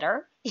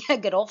Twitter, a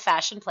good old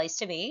fashioned place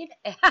to meet.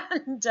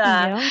 And,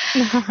 Yeah.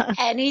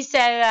 and he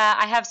said,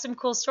 I have some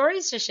cool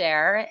stories to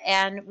share.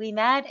 And we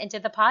met and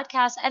did the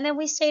podcast. And then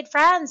we stayed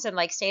friends and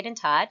stayed in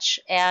touch,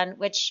 and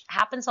which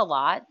happens a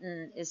lot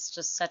and is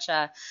just such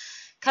a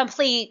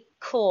complete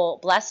cool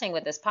blessing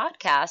with this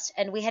podcast.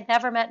 And we had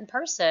never met in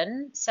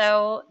person.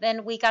 So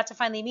then we got to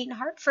finally meet in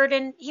Hartford,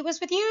 and he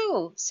was with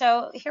you.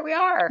 So here we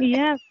are.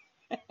 Yes.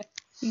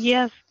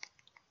 Yes.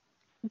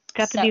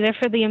 Got to be there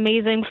for the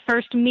amazing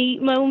first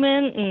meet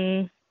moment,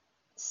 and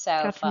so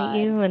got fun. to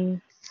meet you.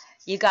 And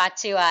you got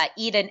to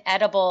eat an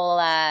edible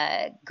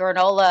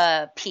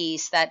granola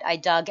piece that I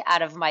dug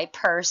out of my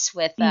purse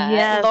with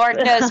Yes. Lord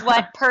knows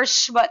what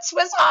purse schmutz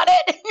was on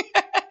it.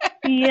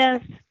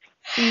 Yes.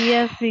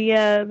 Yes,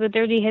 the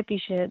dirty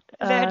hippie shit,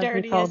 as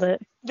we called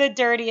it. The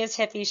dirtiest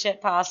hippie shit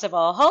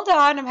possible. Hold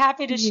on, I'm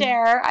happy to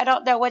share. I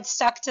don't know what's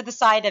stuck to the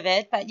side of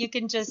it, but you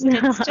can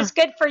it's just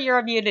good for your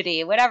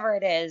immunity. Whatever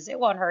it is, it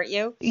won't hurt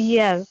you.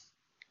 Yes,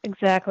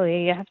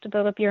 exactly. You have to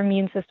build up your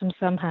immune system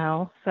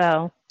somehow,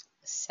 so.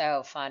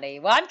 So funny.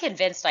 Well, I'm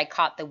convinced I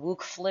caught the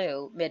Wook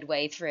flu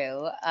midway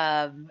through.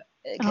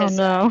 Oh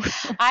no.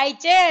 I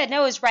did.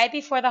 No, it was right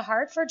before the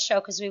Hartford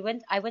show, because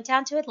I went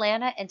down to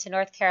Atlanta and to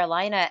North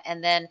Carolina,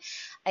 and then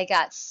I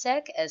got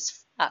sick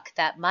as fuck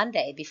that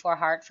Monday before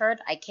Hartford.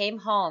 I came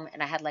home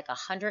and I had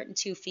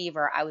 102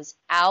 fever. I was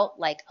out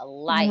like a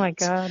light. Oh my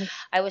God.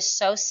 I was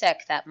so sick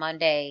that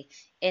Monday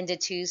into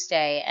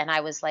Tuesday, and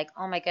I was like,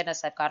 oh my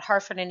goodness, I've got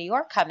Hartford and New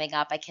York coming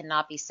up. I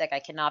cannot be sick. I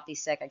cannot be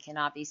sick. I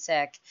cannot be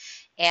sick.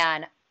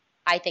 And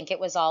I think it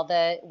was all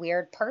the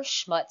weird purse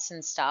schmutz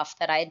and stuff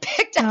that I had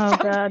picked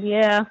up Oh God,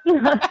 yeah.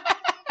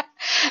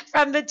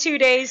 from the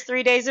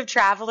 3 days of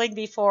traveling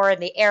before,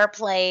 and the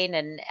airplane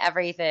and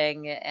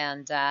everything.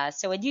 And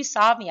so when you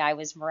saw me, I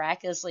was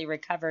miraculously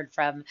recovered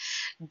from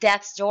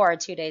death's door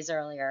 2 days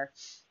earlier.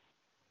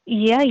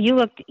 Yeah, you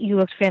looked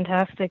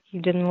fantastic.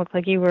 You didn't look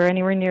like you were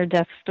anywhere near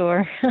death's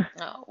door.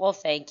 Oh, well,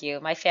 thank you.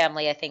 My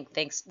family, I think,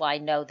 I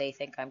know they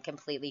think I'm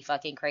completely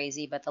fucking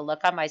crazy, but the look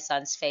on my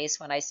son's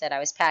face when I said I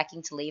was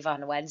packing to leave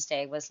on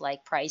Wednesday was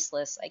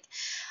priceless.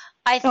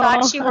 I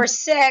thought you were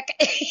sick,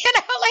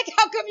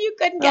 how come you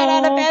couldn't get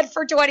out of bed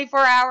for 24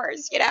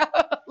 hours,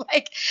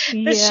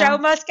 the show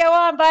must go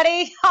on,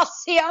 buddy. I'll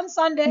see you on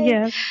Sunday.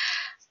 Yes.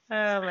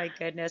 Oh my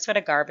goodness, what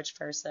a garbage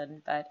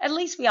person. But at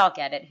least we all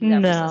get it,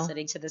 whoever's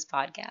listening to this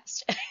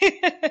podcast.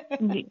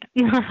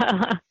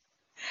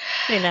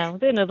 They know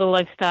the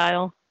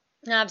lifestyle.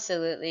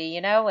 Absolutely.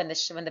 When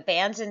the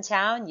band's in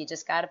town, you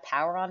just got to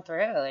power on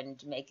through and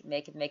make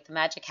the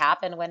magic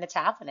happen when it's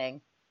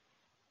happening.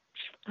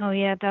 Oh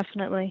yeah,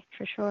 definitely,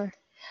 for sure.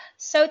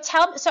 So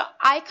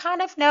I kind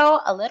of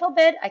know a little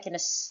bit, I can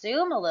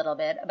assume a little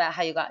bit about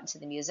how you got into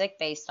the music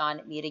based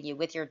on meeting you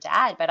with your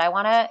dad, but I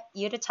want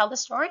you to tell the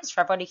stories for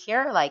everybody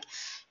here,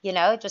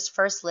 just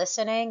first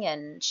listening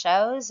and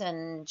shows,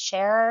 and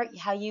share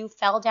how you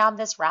fell down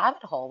this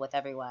rabbit hole with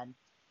everyone.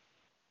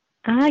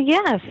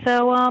 Yeah,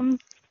 so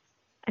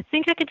I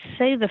think I could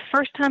say the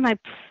first time I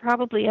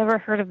probably ever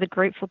heard of the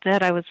Grateful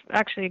Dead, I was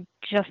actually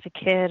just a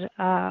kid.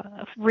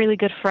 A really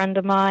good friend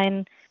of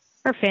mine,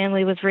 her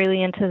family was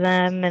really into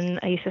them, and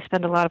I used to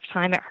spend a lot of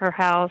time at her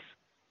house.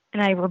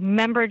 And I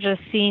remember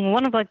just seeing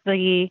one of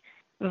the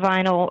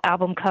vinyl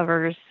album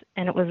covers,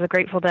 and it was the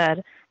Grateful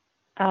Dead.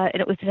 And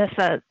it was just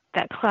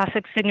that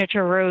classic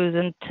signature rose,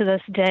 and to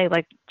this day,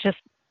 just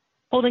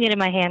holding it in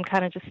my hand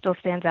kind of just still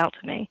stands out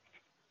to me.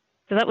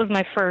 So that was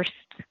my first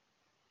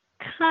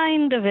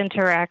kind of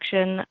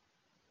interaction.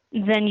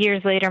 then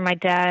years later, my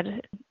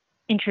dad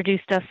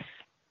introduced us,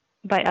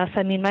 by us,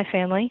 I mean my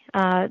family,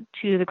 to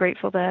the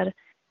Grateful Dead.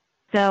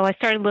 So I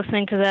started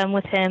listening to them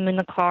with him in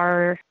the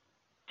car,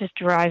 just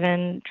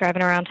driving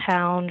around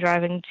town,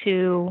 driving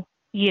to,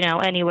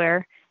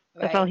 anywhere.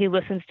 That's all he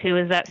listens to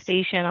is that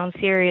station on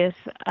Sirius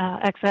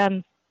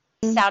XM.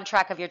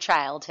 Soundtrack of your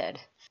childhood.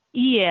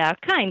 Yeah,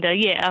 kind of,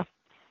 yeah.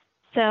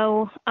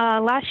 So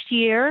last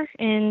year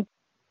in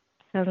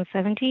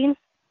 2017,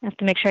 I have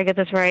to make sure I get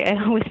this right.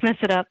 I always mess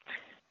it up.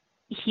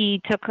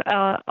 He took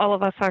all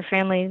of us, our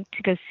family,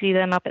 to go see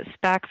them up at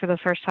SPAC for the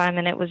first time,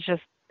 and it was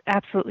just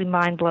absolutely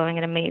mind-blowing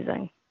and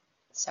amazing.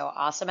 So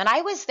awesome. And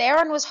I was there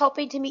and was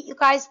hoping to meet you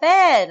guys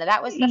then.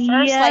 That was the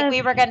first, Yes.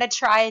 we were going to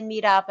try and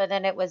meet up, and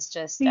then it was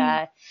just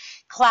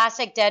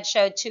classic Dead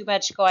show, too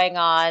much going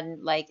on,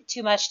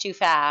 too much too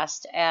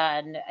fast.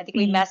 And I think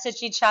we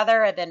messaged each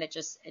other, and then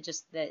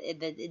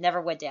it never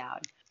went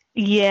down.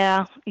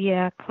 Yeah,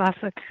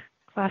 classic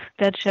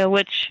Dead show,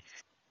 which...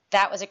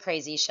 That was a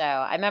crazy show.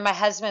 I remember my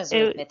husband was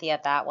with Mithy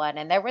at that one,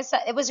 and it was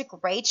a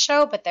great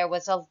show, but there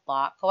was a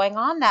lot going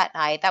on that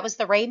night. That was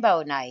the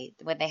rainbow night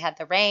when they had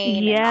the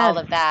rain and all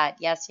of that.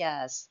 Yes.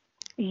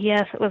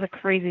 Yes, it was a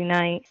crazy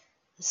night.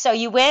 So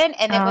you went,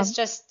 and it was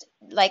just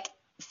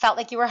felt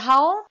like you were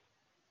home?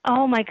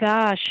 Oh my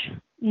gosh.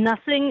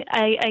 Nothing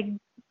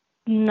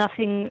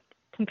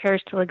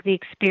compares to the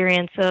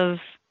experience of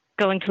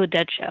going to a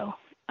Dead show.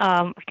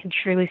 I can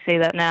truly say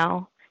that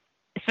now,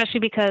 especially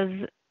because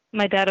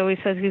my dad always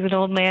says he's an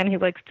old man. He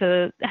likes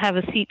to have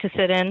a seat to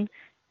sit in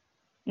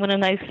when a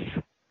nice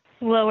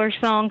slower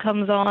song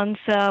comes on.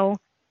 So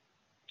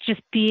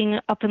just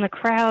being up in the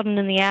crowd and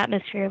in the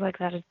atmosphere like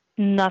that is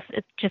nothing.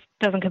 It just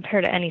doesn't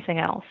compare to anything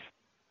else.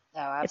 Oh,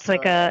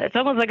 absolutely. It's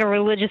almost like a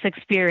religious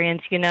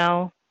experience,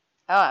 Oh,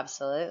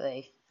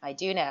 absolutely. I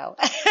do know.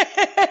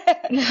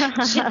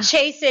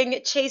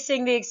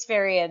 Chasing the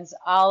experience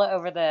all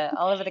over the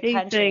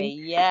country.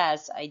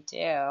 Yes, I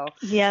do.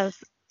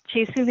 Yes.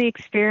 Chasing the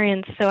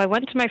experience. So I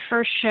went to my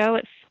first show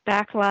at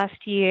SPAC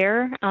last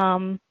year,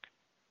 and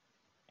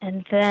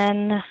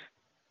then a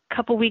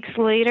couple weeks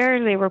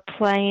later, they were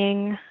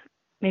playing,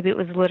 maybe it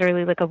was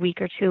literally a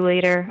week or two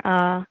later,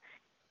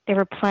 they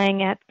were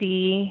playing at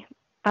the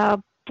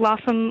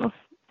Blossom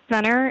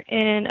Center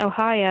in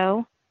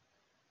Ohio,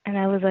 and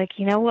I was like,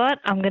 you know what,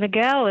 I'm going to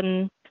go,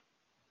 and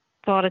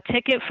bought a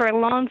ticket for a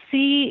lawn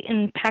seat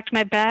and packed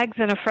my bags,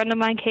 and a friend of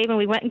mine came, and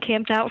we went and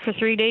camped out for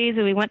 3 days,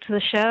 and we went to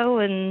the show,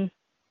 and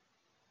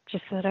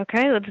just said,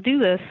 okay, let's do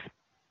this.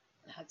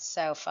 That's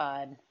so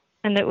fun.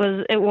 And it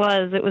was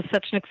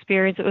such an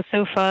experience. It was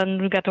so fun.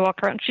 We got to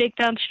walk around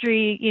Shakedown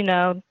Street,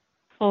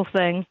 whole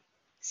thing.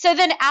 So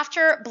then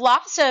after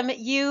Blossom,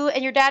 you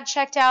and your dad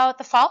checked out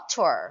the fall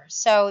tour.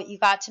 So you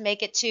got to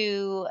make it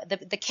to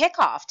the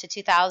kickoff to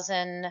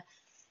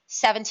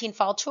 2017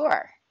 fall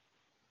tour.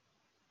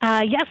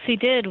 Yes, we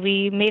did.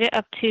 We made it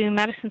up to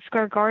Madison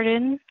Square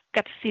Garden.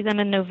 Got to see them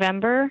in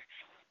November.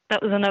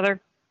 That was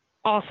another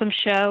awesome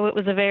show. It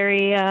was a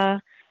very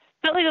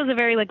felt like it was a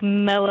very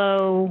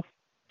mellow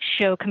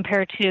show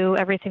compared to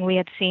everything we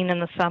had seen in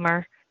the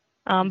summer.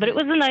 But it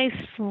was a nice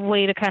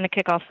way to kind of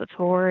kick off the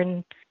tour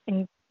and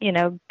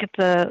get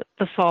the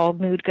fall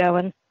mood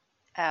going.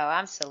 Oh,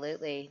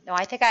 absolutely. No,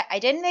 I think I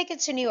didn't make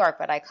it to New York,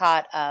 but I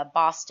caught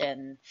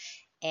Boston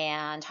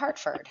and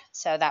Hartford,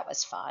 so that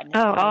was fun.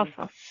 Oh,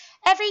 awesome.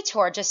 Every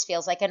tour just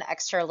feels like an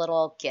extra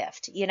little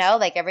gift,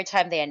 every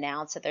time they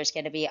announce that there's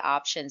going to be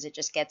options, it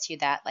just gets you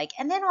that,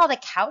 and then all the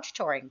couch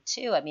touring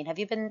too. I mean,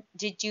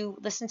 did you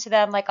listen to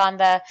them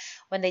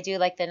when they do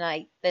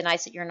the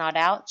nights that you're not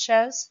out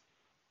shows?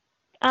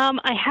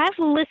 I have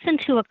listened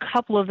to a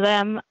couple of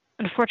them.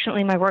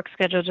 Unfortunately, my work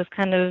schedule just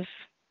kind of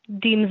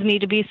deems me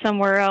to be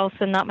somewhere else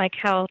and not my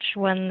couch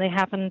when they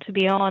happen to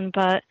be on,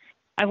 but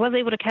I was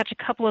able to catch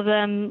a couple of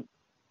them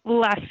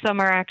last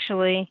summer,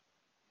 actually,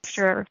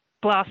 after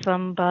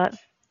Blossom, but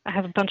I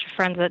have a bunch of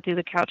friends that do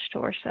the couch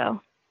tour, so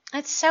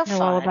it's so fun.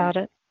 Know all about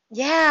it.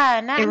 Yeah,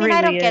 and I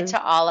really don't get is.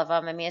 to all of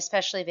them. I mean,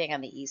 especially being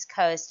on the East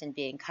Coast and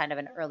being kind of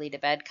an early to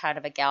bed kind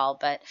of a gal,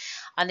 but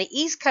on the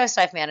East Coast,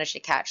 I've managed to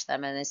catch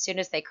them, and as soon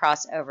as they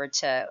cross over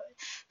to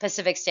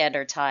Pacific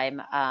Standard Time,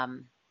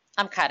 I'm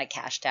kind of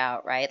cashed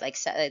out, right?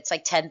 It's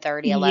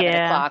 10:30, 11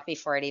 o'clock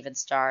before it even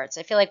starts.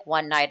 I feel like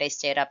one night I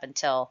stayed up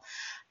until,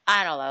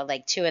 I don't know,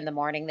 2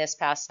 a.m. this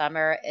past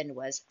summer and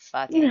was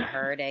fucking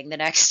hurting the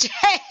next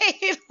day.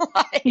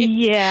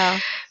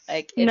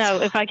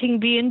 If I can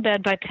be in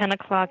bed by 10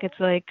 o'clock, it's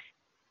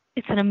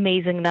an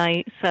amazing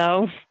night.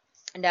 So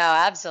no,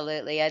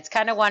 absolutely. It's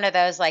kind of one of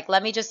those,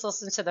 let me just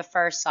listen to the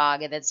first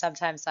song. And then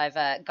sometimes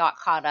I've got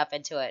caught up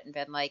into it and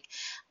been like,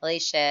 holy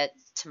shit,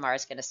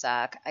 tomorrow's going to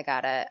suck. I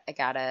gotta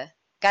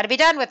be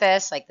done with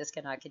this. This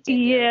cannot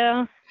continue.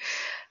 Yeah.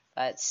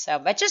 But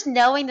just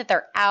knowing that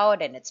they're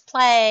out and it's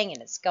playing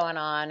and it's going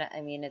on,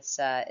 I mean, it's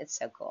so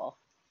cool.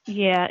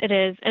 Yeah, it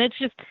is. And it's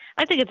just,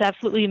 I think it's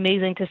absolutely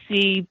amazing to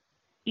see,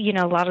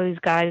 a lot of these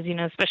guys,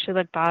 especially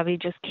like Bobby,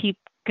 just keep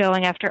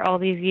going after all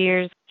these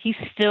years. He's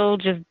still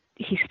doing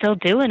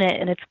it,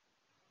 and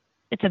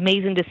it's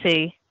amazing to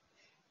see.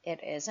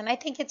 It is, and I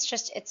think it's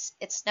just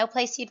it's no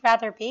place you'd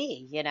rather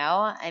be, you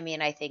know. I mean,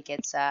 I think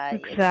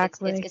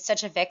Exactly. it's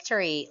such a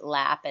victory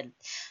lap and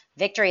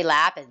victory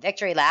lap and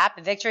victory lap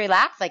and victory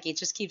lap. Like it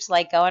just keeps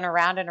like going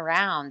around and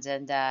around,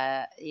 and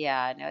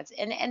yeah, no, it's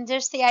and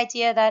just the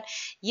idea that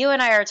you and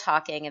I are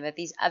talking, and that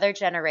these other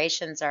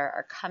generations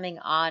are coming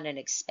on and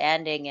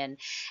expanding,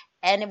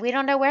 and we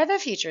don't know where the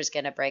future is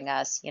going to bring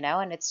us, you know,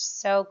 and it's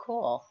so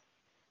cool.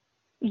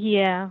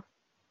 Yeah.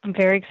 I'm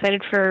very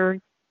excited for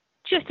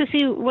just to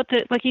see what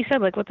the, like you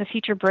said, like what the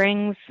future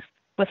brings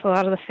with a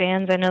lot of the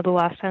fans. I know the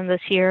last time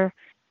this year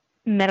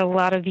met a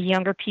lot of the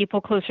younger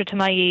people closer to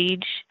my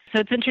age. So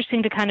it's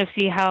interesting to kind of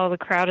see how the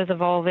crowd is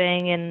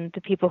evolving and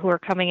the people who are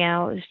coming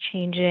out is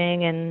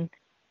changing, and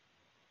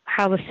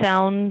how the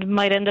sound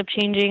might end up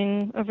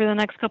changing over the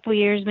next couple of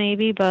years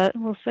maybe, but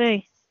we'll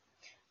see.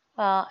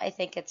 Well, I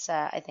think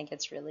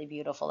it's really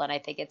beautiful, and I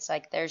think it's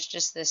like there's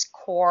just this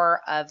core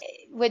of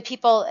when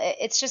people,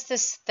 it's just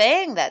this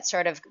thing that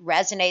sort of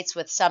resonates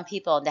with some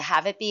people, and to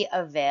have it be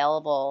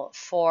available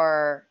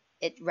for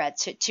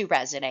to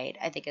resonate,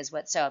 I think is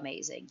what's so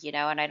amazing, you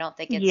know. And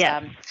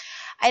Yes.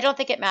 I don't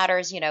think it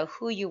matters, you know,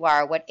 who you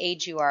are, what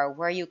age you are,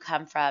 where you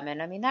come from.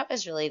 And I mean, that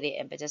was really the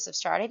impetus of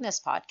starting this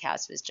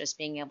podcast, was just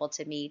being able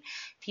to meet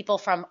people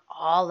from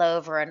all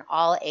over and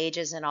all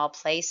ages and all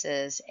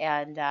places.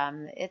 And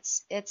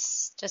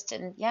it's just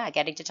yeah,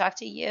 getting to talk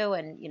to you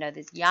and, you know,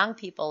 these young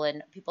people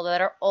and people that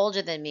are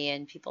older than me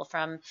and people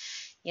from,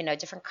 you know,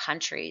 different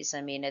countries.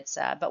 I mean,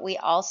 but we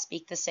all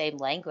speak the same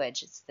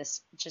language. It's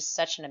this just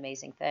such an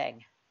amazing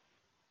thing.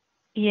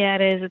 Yeah,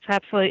 it is.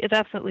 It's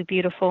absolutely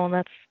beautiful, and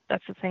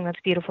that's the thing that's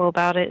beautiful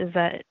about it, is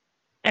that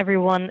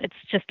it's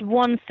just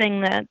one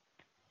thing that,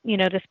 you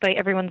know, despite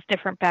everyone's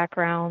different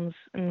backgrounds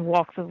and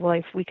walks of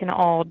life, we can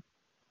all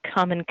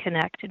come and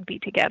connect and be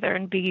together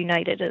and be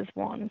united as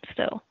one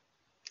still.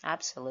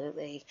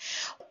 Absolutely.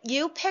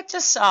 You picked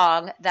a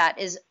song that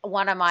is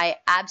one of my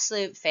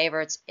absolute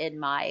favorites in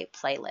my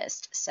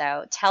playlist.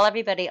 So tell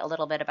everybody a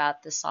little bit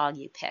about the song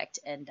you picked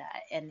and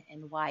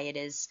why it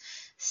is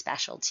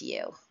special to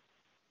you.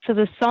 So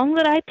the song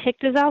that I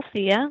picked is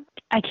Althea.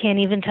 I can't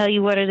even tell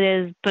you what it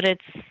is, but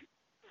it's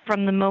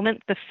from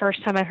the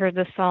first time I heard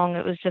this song,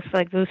 it was just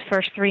like those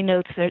first three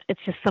notes.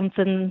 It's just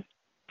something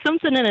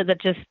in it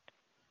that just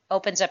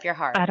opens up your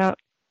heart.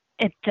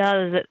 It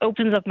does. It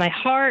opens up my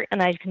heart,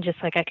 and I can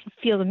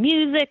feel the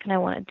music, and I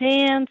want to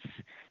dance.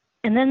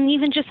 And then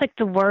even just like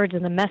the words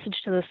and the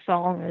message to the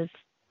song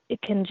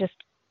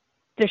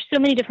there's so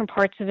many different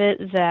parts of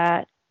it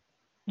that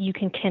you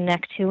can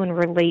connect to and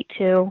relate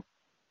to.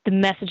 The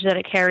message that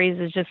it carries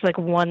is just like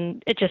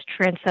it just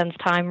transcends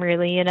time,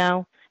 really, you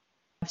know?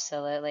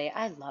 Absolutely.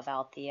 I love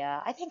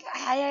Althea. I think,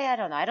 I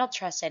don't know. I don't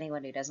trust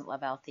anyone who doesn't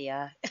love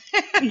Althea.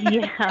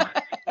 Yeah,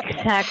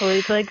 exactly.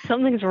 It's like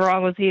something's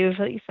wrong with you.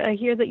 If I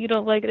hear that you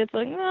don't like it, it's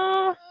like,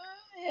 oh,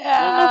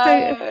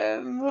 yeah,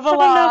 move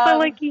along. I don't know if I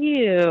like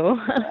you.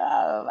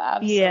 Oh,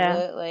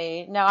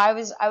 absolutely. Yeah. No, I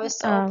was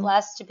so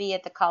blessed to be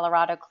at the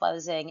Colorado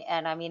closing,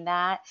 and I mean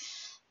that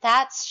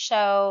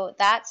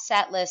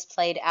set list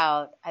played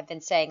out, I've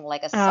been saying,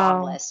 like a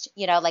song list,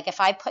 you know, like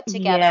if I put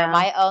together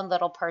my own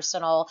little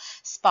personal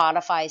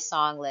Spotify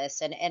song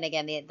list, and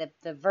again,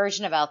 the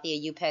version of Althea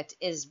you picked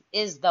is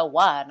the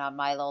one on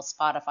my little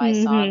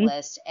Spotify song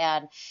list.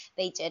 And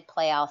they did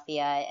play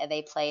Althea, and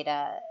they played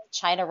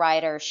China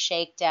Rider,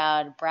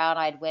 Shakedown, Brown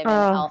Eyed Women,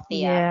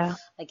 Althea. Yeah.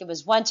 Like it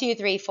was 1, 2,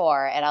 3,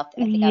 4, and I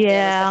think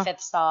Althea was the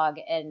fifth song,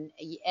 and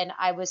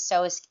I was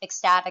so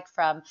ecstatic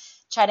from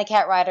China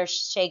Cat Rider,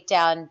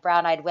 Shakedown,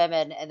 Brown Eyed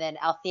Women, and then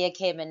Althea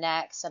came in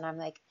next, and I'm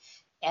like,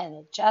 and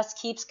it just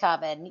keeps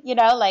coming, you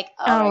know, like,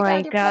 oh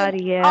my God,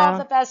 all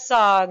the best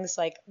songs,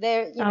 like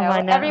they're, you know,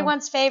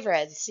 everyone's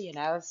favorites, you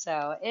know,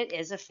 so it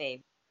is a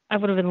favorite. I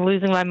would have been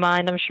losing my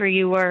mind. I'm sure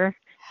you were.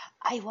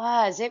 I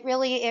was. It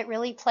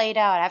really played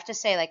out. I have to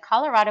say, like,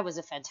 Colorado was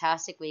a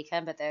fantastic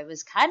weekend, but it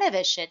was kind of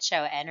a shit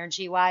show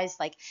energy-wise,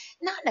 like,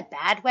 not in a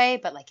bad way,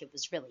 but like it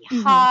was really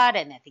hot,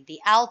 and I think the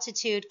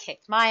altitude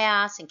kicked my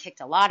ass and kicked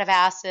a lot of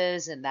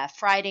asses, and that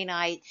Friday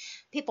night,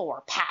 people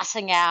were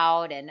passing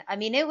out, and I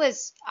mean,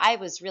 I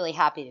was really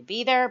happy to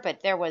be there,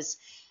 but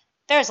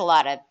there's a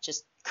lot of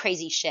just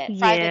crazy shit.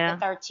 Friday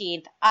the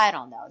 13th, I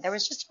don't know. There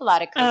was just a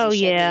lot of crazy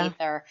shit in the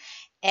ether.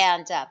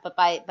 And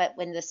but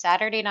when the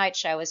Saturday night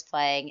show was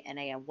playing, and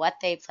again what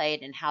they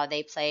played and how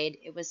they played,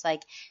 it was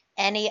like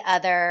any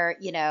other,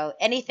 you know,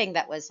 anything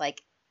that was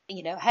like,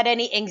 you know, had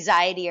any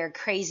anxiety or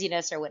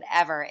craziness or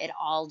whatever, it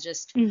all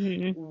just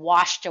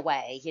washed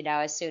away, you know,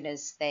 as soon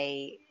as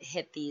they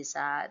hit these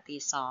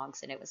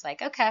songs, and it was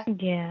like, okay,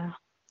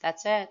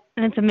 that's it.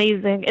 And it's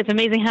amazing. It's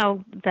amazing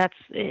how that's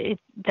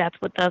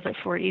what does it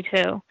for you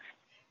too.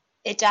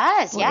 It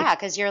does, yeah,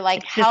 because you're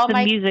like, how am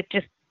I? Music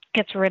just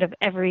gets rid of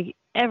every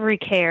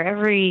care,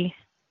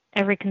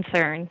 every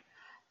concern.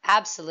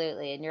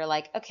 Absolutely. And you're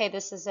like, okay,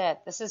 this is it.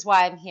 This is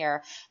why I'm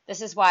here.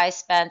 This is why I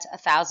spent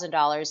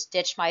 $1,000,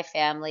 ditched my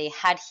family,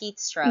 had heat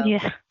stroke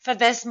for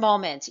this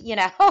moment, you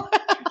know?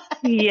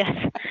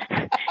 Yes.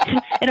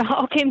 It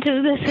all came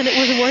to this, and it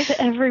was worth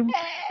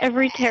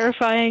every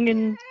terrifying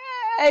and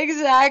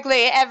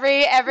Exactly.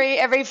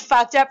 Every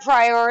fucked up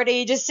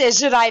priority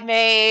decision I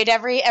made,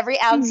 every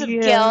ounce of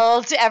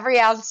guilt, every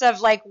ounce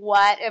of like,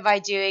 what am I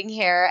doing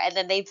here? And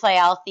then they play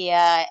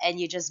Althea and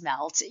you just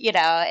melt,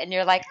 and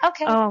you're like,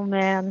 okay. Oh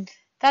man.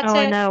 That's it.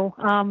 I know.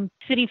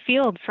 Citi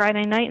Field,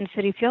 Friday night in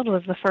Citi Field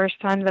was the first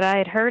time that I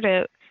had heard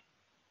it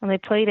when they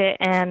played it,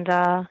 and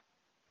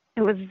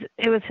it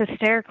was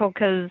hysterical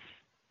because,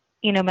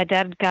 my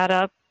dad got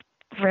up,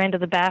 ran to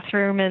the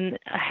bathroom, and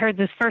I heard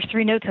those first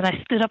three notes, and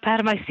I stood up out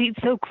of my seat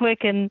so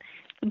quick, and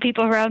the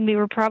people around me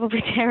were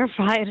probably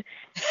terrified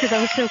because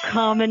I was so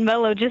calm and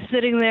mellow just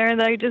sitting there, and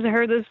I just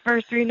heard those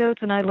first three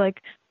notes, and I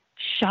like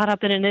shot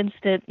up in an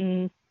instant,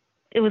 and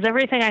it was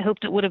everything I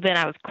hoped it would have been.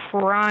 I was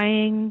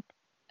crying.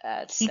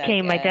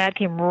 My dad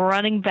came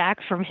running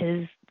back from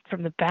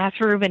the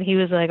bathroom, and he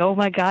was like, "Oh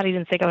my God," he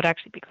didn't think I would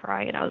actually be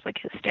crying, and I was like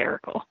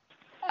hysterical.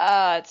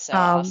 Oh, it's so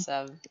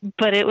awesome.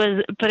 But it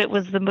was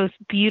the most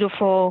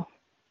beautiful.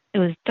 It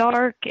was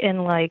dark,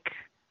 and like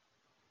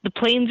the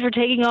planes were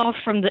taking off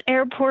from the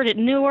airport at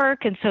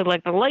Newark, and so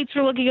like the lights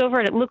were looking over,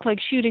 and it looked like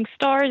shooting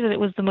stars, and it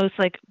was the most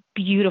like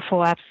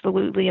beautiful,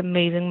 absolutely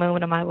amazing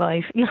moment of my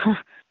life. Oh,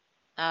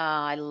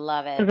 I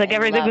love it. It was like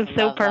everything was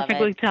so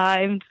perfectly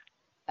timed.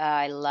 Oh,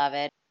 I love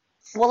it.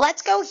 Well,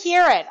 let's go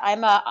hear it.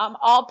 I'm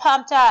all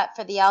pumped up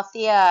for the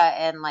Althea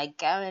and like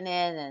going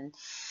in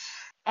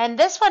and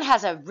this one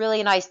has a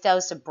really nice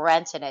dose of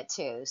Brent in it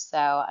too. So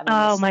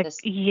I mean,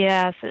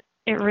 yes,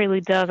 it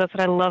really does. That's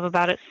what I love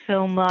about it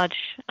so much.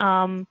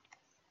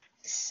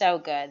 So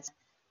good.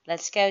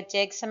 Let's go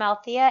dig some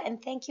Althea,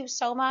 and thank you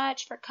so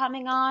much for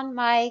coming on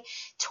my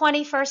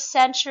 21st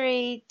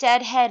Century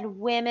Deadhead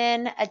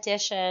Women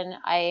edition.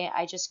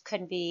 I just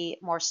couldn't be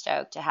more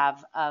stoked to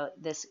have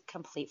this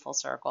complete full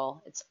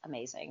circle. It's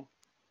amazing.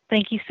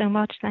 Thank you so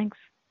much. Thanks.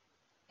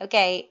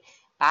 Okay.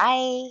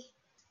 Bye.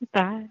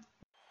 Bye.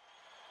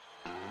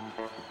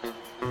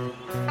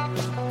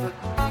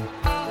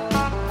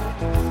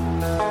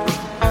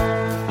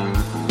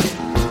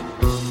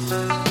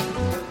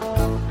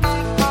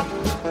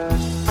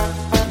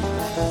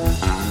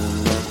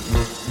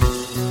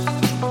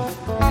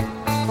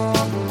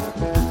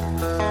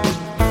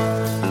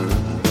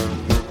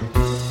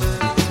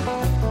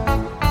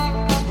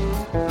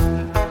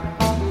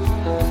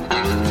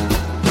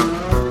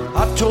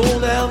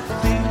 Told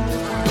Althea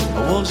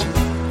I wasn't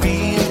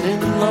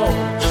feeling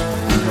lost,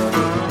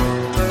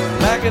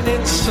 lacking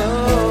in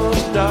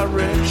some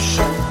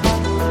direction.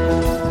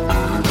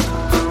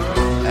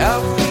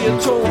 Althea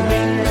told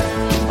me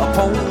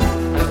upon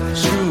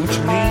Scrooge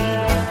me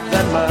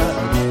that my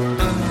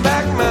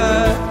back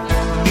might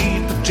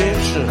need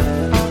protection.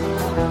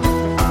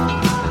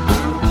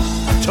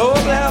 I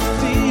told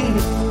Althea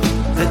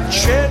that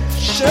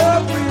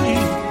treachery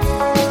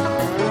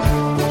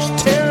was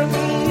tearing me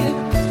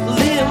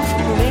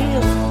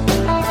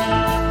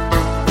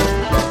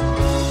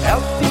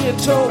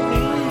told me,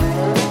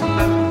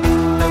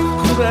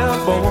 cool down,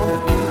 boy,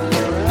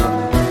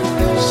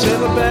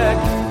 settle back,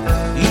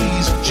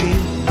 easy,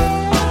 Gene.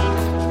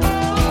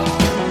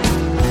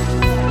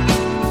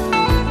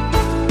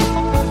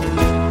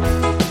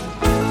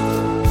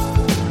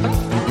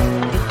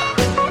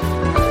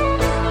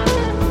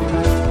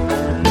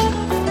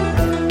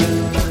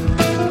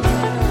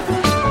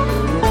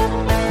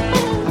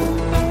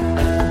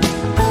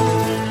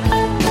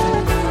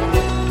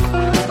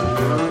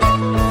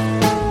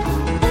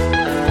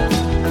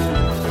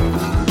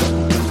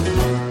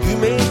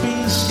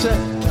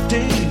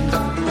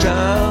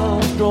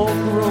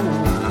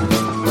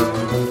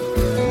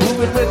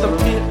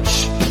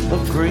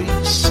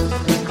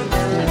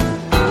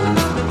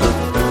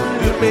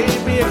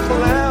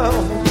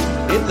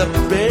 The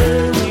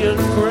burial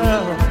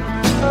ground,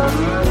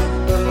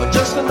 or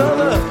just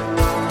another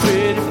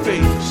pretty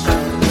face.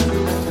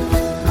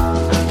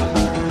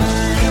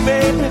 You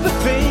made me the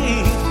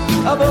pain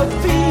of a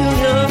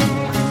feeling,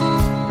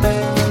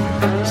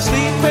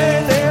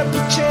 sleeping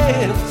every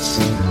chance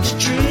to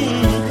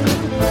dream.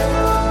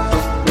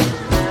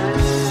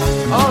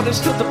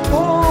 Honest to the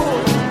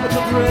point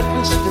of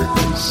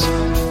recklessness,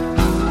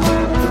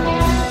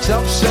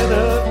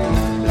 self-centered,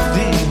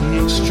 the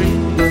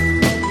extreme.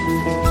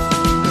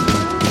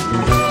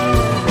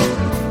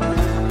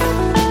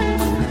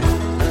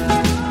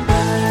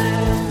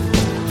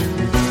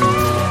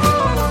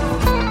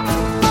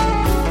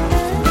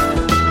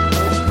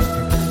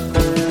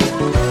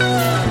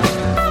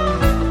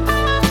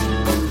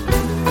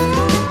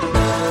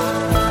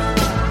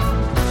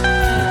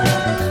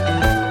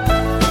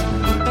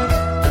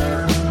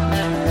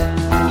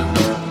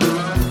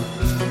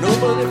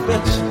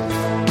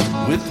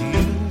 With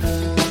you,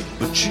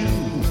 but you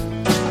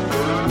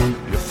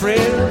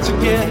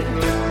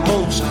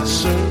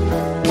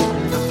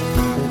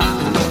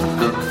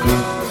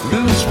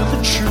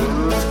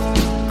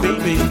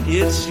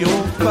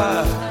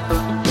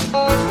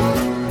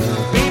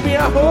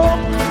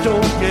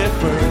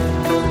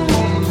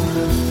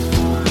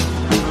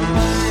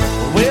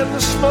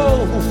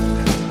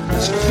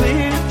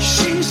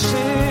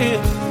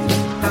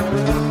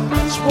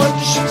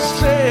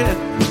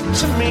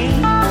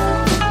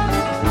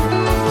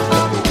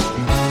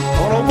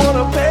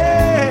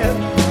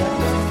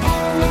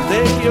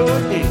your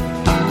head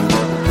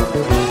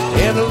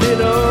and a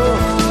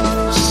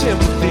little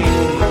sympathy.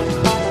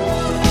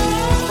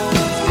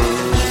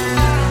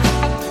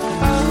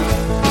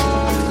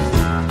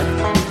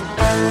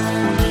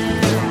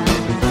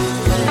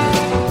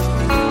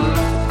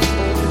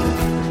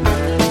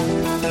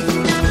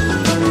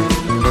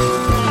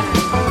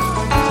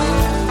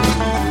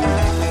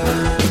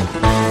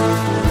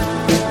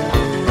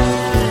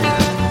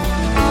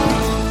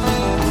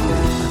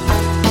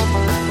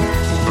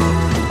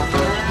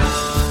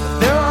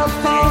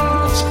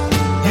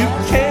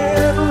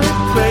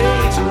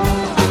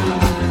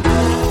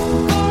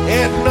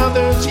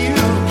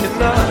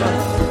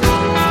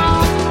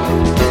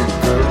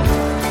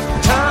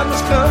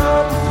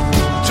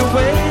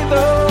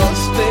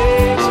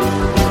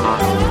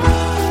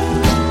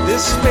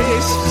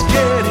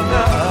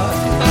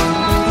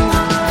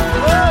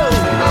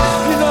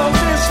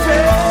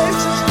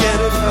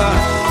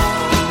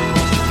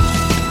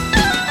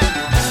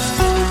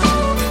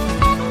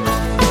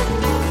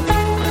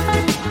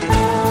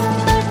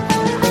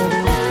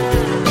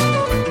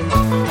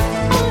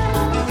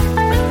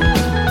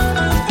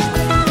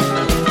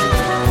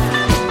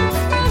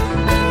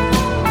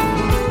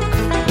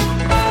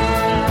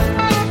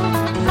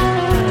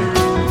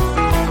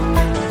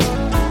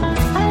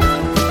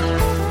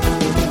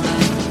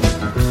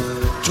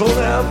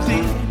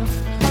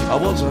 I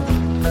was a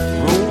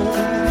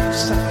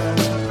roadside.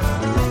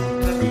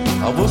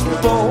 I was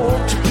born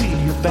to be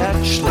a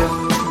bachelor.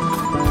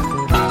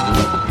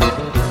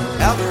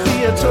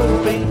 Althea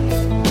told me,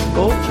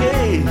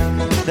 okay,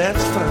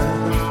 that's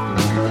fine.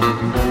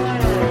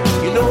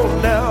 You know,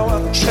 now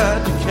I'm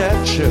trying to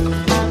catch her.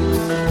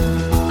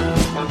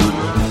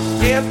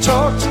 Can't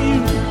talk to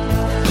you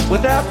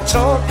without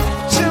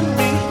talking to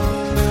me.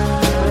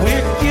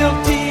 We're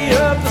guilty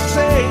of the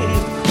same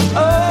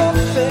old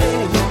thing.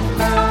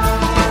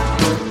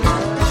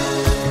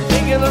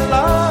 A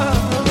lot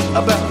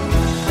about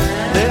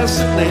this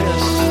and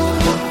this,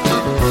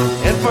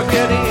 and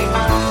forgetting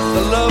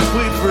the love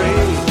we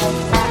bring.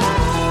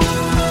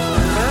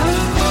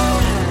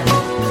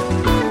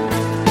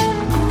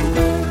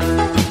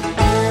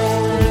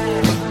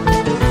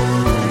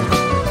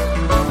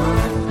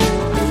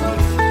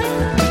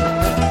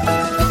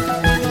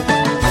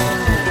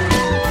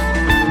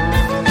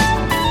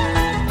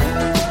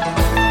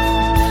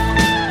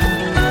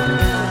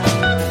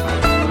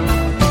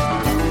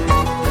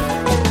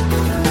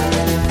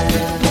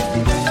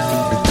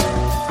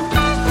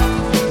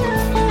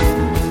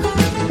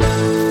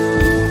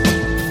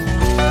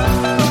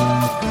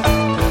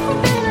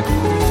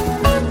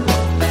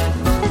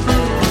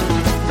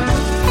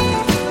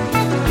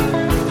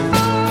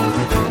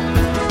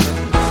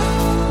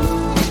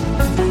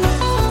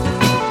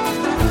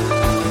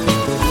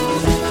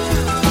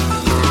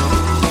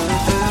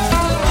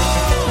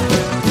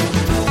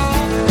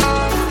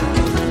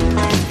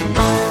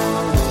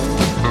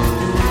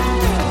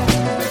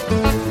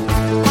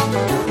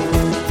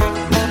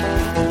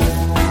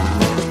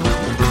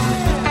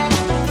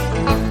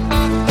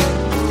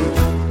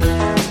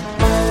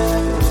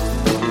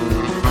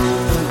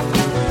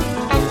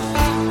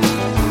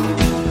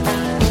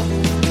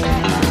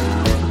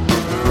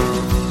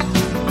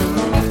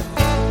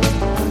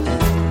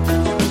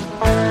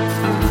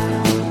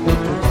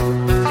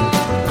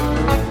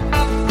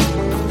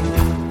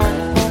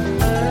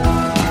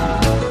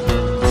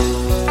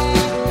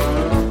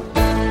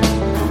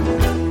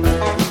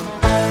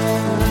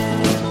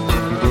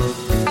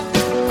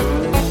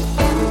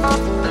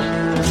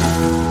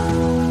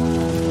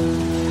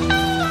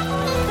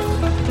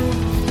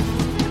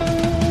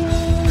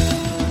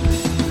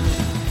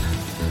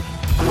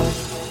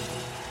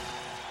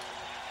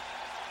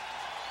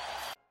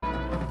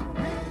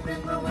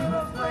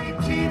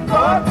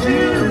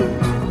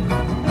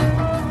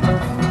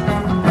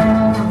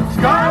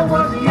 Sky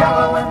was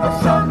yellow and the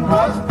sun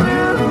was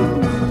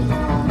blue.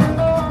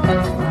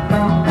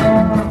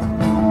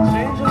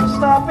 Strangers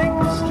stopping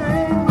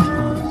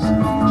strangers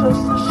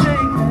just to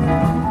shake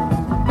hands.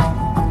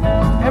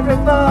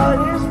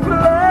 Everybody's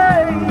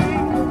playing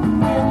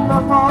in the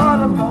heart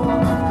of the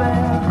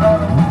band.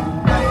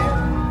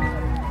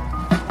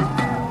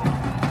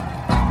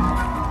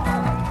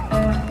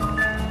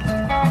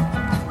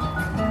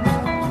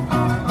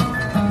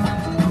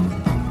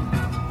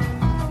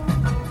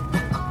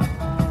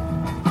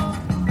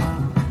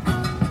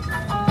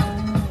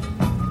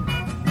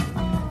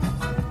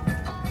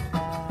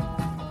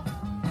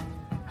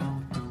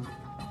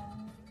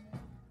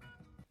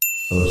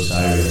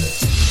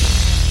 Osiris.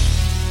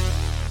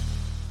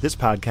 This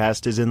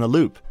podcast is in the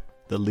Loop,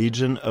 the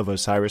Legion of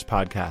Osiris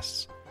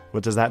podcasts.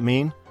 What does that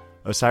mean?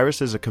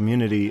 Osiris is a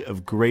community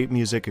of great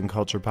music and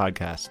culture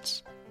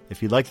podcasts.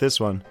 If you like this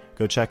one,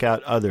 go check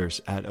out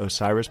others at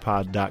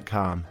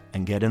osirispod.com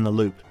and get in the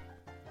loop.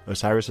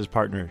 Osiris is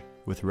partnered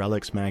with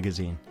Relics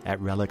Magazine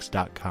at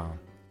relics.com.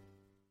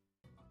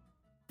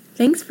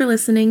 Thanks for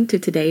listening to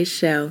today's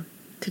show.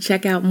 To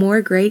check out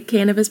more great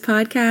cannabis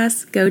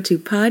podcasts, go to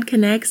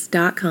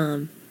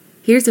podconnects.com.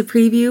 Here's a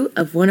preview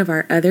of one of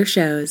our other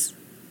shows.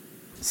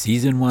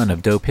 Season 1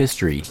 of Dope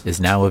History is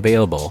now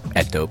available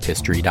at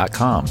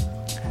dopehistory.com.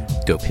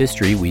 Dope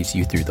History weaves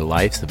you through the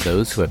lives of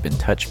those who have been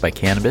touched by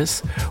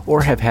cannabis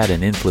or have had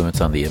an influence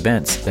on the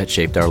events that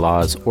shaped our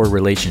laws or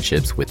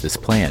relationships with this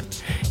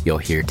plant. You'll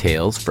hear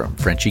tales from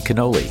Frenchie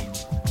Cannoli,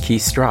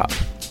 Keith Strop,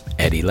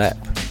 Eddie Lepp,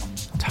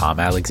 Tom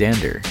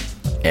Alexander,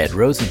 Ed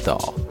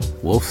Rosenthal,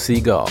 Wolf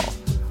Seagal,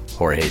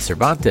 Jorge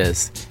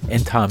Cervantes,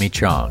 and Tommy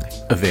Chong.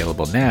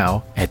 Available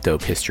now at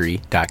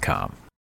dopehistory.com.